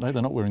Couriers, aren't they?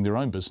 They're not wearing their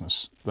own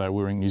business, they're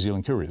wearing New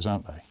Zealand Couriers,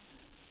 aren't they?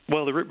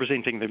 Well, they're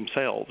representing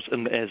themselves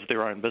as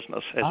their own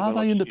business. Are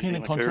they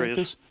independent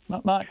contractors?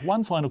 Mark,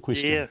 one final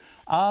question. Yeah.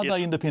 Are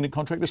they independent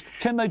contractors?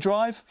 Can they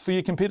drive for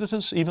your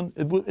competitors, even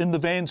in the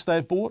vans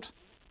they've bought?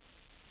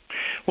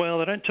 Well,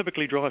 they don't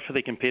typically drive for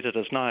their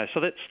competitors, no.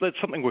 So that's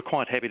something we're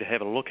quite happy to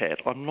have a look at.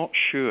 I'm not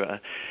sure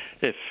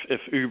if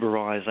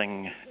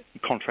Uberising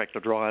contractor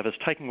drivers,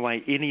 taking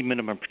away any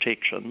minimum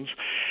protections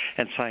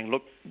and saying,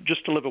 look,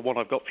 just deliver what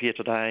I've got for you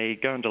today,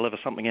 go and deliver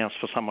something else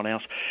for someone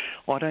else.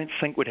 I don't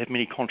think we'd have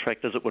many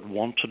contractors that would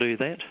want to do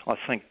that. I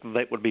think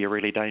that would be a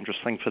really dangerous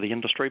thing for the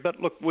industry. But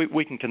look,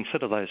 we can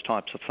consider those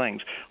types of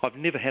things. I've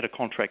never had a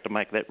contractor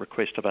make that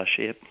request of us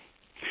yet.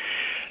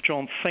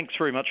 John, thanks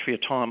very much for your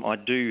time. I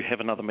do have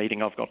another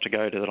meeting I've got to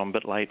go to that I'm a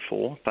bit late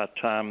for, but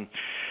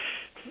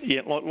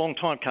long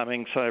time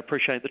coming, so I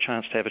appreciate the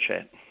chance to have a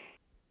chat.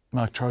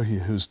 Mark Trohe,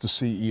 who's the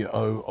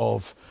CEO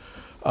of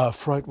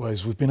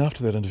Freightways. We've been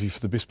after that interview for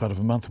the best part of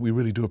a month. We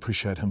really do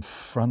appreciate him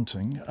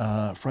fronting.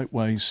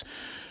 Freightways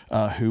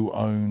who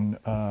own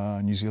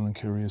New Zealand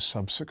Couriers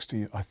Sub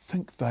 60. I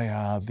think they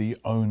are the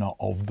owner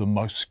of the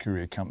most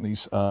courier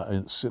companies.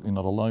 It's certainly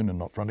not alone in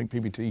not fronting.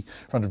 PBT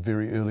fronted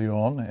very early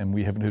on, and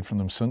we haven't heard from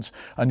them since.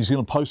 New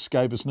Zealand Post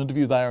gave us an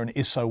interview. They are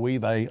an SOE.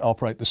 They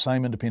operate the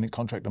same independent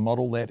contractor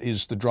model. That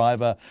is, the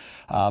driver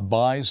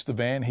buys the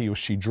van, he or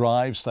she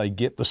drives, they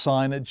get the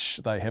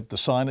signage, they have the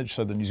signage.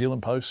 So the New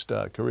Zealand Post,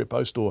 Courier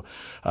Post, or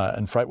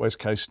in Freightways'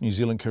 case, New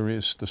Zealand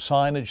Couriers, the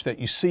signage that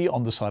you see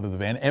on the side of the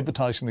van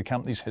advertising the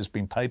companies has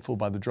been paid for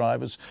by the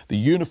drivers. The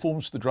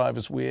uniforms the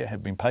drivers wear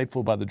have been paid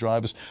for by the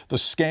drivers. The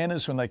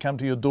scanners, when they come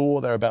to your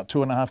door, they're about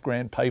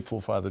 $2,500 paid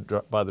for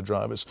by the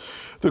drivers.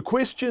 The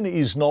question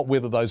is not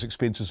whether those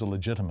expenses are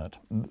legitimate.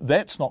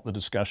 That's not the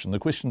discussion. The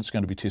question that's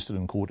going to be tested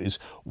in court is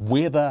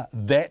whether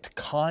that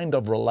kind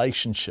of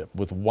relationship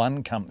with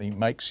one company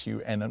makes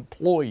you an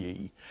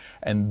employee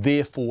and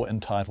therefore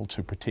entitled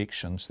to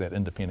protections that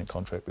independent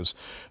contractors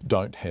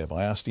don't have.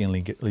 I asked Ian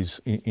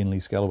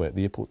Lee Galloway at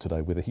the airport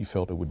today whether he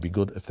felt it would be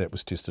good if that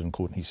was tested in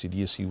court, and he said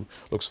yes, he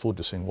looks forward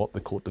to seeing what the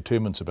court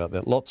determines about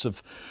that. Lots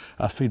of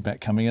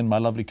feedback coming in. My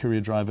lovely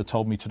courier driver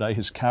told me today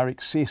his car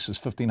excess is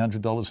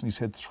 $1,500 and he's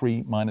had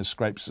 3 minor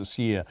scrapes this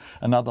year.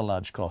 Another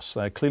large cost.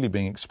 They're clearly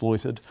being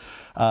exploited.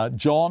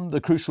 John,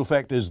 the crucial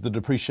fact is the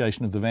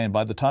depreciation of the van.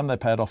 By the time they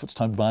pay it off, it's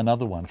time to buy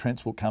another one.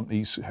 Transport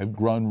companies have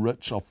grown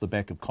rich off the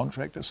back of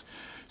contractors,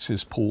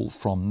 says Paul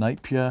from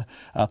Napier.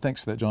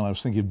 Thanks for that, John. I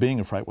was thinking of being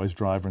a Freightways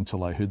driver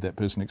until I heard that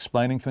person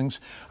explaining things.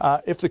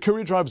 If the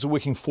courier drivers are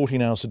working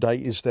 14 hours a day,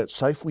 is that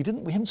safe? We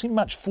haven't seen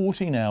much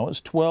 14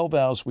 hours. 12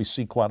 hours we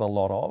see quite a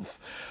lot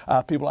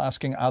of. People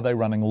asking, are they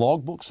running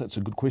logbooks? That's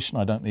a good question.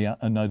 I don't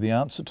know the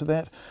answer to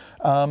that.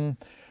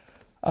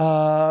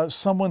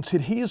 Someone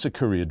said he is a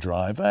courier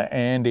driver,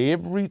 and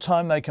every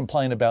time they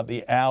complain about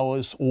the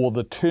hours or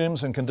the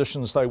terms and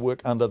conditions they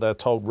work under, they're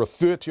told,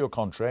 refer to your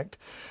contract.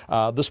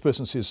 This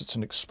person says it's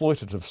an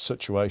exploitative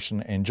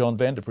situation, and John,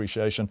 van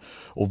depreciation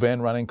or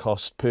van running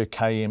costs per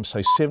km,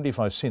 say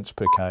 75 cents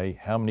per k.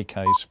 How many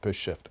k's per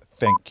shift?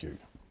 Thank you.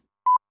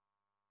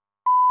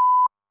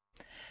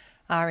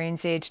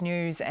 RNZ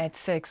News at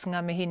 6.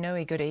 Ngā mihi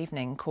nui, good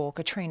evening. Ko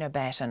Katrina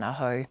Batten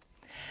aho.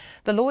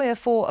 The lawyer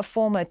for a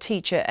former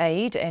teacher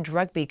aide and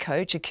rugby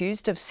coach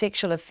accused of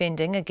sexual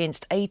offending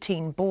against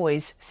 18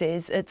 boys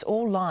says it's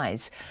all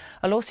lies.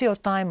 Alosio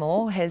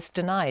Taimo has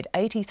denied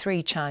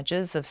 83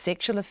 charges of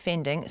sexual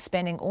offending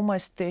spanning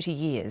almost 30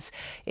 years.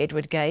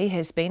 Edward Gay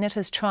has been at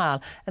his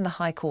trial in the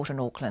High Court in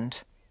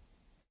Auckland.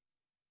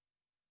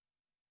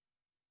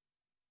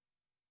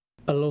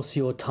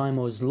 Alosio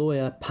Taimo's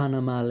lawyer,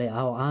 Panama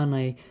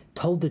Le'au'ane,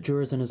 told the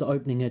jurors in his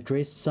opening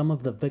address some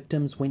of the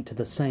victims went to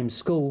the same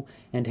school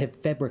and have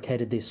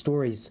fabricated their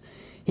stories.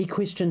 He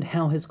questioned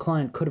how his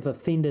client could have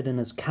offended in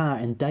his car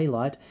in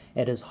daylight,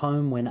 at his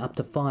home when up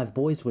to 5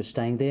 boys were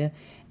staying there,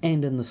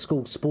 and in the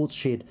school sports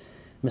shed.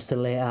 Mr.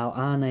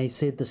 Le'au'ane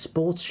said the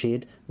sports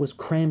shed was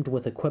crammed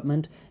with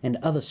equipment and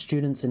other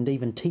students and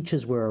even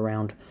teachers were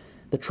around.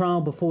 The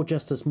trial before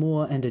Justice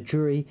Moore and a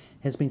jury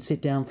has been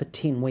set down for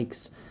 10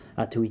 weeks.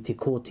 Atu i te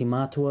ko te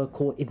mātua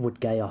ko Edward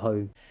Gay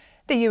aho.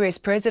 The US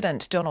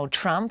President Donald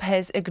Trump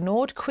has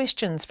ignored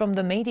questions from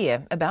the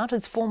media about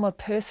his former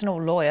personal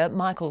lawyer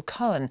Michael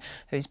Cohen,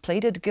 who's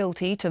pleaded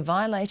guilty to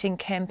violating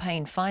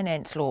campaign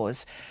finance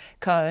laws.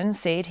 Cohen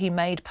said he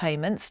made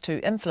payments to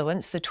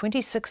influence the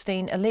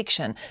 2016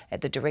 election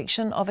at the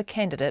direction of a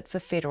candidate for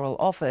federal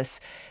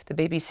office. The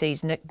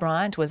BBC's Nick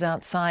Bryant was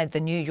outside the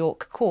New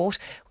York court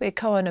where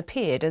Cohen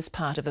appeared as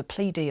part of a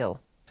plea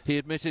deal. He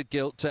admitted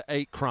guilt to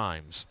 8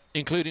 crimes,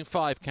 including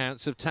 5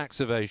 counts of tax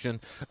evasion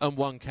and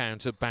 1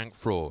 count of bank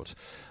fraud.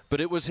 But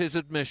it was his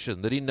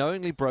admission that he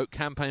knowingly broke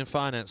campaign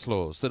finance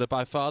laws that are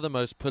by far the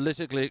most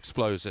politically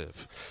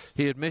explosive.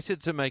 He admitted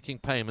to making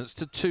payments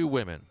to 2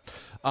 women,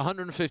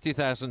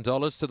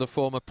 $150,000 to the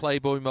former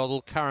Playboy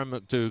model Karen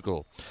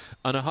McDougal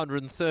and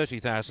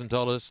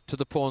 $130,000 to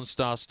the porn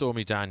star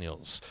Stormy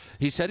Daniels.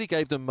 He said he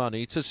gave them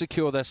money to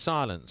secure their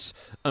silence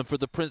and for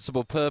the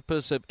principal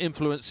purpose of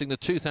influencing the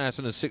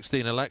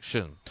 2016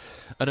 election,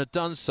 and had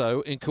done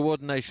so in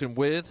coordination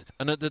with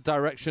and at the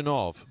direction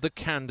of the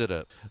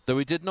candidate. Though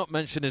he did not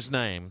mention his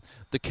name,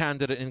 the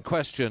candidate in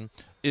question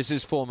is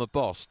his former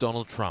boss,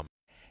 Donald Trump.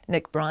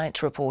 Nick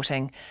Bryant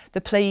reporting.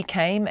 The plea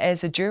came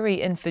as a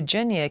jury in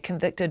Virginia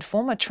convicted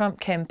former Trump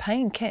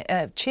campaign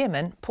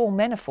chairman Paul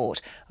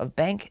Manafort of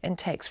bank and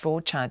tax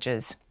fraud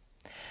charges.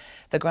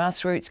 The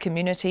grassroots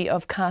community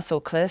of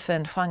Castle Cliff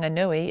in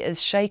Whanganui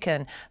is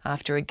shaken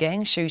after a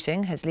gang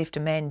shooting has left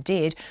a man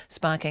dead,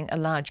 sparking a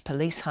large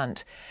police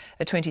hunt.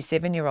 A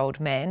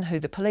 27-year-old man, who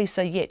the police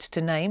are yet to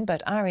name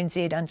but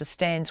RNZ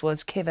understands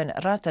was Kevin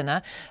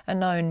Ratana, a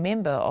known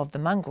member of the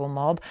mongrel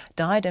mob,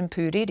 died in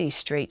Puriri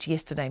Street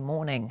yesterday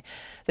morning.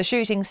 The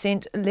shooting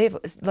sent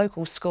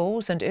local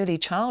schools and early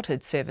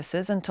childhood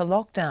services into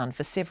lockdown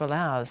for several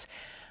hours.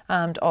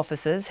 Armed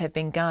officers have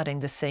been guarding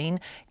the scene.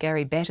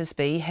 Gary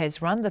Battersby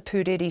has run the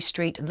Puriri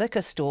Street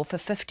liquor store for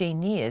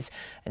 15 years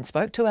and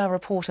spoke to our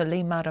reporter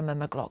Lee Marama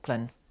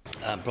McLaughlin.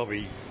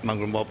 Probably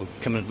mongrel mob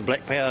coming into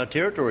Black Power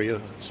territory,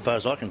 as far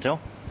as I can tell.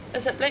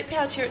 Is it black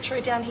power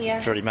territory down here?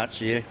 Pretty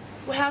much, yeah.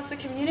 Well, how's the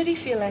community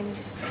feeling?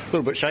 A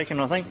little bit shaken,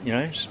 I think. You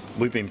know,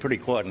 we've been pretty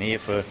quiet in here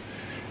for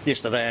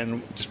yesterday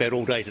and just about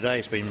all day today.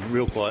 It's been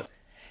real quiet.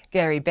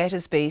 Gary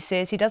Battersby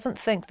says he doesn't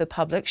think the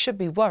public should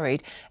be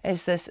worried,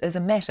 as this is a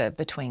matter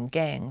between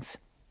gangs.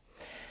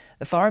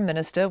 The Foreign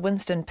Minister,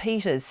 Winston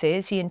Peters,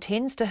 says he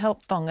intends to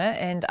help Tonga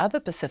and other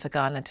Pacific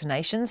Island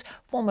nations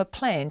form a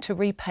plan to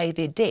repay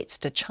their debts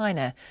to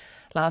China.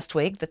 Last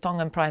week, the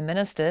Tongan Prime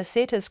Minister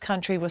said his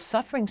country was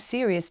suffering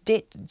serious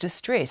debt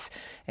distress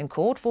and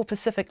called for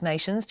Pacific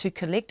nations to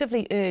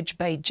collectively urge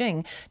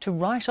Beijing to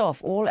write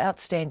off all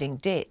outstanding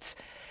debts.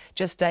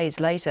 Just days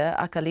later,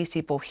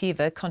 Akalisi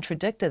Pohiva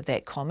contradicted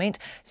that comment,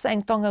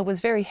 saying Tonga was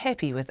very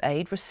happy with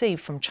aid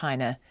received from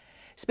China.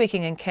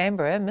 Speaking in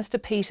Canberra,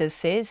 Mr Peters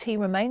says he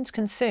remains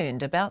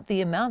concerned about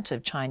the amount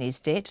of Chinese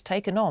debt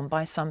taken on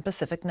by some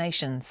Pacific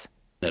nations.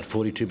 At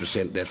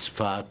 42%, that's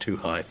far too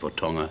high for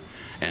Tonga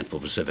and for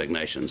Pacific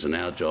nations, and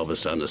our job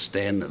is to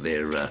understand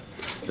their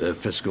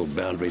fiscal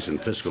boundaries and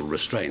fiscal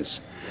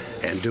restraints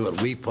and do what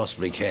we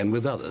possibly can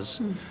with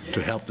others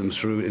to help them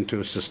through into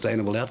a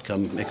sustainable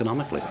outcome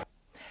economically.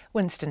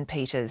 Winston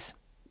Peters.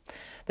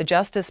 The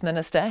Justice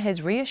Minister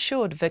has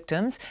reassured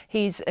victims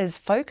he's as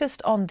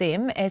focused on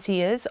them as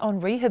he is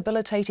on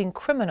rehabilitating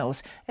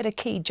criminals at a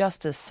key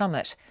justice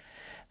summit.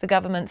 The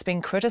government's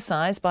been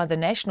criticised by the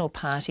National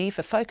Party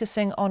for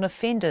focusing on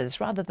offenders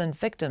rather than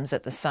victims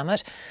at the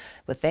summit,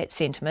 with that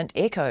sentiment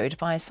echoed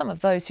by some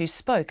of those who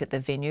spoke at the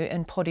venue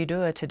in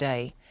Porirua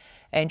today.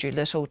 Andrew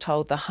Little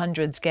told the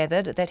hundreds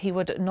gathered that he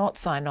would not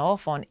sign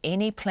off on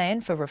any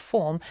plan for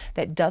reform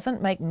that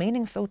doesn't make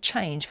meaningful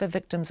change for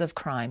victims of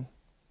crime.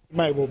 It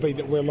may well be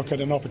that we'll look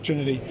at an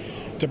opportunity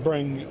to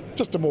bring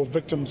just a more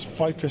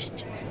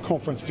victims-focused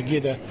conference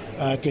together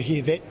to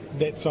hear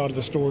that side of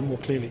the story more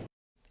clearly.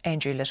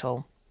 Andrew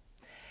Little.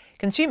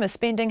 Consumer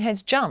spending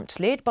has jumped,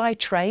 led by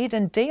trade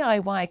and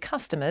DIY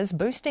customers,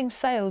 boosting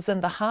sales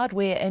in the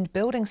hardware and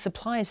building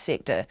supplies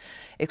sector.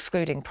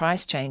 Excluding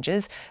price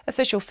changes,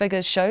 official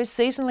figures show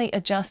seasonally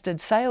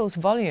adjusted sales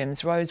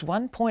volumes rose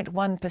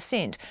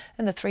 1.1%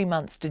 in the 3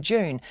 months to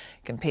June,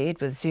 compared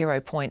with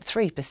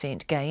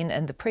 0.3% gain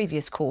in the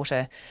previous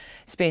quarter.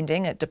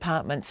 Spending at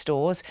department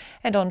stores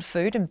and on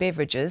food and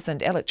beverages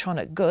and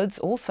electronic goods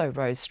also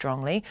rose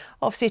strongly,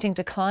 offsetting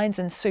declines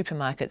in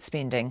supermarket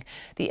spending.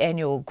 The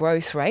annual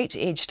growth rate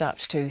edged up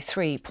to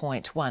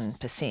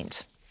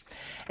 3.1%.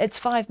 It's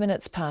 5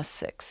 minutes past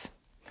 6.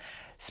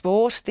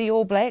 Sport, the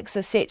All Blacks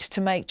are set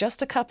to make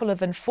just a couple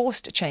of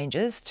enforced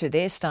changes to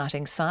their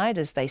starting side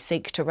as they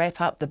seek to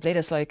wrap up the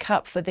Bledisloe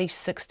Cup for the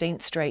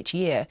 16th straight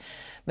year.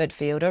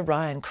 Midfielder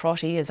Ryan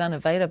Crotty is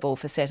unavailable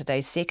for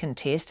Saturday's second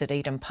test at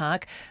Eden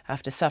Park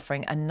after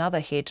suffering another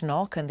head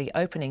knock in the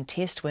opening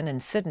test win in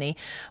Sydney,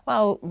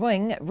 while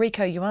wing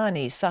Rieko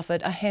Ioane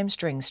suffered a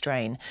hamstring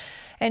strain.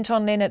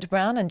 Anton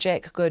Leonard-Brown and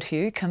Jack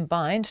Goodhue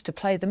combined to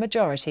play the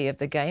majority of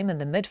the game in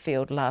the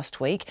midfield last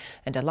week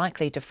and are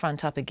likely to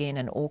front up again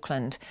in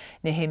Auckland.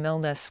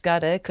 Nehemilna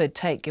Skudder could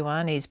take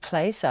Ioane's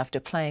place after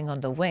playing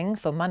on the wing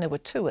for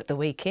Manawatu at the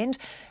weekend,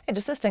 and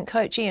assistant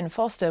coach Ian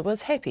Foster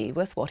was happy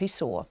with what he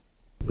saw.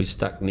 We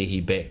stuck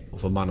Nehi back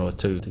for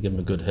Manawatu to give him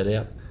a good hit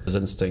out. His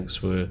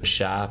instincts were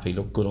sharp, he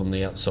looked good on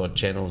the outside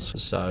channels,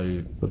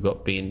 so we've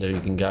got Ben who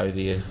can go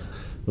there.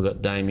 We've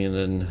got Damien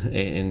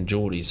and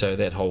Geordie, so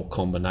that whole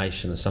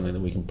combination is something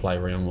that we can play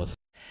around with.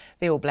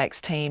 The All Blacks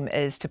team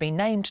is to be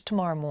named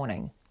tomorrow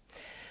morning.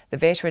 The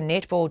veteran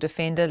netball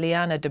defender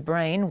Liana de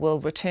Bruin will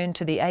return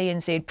to the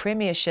ANZ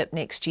Premiership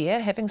next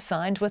year, having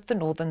signed with the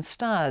Northern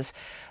Stars.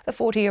 The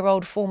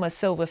 40-year-old former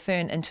Silver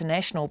Fern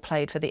international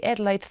played for the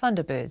Adelaide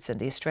Thunderbirds in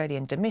the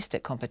Australian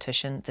domestic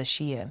competition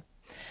this year.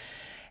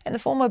 And the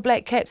former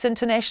Black Caps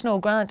international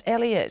Grant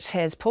Elliott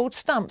has pulled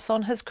stumps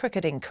on his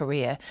cricketing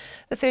career.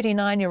 The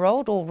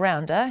 39-year-old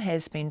all-rounder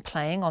has been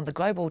playing on the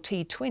global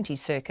T20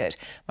 circuit,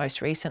 most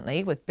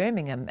recently with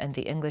Birmingham in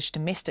the English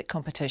domestic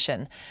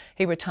competition.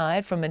 He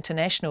retired from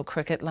international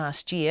cricket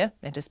last year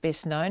and is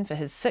best known for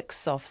his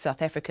 6 off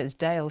South Africa's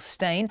Dale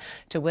Steyn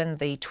to win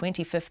the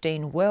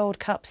 2015 World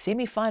Cup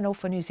semi-final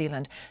for New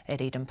Zealand at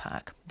Eden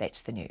Park.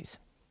 That's the news.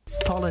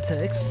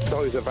 Politics.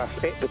 Those of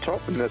us at the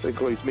top, and this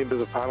includes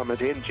members of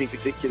parliament and chief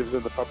executives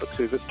in the public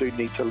service, do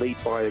need to lead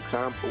by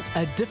example.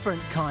 A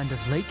different kind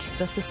of leak.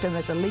 The system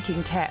is a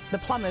leaking tap. The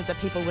plumbers are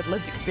people with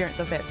lived experience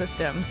of that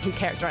system. He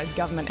characterised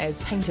government as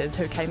painters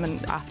who came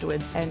in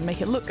afterwards and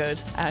make it look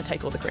good,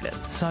 take all the credit.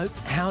 So,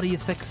 how do you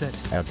fix it?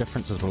 Our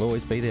differences will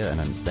always be there, and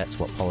that's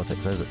what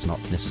politics is. It's not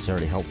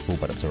necessarily helpful,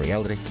 but it's a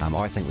reality.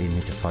 I think we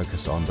need to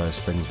focus on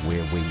those things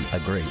where we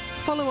agree.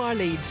 Follow our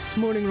leads.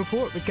 Morning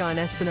Report with Guy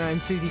Aspinall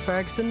and Susie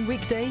Ferguson,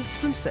 weekdays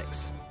from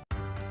 6.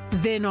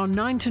 Then on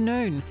 9 to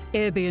noon,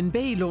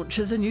 Airbnb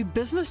launches a new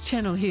business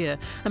channel here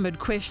amid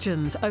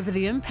questions over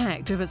the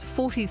impact of its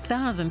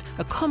 40,000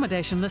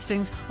 accommodation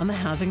listings on the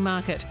housing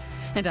market.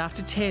 And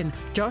after 10,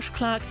 Josh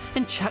Clark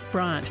and Chuck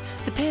Bryant,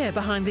 the pair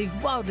behind the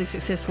wildly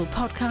successful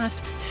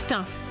podcast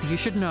Stuff You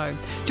Should Know.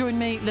 Join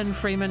me, Lynn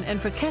Freeman,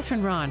 and for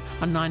Catherine Ryan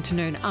on 9 to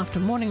noon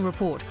after Morning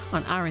Report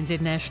on RNZ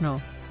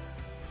National.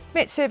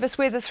 Met service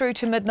weather through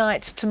to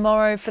midnight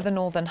tomorrow for the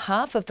northern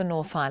half of the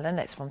North Island.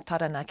 That's from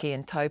Taranaki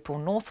and Taupo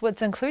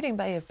northwards, including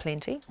Bay of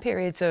Plenty.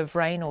 Periods of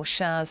rain or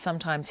showers,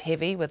 sometimes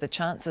heavy, with a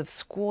chance of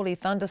squally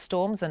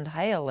thunderstorms and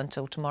hail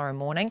until tomorrow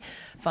morning.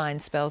 Fine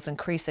spells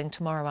increasing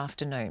tomorrow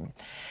afternoon.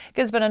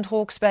 Gisborne and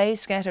Hawke's Bay,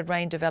 scattered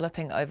rain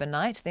developing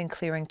overnight, then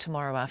clearing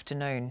tomorrow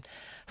afternoon.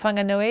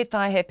 Whanganui,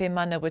 Taihepe,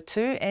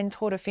 Manawatu and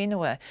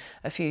Horowhenua.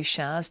 A few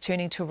showers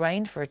turning to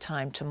rain for a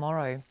time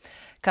tomorrow.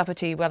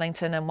 Kapiti,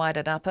 Wellington and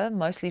Wairarapa,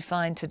 mostly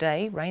fine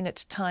today, rain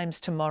at times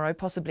tomorrow,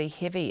 possibly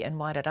heavy in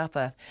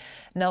Wairarapa.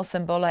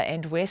 Nelson, Bulla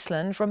and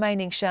Westland,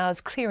 remaining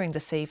showers clearing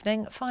this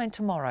evening, fine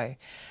tomorrow.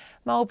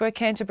 Marlborough,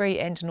 Canterbury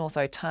and North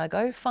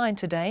Otago, fine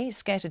today,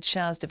 scattered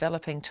showers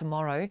developing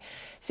tomorrow.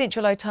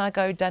 Central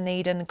Otago,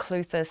 Dunedin,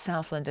 Clutha,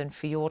 Southland and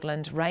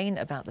Fiordland, rain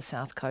about the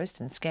south coast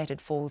and scattered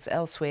falls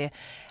elsewhere.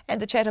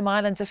 And the Chatham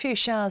Islands, a few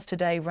showers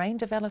today, rain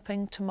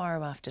developing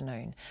tomorrow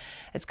afternoon.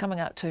 It's coming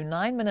up to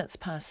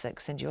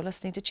 6:09 and you're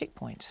listening to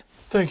Checkpoint.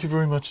 Thank you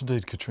very much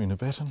indeed, Katrina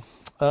Batten.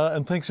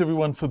 And thanks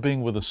everyone for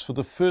being with us. For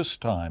the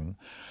first time,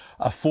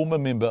 a former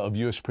member of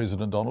US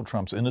President Donald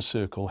Trump's inner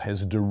circle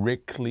has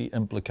directly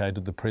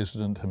implicated the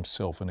president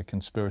himself in a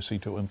conspiracy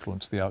to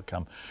influence the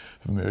outcome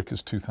of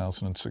America's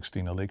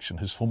 2016 election.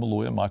 His former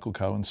lawyer, Michael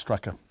Cohen,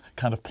 struck a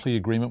kind of plea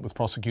agreement with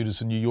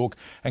prosecutors in New York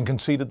and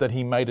conceded that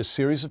he made a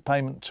series of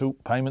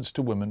payments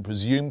to women,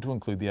 presumed to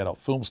include the adult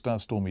film star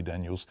Stormy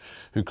Daniels,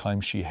 who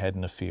claims she had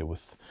an affair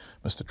with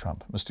Mr.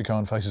 Trump. Mr.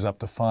 Cohen faces up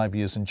to 5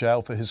 years in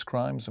jail for his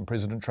crimes, and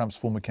President Trump's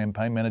former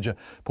campaign manager,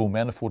 Paul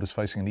Manafort, is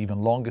facing an even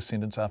longer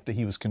sentence after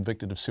he was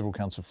convicted of several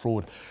counts of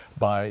fraud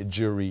by a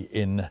jury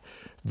in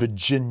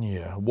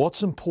Virginia.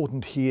 What's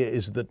important here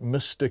is that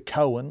Mr.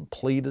 Cohen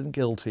pleaded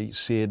guilty,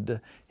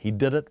 said he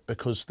did it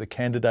because the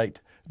candidate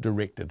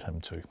directed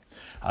him to.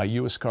 Our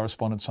US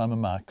correspondent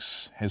Simon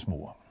Marks has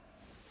more.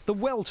 The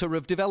welter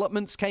of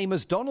developments came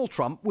as Donald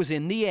Trump was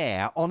in the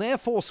air on Air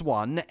Force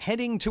One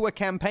heading to a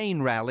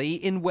campaign rally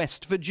in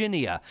West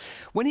Virginia.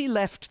 When he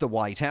left the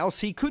White House,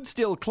 he could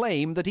still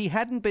claim that he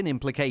hadn't been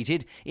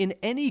implicated in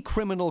any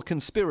criminal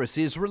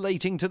conspiracies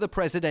relating to the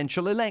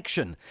presidential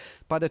election.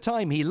 By the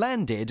time he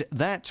landed,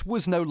 that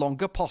was no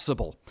longer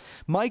possible.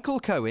 Michael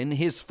Cohen,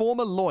 his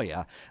former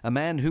lawyer, a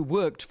man who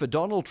worked for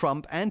Donald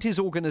Trump and his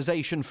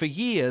organization for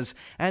years,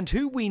 and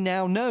who we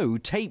now know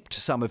taped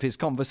some of his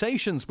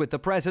conversations with the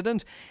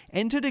president,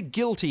 entered a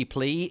guilty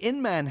plea in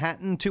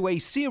Manhattan to a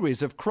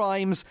series of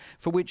crimes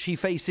for which he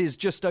faces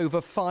just over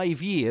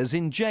 5 years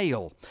in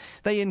jail.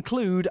 They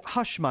include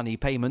hush money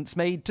payments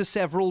made to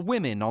several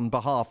women on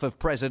behalf of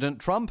President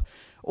Trump,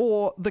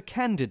 or the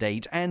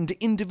candidate and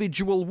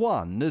individual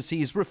one, as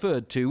he's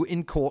referred to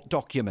in court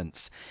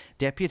documents.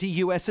 Deputy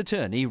U.S.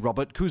 Attorney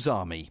Robert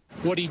Khuzami.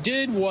 What he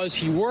did was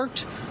he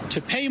worked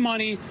to pay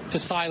money to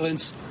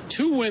silence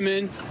 2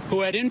 women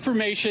who had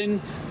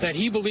information that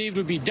he believed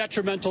would be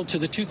detrimental to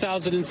the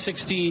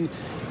 2016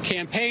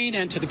 campaign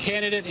and to the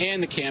candidate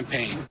and the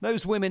campaign.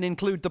 Those women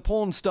include the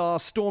porn star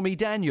Stormy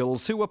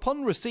Daniels, who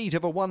upon receipt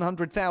of a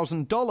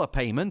 $100,000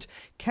 payment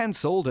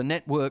cancelled a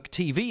network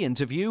TV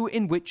interview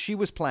in which she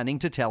was planning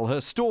to tell her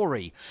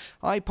story.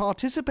 I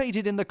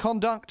participated in the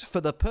conduct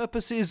for the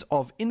purposes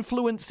of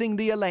influencing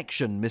the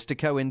election, Mr.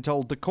 Cohen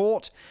told the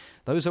court.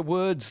 Those are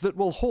words that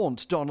will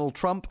haunt Donald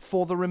Trump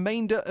for the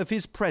remainder of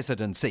his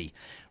presidency.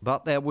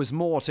 But there was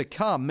more to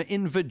come.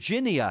 In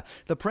Virginia,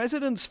 the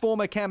president's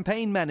former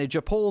campaign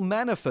manager, Paul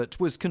Manafort,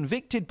 was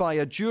convicted by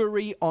a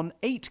jury on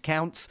 8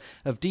 counts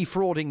of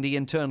defrauding the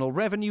Internal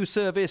Revenue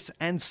Service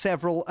and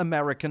several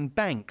American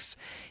banks.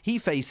 He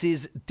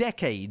faces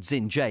decades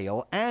in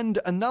jail and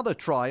another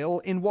trial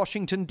in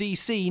Washington,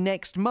 D.C.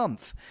 next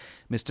month.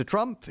 Mr.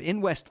 Trump in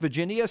West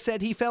Virginia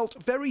said he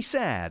felt very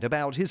sad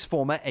about his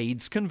former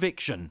aide's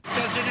conviction. It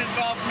doesn't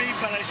involve me,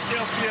 but I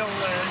still feel,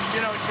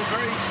 it's a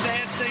very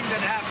sad thing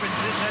that happens.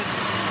 This has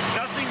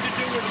nothing to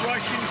do with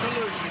Russian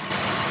collusion.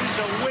 This is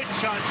a witch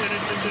hunt and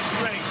it's a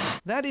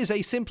disgrace. That is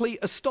a simply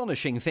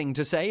astonishing thing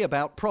to say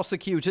about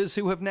prosecutors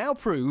who have now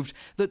proved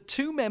that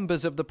 2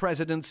 members of the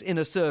president's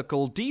inner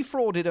circle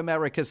defrauded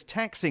America's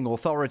taxing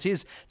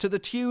authorities to the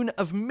tune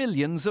of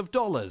millions of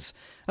dollars,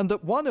 and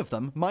that one of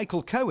them,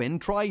 Michael Cohen,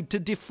 tried to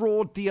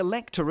defraud the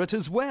electorate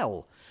as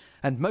well.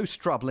 And most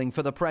troubling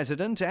for the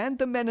president and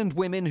the men and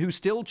women who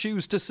still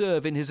choose to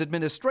serve in his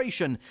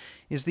administration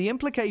is the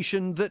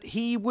implication that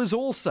he was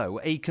also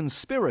a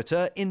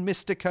conspirator in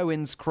Mr.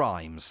 Cohen's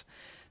crimes.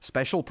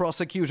 Special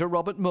Prosecutor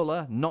Robert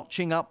Mueller,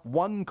 notching up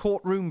one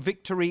courtroom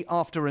victory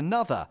after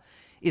another,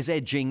 is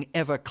edging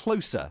ever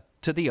closer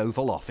to the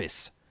Oval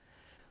Office.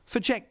 For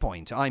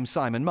Checkpoint, I'm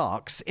Simon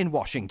Marks in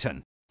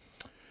Washington.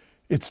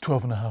 It's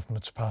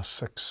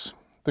 6:12.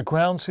 The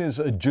Crown says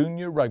a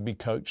junior rugby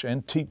coach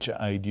and teacher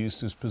aide used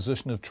his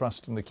position of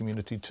trust in the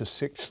community to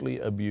sexually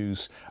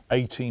abuse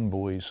 18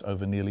 boys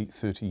over nearly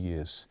 30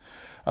 years.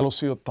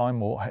 Alosio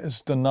Taimo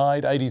has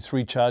denied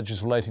 83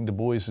 charges relating to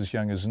boys as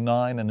young as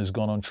 9 and has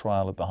gone on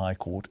trial at the High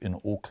Court in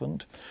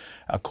Auckland.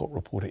 Our court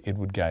reporter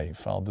Edward Gay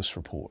filed this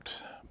report.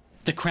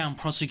 The Crown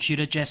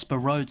Prosecutor Jasper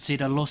Rhodes said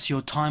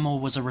Alosio Taimo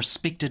was a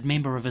respected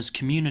member of his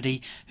community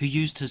who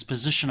used his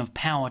position of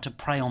power to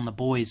prey on the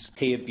boys.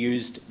 He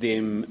abused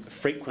them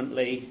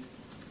frequently,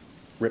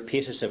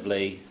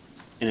 repetitively,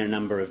 in a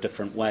number of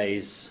different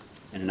ways,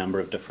 in a number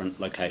of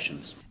different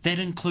locations. That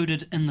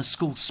included in the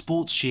school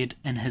sports shed,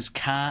 in his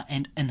car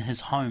and in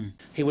his home.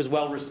 He was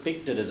well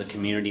respected as a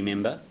community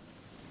member,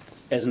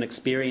 as an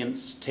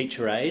experienced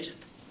teacher aide,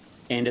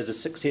 and as a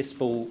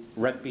successful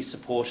rugby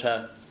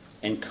supporter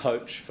and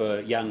coach for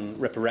young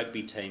Ripper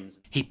rugby teams.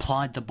 He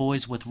plied the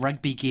boys with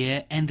rugby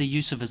gear and the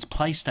use of his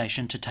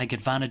PlayStation to take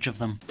advantage of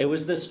them. It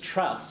was this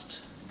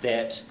trust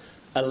that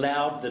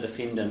allowed the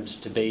defendant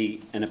to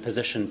be in a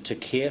position to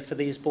care for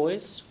these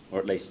boys, or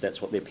at least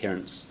that's what their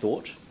parents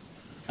thought,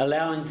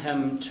 allowing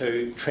him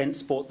to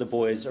transport the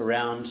boys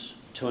around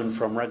to and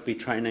from rugby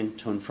training,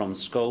 to and from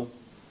school,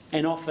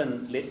 and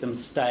often let them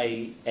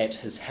stay at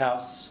his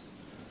house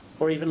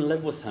or even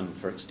live with him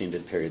for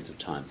extended periods of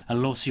time.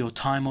 Alosio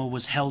Taimo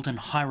was held in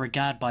high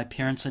regard by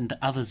parents and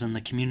others in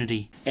the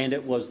community. And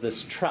it was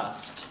this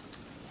trust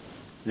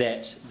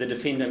that the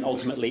defendant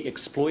ultimately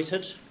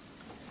exploited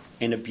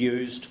and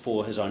abused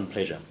for his own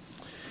pleasure.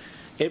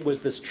 It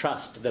was this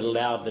trust that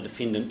allowed the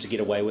defendant to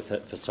get away with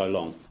it for so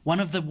long. One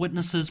of the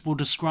witnesses will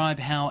describe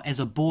how, as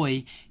a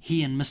boy,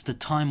 he and Mr.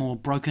 Taimo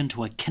broke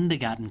into a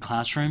kindergarten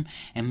classroom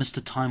and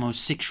Mr. Taimo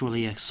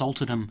sexually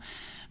assaulted him.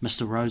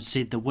 Mr. Rhodes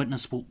said the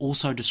witness will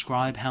also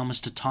describe how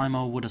Mr.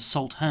 Taimo would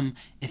assault him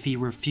if he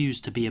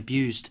refused to be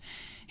abused.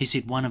 He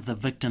said one of the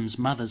victim's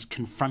mothers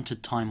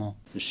confronted Taimo.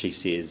 She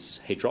says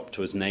he dropped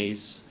to his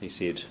knees. He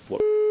said,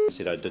 "What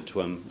said I did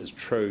to him is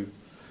true."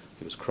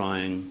 He was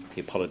crying, he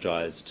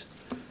apologised,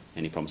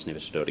 and he promised never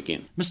to do it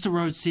again. Mr.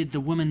 Rhodes said the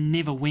woman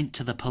never went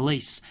to the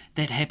police.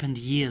 That happened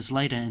years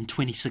later in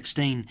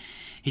 2016.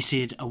 He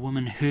said a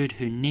woman heard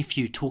her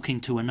nephew talking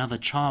to another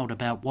child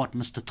about what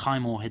Mr.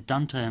 Taimo had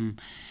done to him.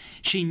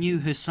 She knew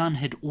her son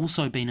had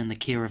also been in the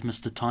care of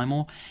Mr.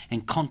 Taimo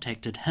and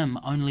contacted him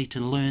only to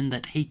learn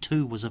that he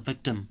too was a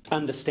victim.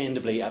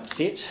 Understandably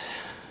upset,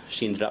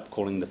 she ended up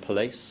calling the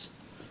police,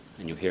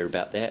 and you'll hear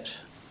about that,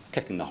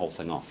 kicking the whole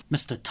thing off.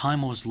 Mr.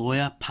 Taimo's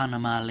lawyer,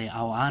 Panama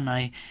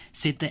Le'auane,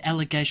 said the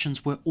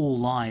allegations were all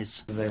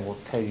lies. They will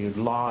tell you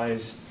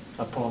lies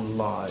upon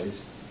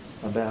lies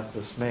about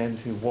this man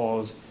who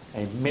was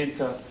a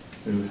mentor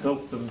who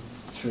helped them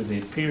through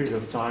their period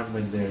of time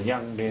when they're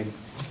young men,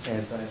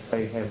 and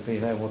they have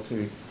been able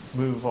to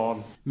move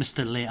on.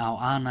 Mr.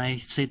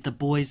 Le'auane said the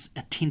boys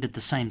attended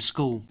the same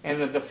school.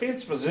 And the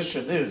defence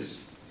position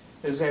is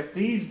that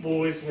these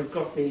boys have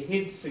got their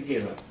heads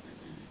together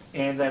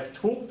and they've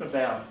talked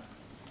about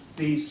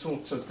these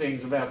sorts of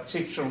things, about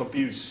sexual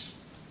abuse,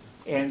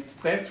 and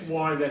that's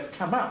why they've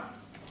come up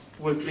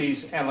with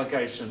these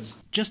allegations.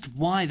 Just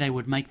why they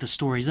would make the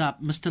stories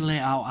up, Mr.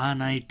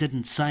 Le'auane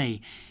didn't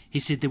say. He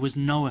said there was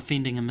no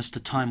offending in Mr.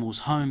 Taimo's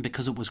home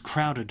because it was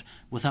crowded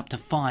with up to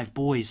 5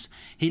 boys.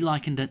 He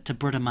likened it to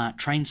Britomart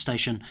train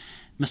station.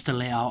 Mr.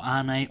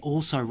 Le'auane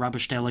also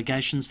rubbished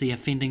allegations the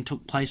offending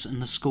took place in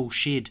the school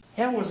shed.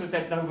 How was it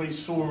that nobody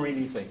saw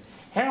anything?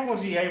 How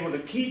was he able to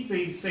keep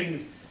these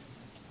things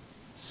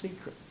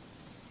secret,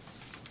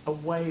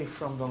 away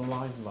from the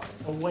limelight,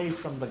 away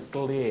from the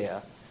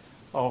glare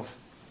of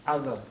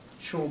other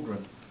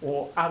children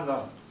or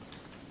other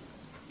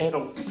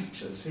adult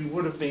teachers who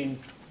would have been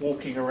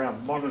walking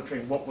around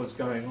monitoring what was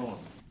going on?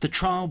 The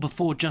trial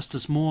before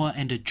Justice Moore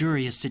and a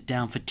jury is set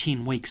down for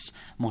 10 weeks.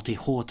 Mo te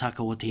hōtaka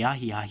o te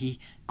ahi,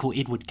 ko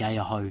Edward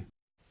Gaiaho.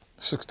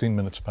 16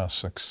 minutes past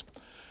 6.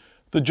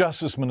 The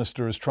Justice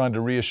Minister is trying to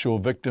reassure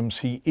victims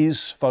he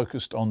is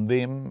focused on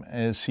them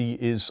as he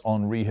is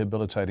on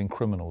rehabilitating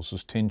criminals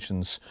as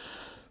tensions,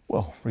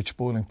 well, reach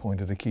boiling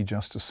point at a key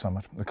Justice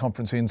Summit. The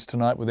conference ends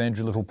tonight with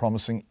Andrew Little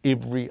promising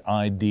every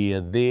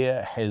idea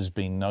there has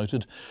been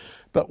noted.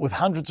 But with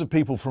hundreds of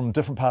people from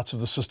different parts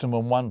of the system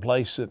in one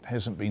place, it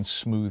hasn't been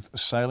smooth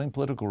sailing.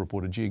 Political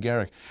reporter Gia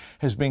Garrick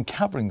has been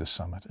covering the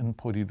summit in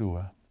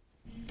Porirua.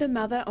 The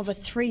mother of a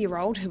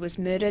 3-year-old who was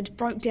murdered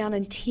broke down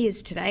in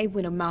tears today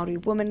when a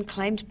Māori woman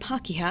claimed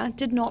Pākehā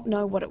did not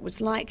know what it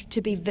was like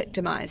to be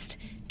victimised.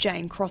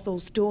 Jane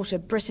Crothel's daughter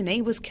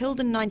Brittany was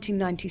killed in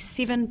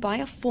 1997 by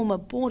a former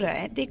boarder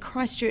at their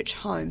Christchurch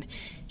home.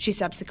 She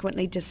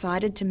subsequently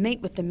decided to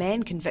meet with the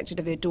man convicted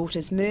of her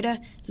daughter's murder,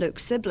 Luke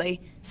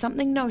Sibley,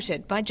 something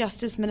noted by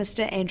Justice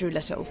Minister Andrew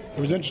Little.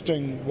 It was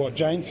interesting what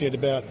Jane said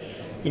about,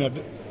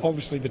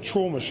 obviously the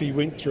trauma she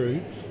went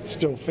through,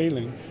 still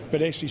feeling,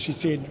 but actually she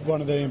said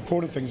one of the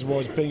important things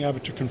was being able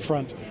to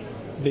confront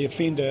the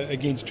offender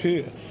against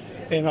her.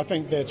 And I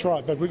think that's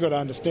right, but we've got to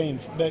understand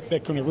that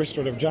kind of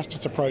restorative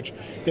justice approach,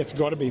 that's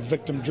got to be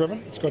victim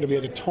driven, it's got to be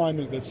at a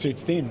timing that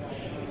suits them.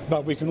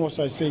 But we can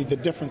also see the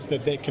difference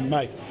that can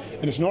make.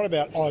 And it's not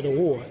about either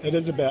or, it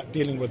is about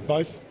dealing with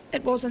both.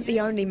 It wasn't the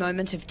only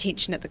moment of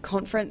tension at the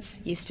conference.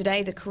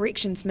 Yesterday, the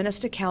Corrections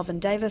Minister Calvin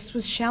Davis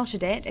was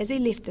shouted at as he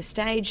left the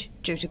stage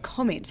due to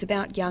comments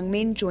about young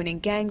men joining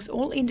gangs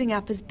all ending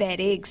up as bad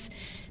eggs.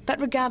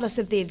 But regardless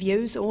of their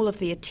views, all of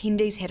the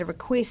attendees had a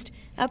request,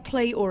 a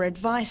plea or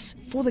advice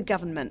for the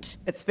government.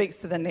 It speaks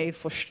to the need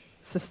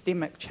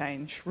systemic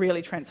change,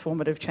 really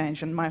transformative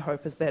change, and my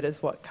hope is that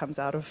is what comes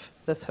out of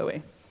this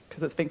hui,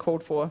 because it's been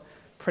called for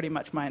pretty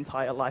much my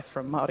entire life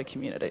from Māori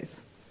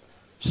communities.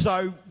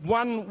 So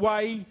one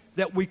way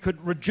that we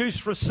could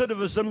reduce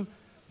recidivism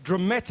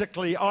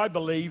dramatically, I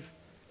believe,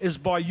 is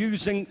by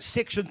using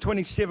Section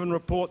 27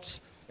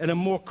 reports in a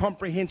more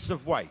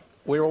comprehensive way.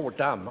 We're all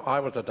dumb. I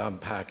was a dumb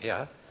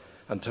Pākehā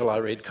until I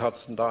read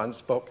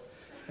Constantine's book,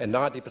 and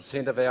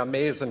 90% of our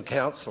mayors and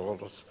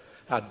councillors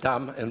are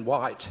dumb and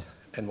white,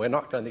 and we're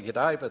not going to get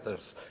over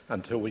this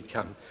until we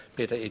become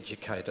better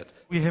educated.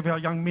 We have our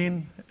young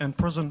men in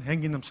prison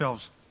hanging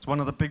themselves. It's one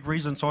of the big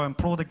reasons I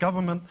implore the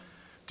government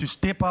to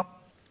step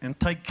up and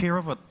take care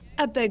of it.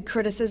 A big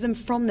criticism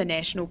from the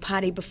National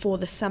Party before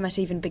the summit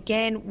even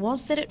began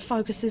was that it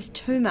focuses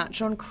too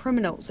much on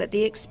criminals at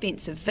the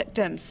expense of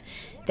victims.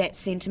 That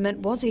sentiment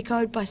was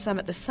echoed by some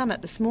at the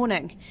summit this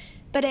morning.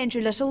 But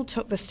Andrew Little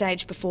took the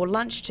stage before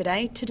lunch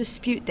today to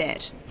dispute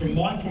that. From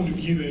my point of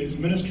view as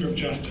Minister of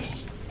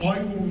Justice, I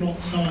will not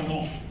sign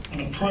off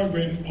on a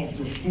program of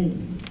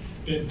reform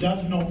that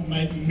does not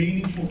make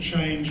meaningful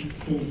change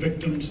for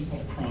victims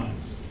of crime.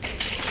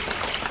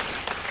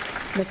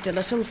 Mr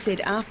Little said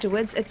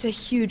afterwards it's a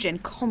huge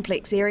and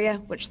complex area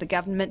which the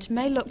government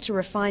may look to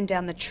refine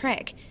down the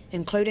track,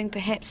 including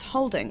perhaps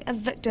holding a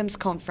victims'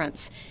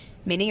 conference.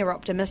 Many are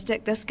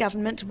optimistic this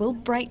government will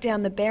break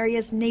down the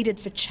barriers needed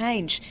for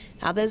change.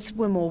 Others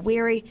were more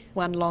wary,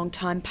 one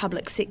long-time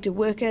public sector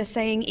worker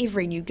saying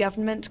every new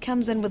government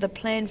comes in with a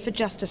plan for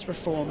justice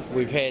reform.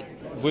 We've had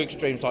work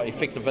streams like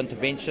effective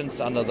interventions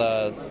under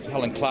the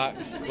Helen Clark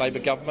Labor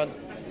government,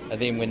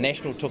 and then when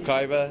National took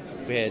over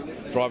we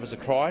had drivers of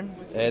crime,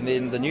 and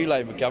then the new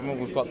Labor government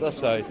we've got this,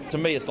 so to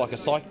me it's like a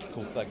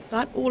cyclical thing.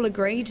 But all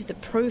agreed the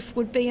proof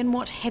would be in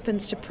what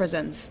happens to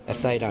prisons.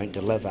 If they don't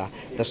deliver,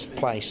 this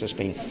place has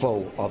been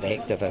full of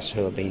activists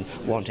who have been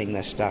wanting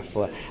this stuff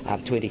for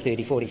 20,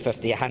 30, 40,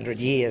 50,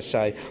 100 years,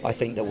 so I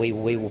think that we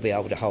will be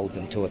able to hold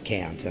them to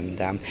account, and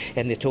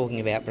they're talking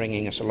about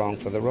bringing us along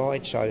for the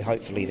ride, so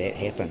hopefully that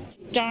happens.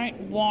 Don't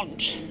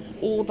want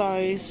all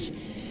those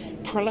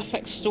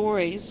prolific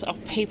stories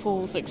of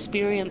people's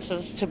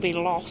experiences to be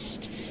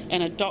lost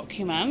in a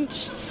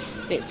document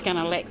that's going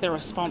to lack the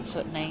response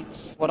it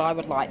needs. What I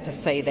would like to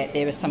see that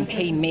there are some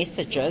key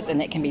messages, and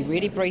that can be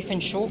really brief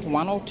and short,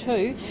 one or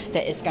two,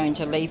 that is going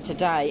to leave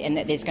today, and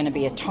that there's going to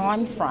be a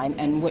time frame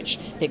in which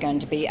they're going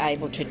to be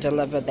able to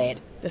deliver that.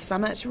 The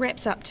summit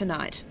wraps up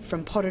tonight.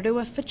 From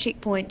Porirua for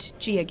Checkpoint,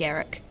 Gia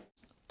Garrick.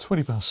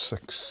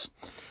 6:20.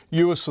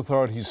 US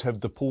authorities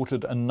have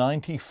deported a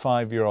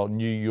 95-year-old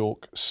New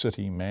York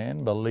City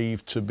man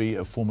believed to be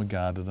a former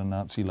guard at a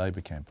Nazi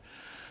labour camp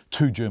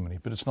to Germany.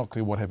 But it's not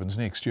clear what happens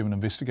next. German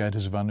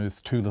investigators have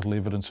unearthed too little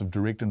evidence of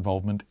direct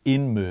involvement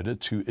in murder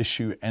to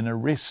issue an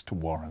arrest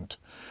warrant.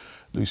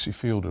 Lucy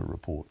Fielder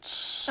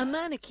reports. A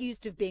man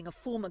accused of being a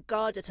former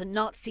guard at a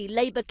Nazi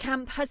labour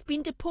camp has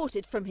been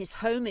deported from his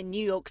home in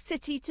New York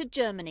City to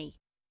Germany.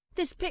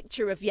 This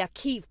picture of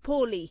Yakiv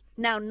Pauli,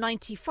 now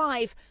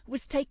 95,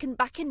 was taken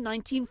back in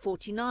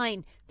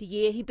 1949, the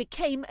year he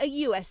became a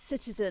US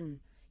citizen.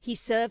 He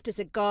served as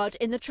a guard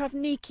in the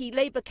Trawniki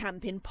labour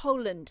camp in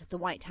Poland, the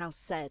White House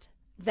said.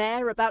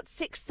 There, about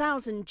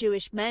 6,000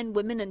 Jewish men,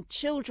 women and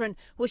children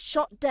were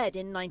shot dead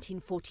in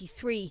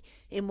 1943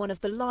 in one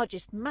of the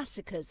largest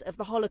massacres of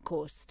the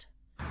Holocaust.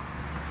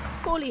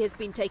 Pauli has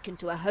been taken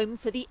to a home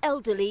for the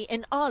elderly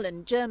in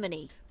Aalen,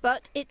 Germany,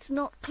 but it's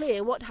not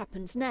clear what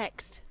happens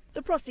next.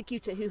 The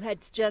prosecutor who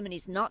heads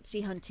Germany's Nazi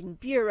hunting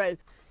bureau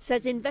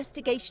says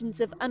investigations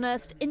have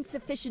unearthed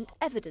insufficient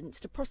evidence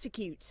to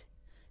prosecute.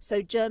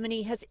 So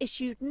Germany has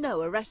issued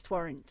no arrest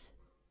warrant.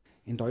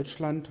 In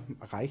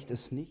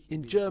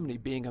Germany,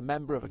 being a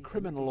member of a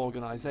criminal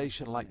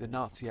organisation like the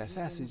Nazi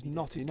SS is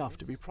not enough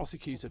to be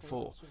prosecuted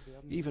for.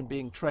 Even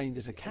being trained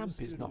at a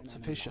camp is not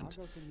sufficient.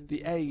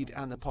 The aid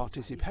and the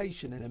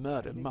participation in a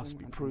murder must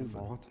be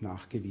proven.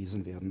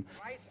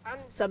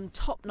 Some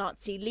top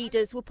Nazi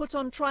leaders were put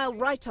on trial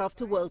right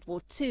after World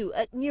War II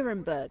at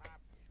Nuremberg.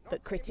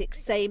 But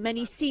critics say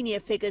many senior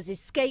figures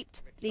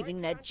escaped, leaving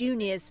their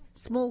juniors,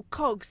 small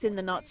cogs in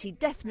the Nazi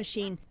death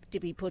machine, to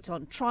be put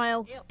on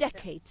trial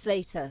decades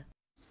later.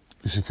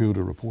 Lucy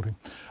Fielder reporting.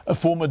 A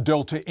former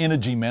Delta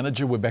Energy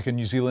manager, we're back in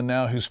New Zealand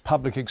now, whose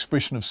public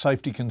expression of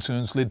safety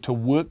concerns led to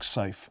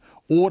WorkSafe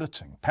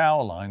auditing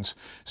power lines,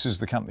 says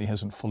the company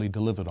hasn't fully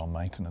delivered on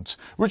maintenance.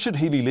 Richard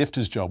Healy left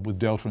his job with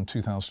Delta in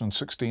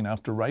 2016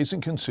 after raising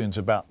concerns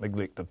about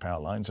neglected power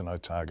lines in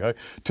Otago.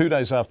 2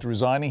 days after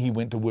resigning, he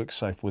went to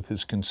WorkSafe with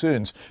his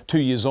concerns.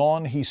 2 years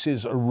on, he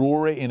says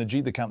Aurora Energy,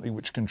 the company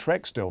which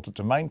contracts Delta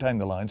to maintain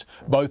the lines,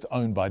 both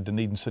owned by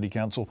Dunedin City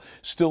Council,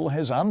 still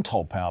has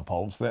untold power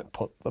poles that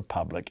put the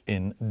public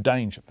in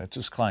danger. That's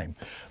his claim.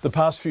 The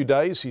past few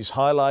days, he's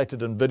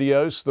highlighted in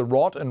videos the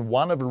rot in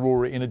one of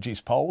Aurora Energy's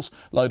poles,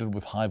 loaded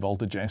with high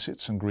voltage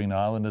assets in Green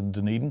Island and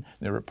Dunedin,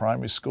 near a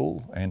primary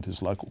school and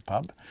his local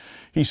pub.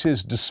 He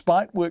says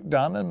despite work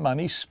done and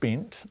money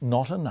spent,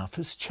 not enough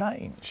has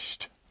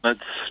changed.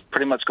 It's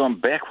pretty much gone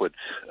backwards.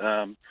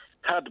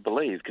 hard to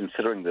believe,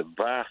 considering the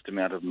vast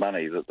amount of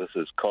money that this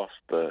has cost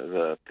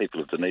the people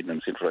of Dunedin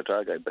and Central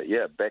Otago. But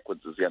yeah,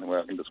 backwards is the only way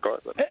I can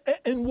describe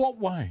it. In what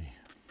way?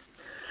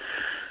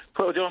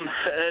 Well, John,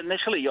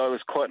 initially I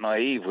was quite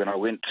naive when I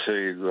went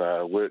to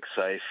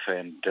WorkSafe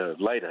and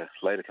later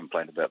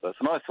complained about this.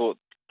 And I thought,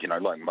 you know,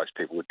 like most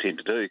people would tend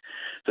to do,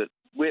 that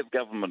we have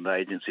government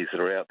agencies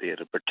that are out there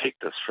to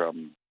protect us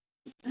from,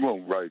 well,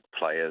 rogue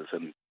players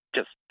and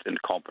just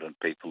incompetent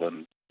people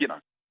and, you know,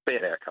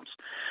 bad outcomes.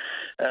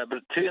 But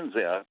it turns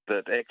out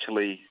that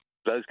actually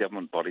those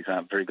government bodies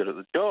aren't very good at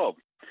the job.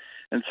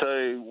 And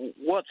so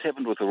what's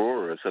happened with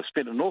Aurora is they've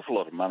spent an awful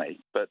lot of money,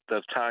 but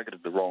they've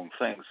targeted the wrong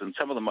things. And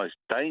some of the most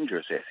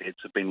dangerous assets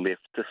have been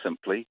left to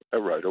simply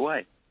erode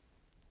away.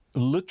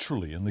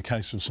 Literally, in the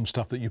case of some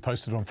stuff that you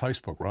posted on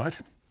Facebook, right?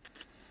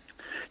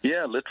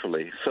 Yeah,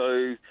 literally.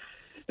 So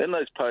in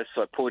those posts,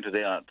 I pointed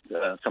out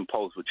some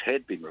poles which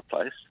had been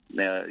replaced.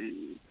 Now,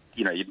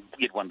 you know,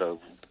 you'd wonder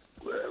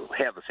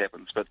how this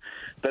happens, but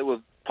they were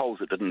poles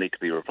that didn't need to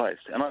be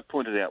replaced. And I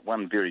pointed out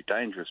one very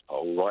dangerous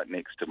pole right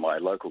next to my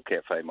local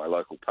cafe, my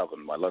local pub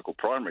and my local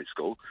primary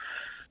school,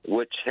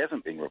 which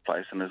hasn't been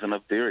replaced and is in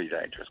a very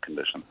dangerous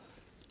condition.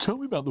 Tell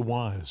me about the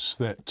wires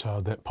that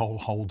that pole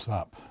holds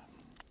up.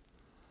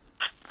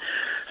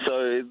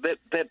 So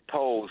that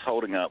pole is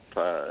holding up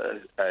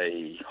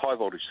a high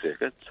voltage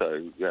circuit,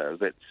 so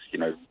that's, you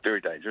know, very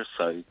dangerous.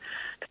 So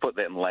to put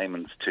that in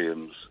layman's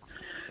terms,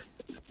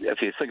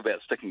 if you think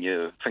about sticking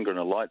your finger in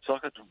a light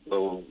socket,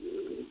 well,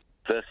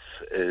 this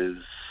is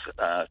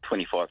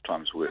 25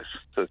 times worse.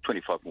 So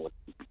 25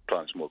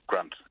 times more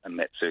grunt in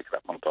that circuit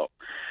up on top.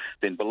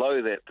 Then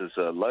below that there's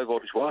low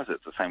voltage wires.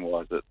 It's the same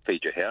wires that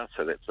feed your house,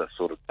 so that's the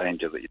sort of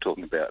danger that you're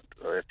talking about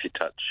if you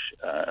touch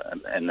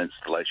an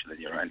installation in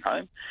your own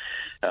home.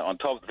 On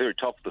top, the very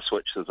top of the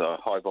switch, there's a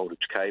high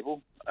voltage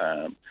cable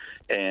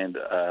and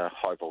a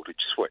high voltage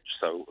switch,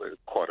 so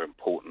quite an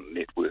important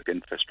network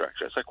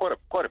infrastructure. So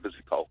quite a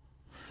busy pole.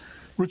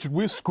 Richard,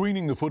 we're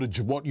screening the footage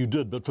of what you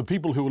did, but for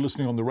people who are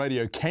listening on the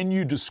radio, can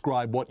you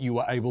describe what you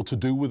were able to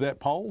do with that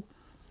pole?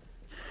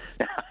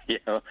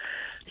 Yeah,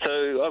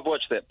 so I've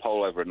watched that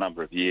pole over a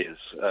number of years,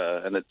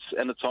 and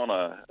it's on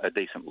a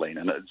decent lean,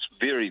 and it's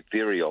very,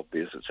 very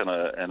obvious. It's in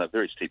a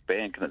very steep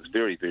bank, and it's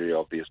very, very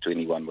obvious to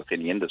anyone with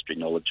any industry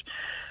knowledge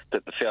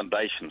that the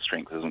foundation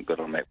strength isn't good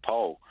on that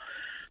pole.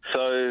 So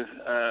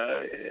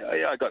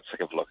I got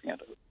sick of looking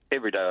at it.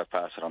 Every day I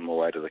pass it on my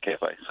way to the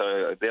cafe.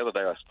 So the other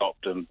day I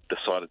stopped and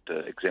decided to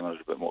examine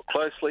it a bit more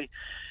closely,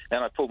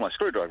 and I pulled my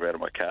screwdriver out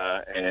of my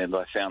car, and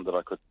I found that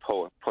I could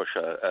push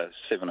a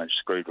 7-inch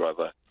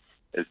screwdriver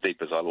as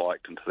deep as I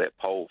liked into that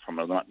pole from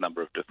a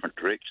number of different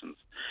directions.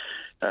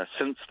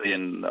 Since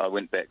then, I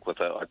went back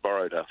I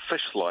borrowed a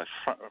fish slice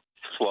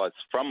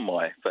from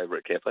my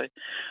favourite cafe,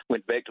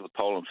 went back to the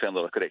pole and found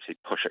that I could actually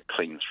push it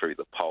clean through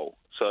the pole.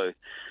 So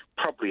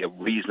probably a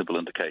reasonable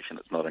indication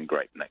it's not in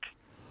great nick.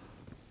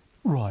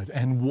 Right,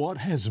 and what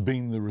has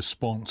been the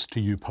response to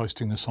you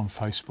posting this on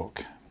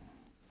Facebook?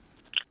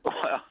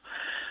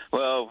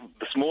 Well,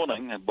 this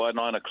morning by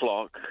 9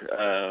 o'clock,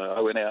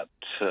 I went out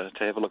to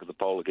have a look at the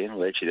pole again,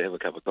 well, actually to have a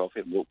cup of coffee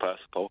and walk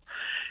past the pole,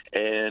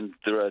 and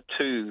there are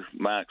 2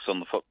 marks on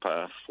the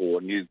footpath for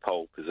new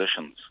pole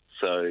positions.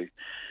 So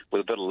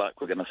with a bit of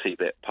luck, we're going to see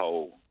that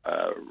pole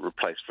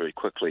replaced very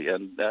quickly.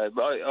 And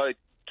I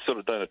sort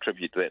of don't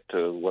attribute that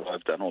to what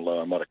I've done, although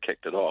I might have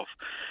kicked it off.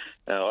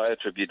 I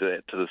attribute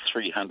that to the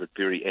 300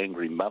 very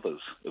angry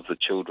mothers of the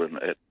children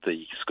at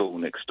the school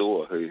next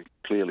door who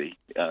clearly,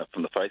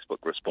 from the Facebook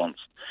response,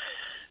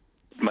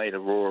 made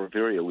Aurora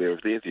very aware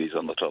of their views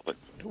on the topic.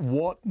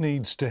 What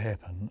needs to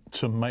happen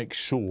to make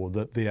sure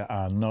that there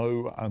are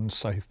no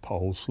unsafe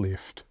poles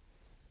left?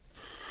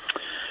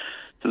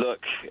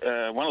 Look,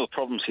 one of the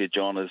problems here,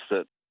 John, is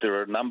that there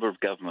are a number of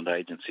government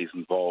agencies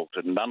involved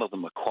and none of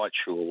them are quite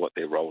sure what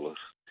their role is.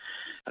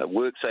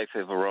 WorkSafe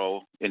have a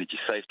role, Energy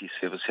Safety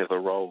Service have a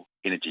role,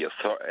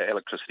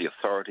 Electricity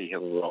Authority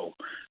have a role,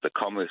 the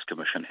Commerce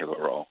Commission have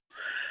a role.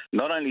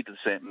 Not only does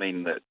that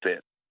mean that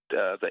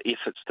the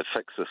efforts to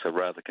fix this are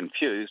rather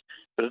confused,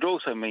 but it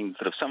also means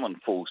that if someone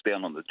falls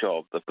down on the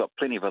job, they've got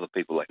plenty of other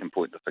people they can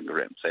point the finger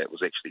at and say it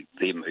was actually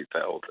them who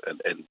failed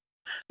and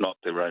not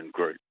their own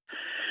group.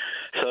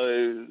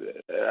 So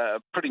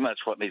pretty much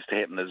what needs to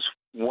happen is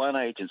one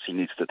agency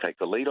needs to take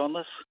the lead on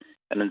this,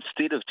 and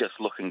instead of just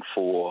looking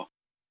for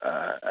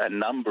a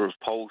number of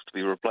poles to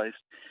be replaced,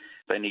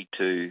 they need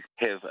to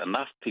have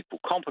enough people,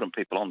 competent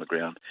people on the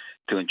ground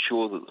to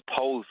ensure that the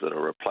poles that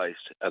are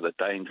replaced are the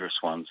dangerous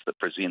ones that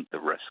present the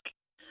risk.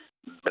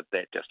 But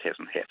that just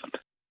hasn't happened.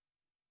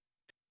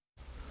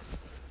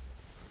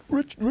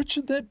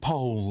 Richard, that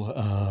pole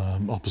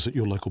opposite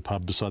your local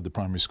pub beside the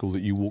primary school that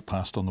you walked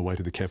past on the way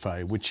to the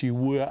cafe, which you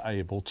were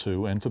able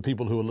to, and for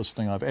people who are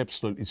listening, I've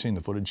absolutely seen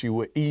the footage, you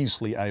were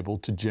easily able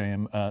to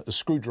jam a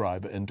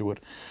screwdriver into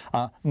it.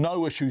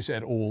 No issues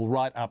at all,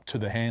 right up to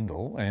the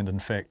handle, and in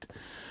fact,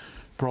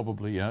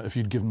 probably if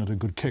you'd given it a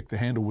good kick, the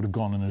handle would have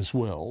gone in as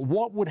well.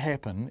 What would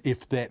happen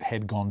if that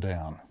had gone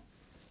down?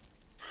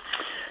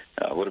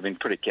 It would have been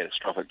pretty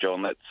catastrophic,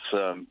 John. That's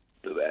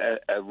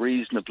a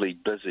reasonably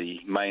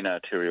busy main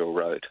arterial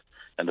road,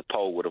 and the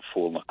pole would have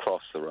fallen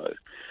across the road.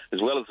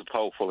 As well as the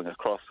pole falling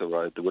across the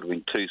road, there would have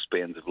been 2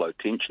 spans of low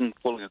tension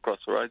falling across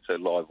the road, so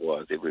live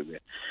wires everywhere.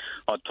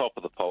 On top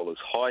of the pole is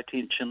high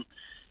tension.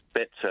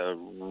 That's a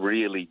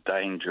really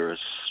dangerous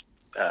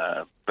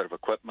bit of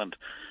equipment,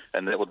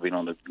 and that would have been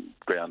on the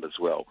ground as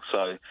well.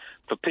 So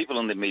for people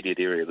in the immediate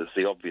area, there's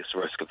the obvious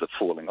risk of the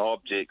falling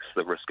objects,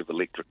 the risk of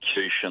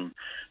electrocution,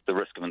 the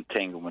risk of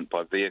entanglement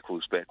by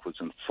vehicles backwards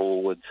and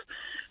forwards.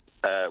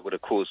 Would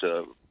have caused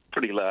a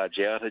pretty large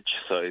outage,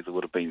 so there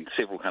would have been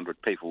several hundred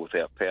people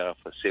without power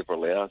for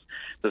several hours.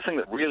 The thing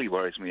that really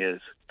worries me is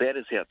that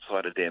is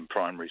outside a damn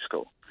primary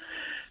school.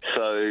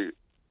 So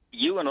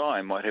you and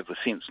I might have the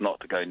sense not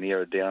to go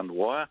near a downed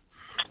wire.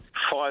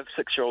 5,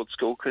 6-year-old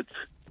school kids,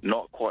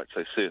 not quite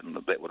so certain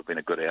that that would have been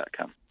a good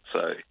outcome.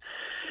 So,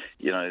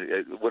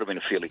 it would have been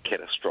a fairly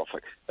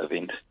catastrophic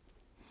event.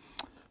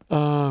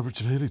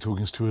 Richard Healy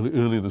talking to us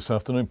earlier this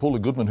afternoon. Paula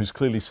Goodman, who's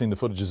clearly seen the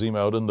footage, has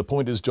emailed in. The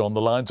point is, John,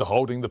 the lines are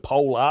holding the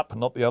pole up,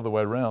 not the other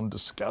way around.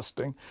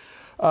 Disgusting.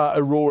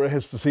 Aurora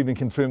has this evening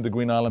confirmed the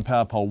Green Island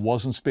power pole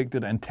was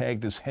inspected and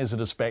tagged as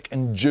hazardous back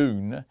in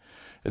June.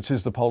 It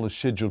says the pole is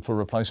scheduled for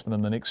replacement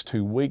in the next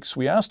 2 weeks.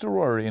 We asked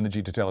Aurora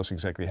Energy to tell us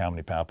exactly how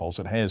many power poles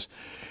it has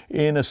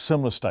in a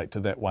similar state to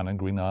that one in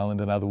Green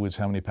Island. In other words,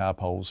 how many power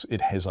poles it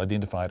has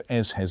identified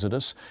as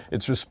hazardous.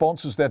 Its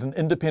response is that an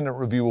independent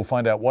review will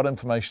find out what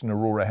information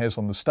Aurora has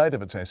on the state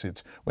of its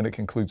assets when it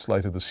concludes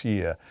later this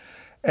year.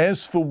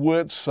 As for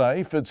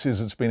WorkSafe, it says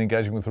it's been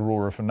engaging with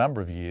Aurora for a number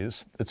of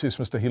years. It says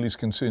Mr Healy's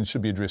concerns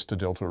should be addressed to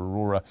Delta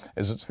Aurora,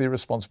 as it's their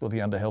responsibility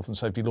under health and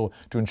safety law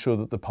to ensure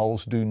that the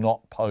poles do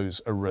not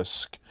pose a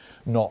risk,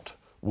 not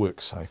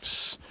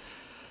WorkSafe's.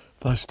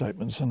 Those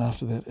statements, and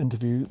after that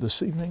interview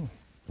this evening,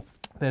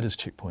 that is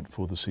Checkpoint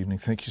for this evening.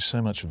 Thank you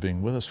so much for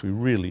being with us. We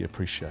really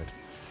appreciate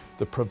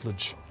the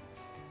privilege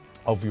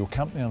of your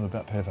company. I'm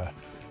about to have a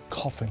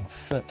coughing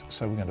fit,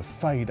 so we're going to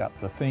fade up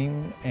the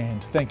theme,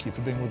 and thank you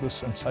for being with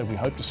us, and say we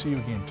hope to see you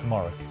again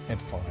tomorrow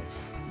at 5.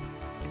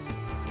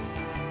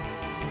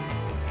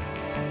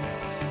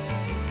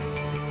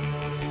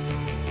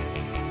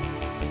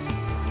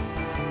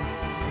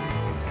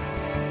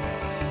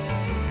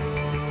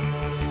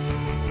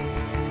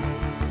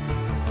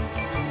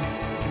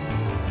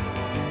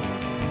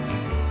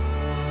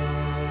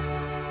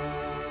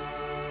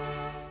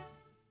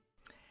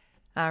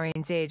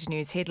 RNZ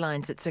News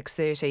headlines at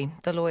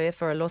 6:30. The lawyer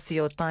for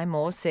Alosio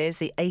Taimor says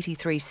the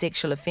 83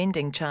 sexual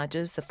offending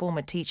charges the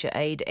former teacher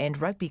aide and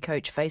rugby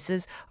coach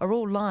faces are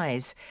all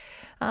lies.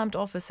 Armed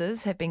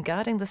officers have been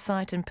guarding the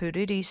site in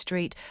Puriri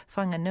Street,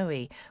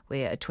 Whanganui,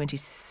 where a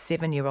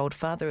 27-year-old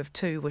father of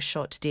 2 was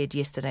shot dead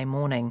yesterday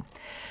morning.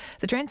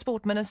 The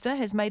Transport Minister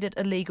has made it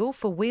illegal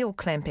for wheel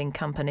clamping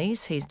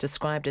companies he's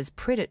described as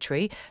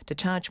predatory to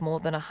charge more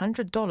than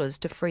 $100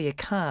 to free a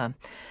car.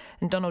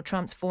 And Donald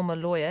Trump's former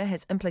lawyer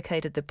has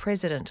implicated the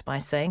president by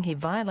saying he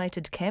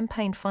violated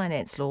campaign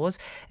finance laws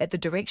at the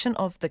direction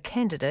of the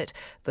candidate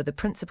for the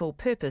principal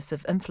purpose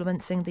of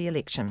influencing the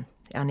election.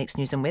 Our next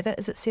news and weather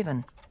is at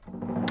 7.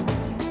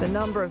 The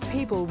number of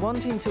people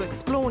wanting to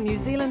explore New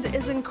Zealand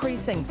is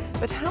increasing,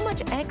 but how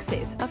much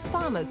access are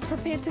farmers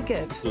prepared to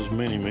give? There's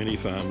many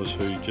farmers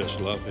who just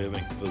love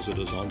having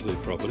visitors onto their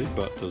property,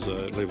 but there's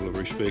a level of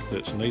respect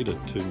that's needed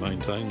to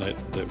maintain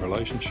that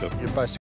relationship.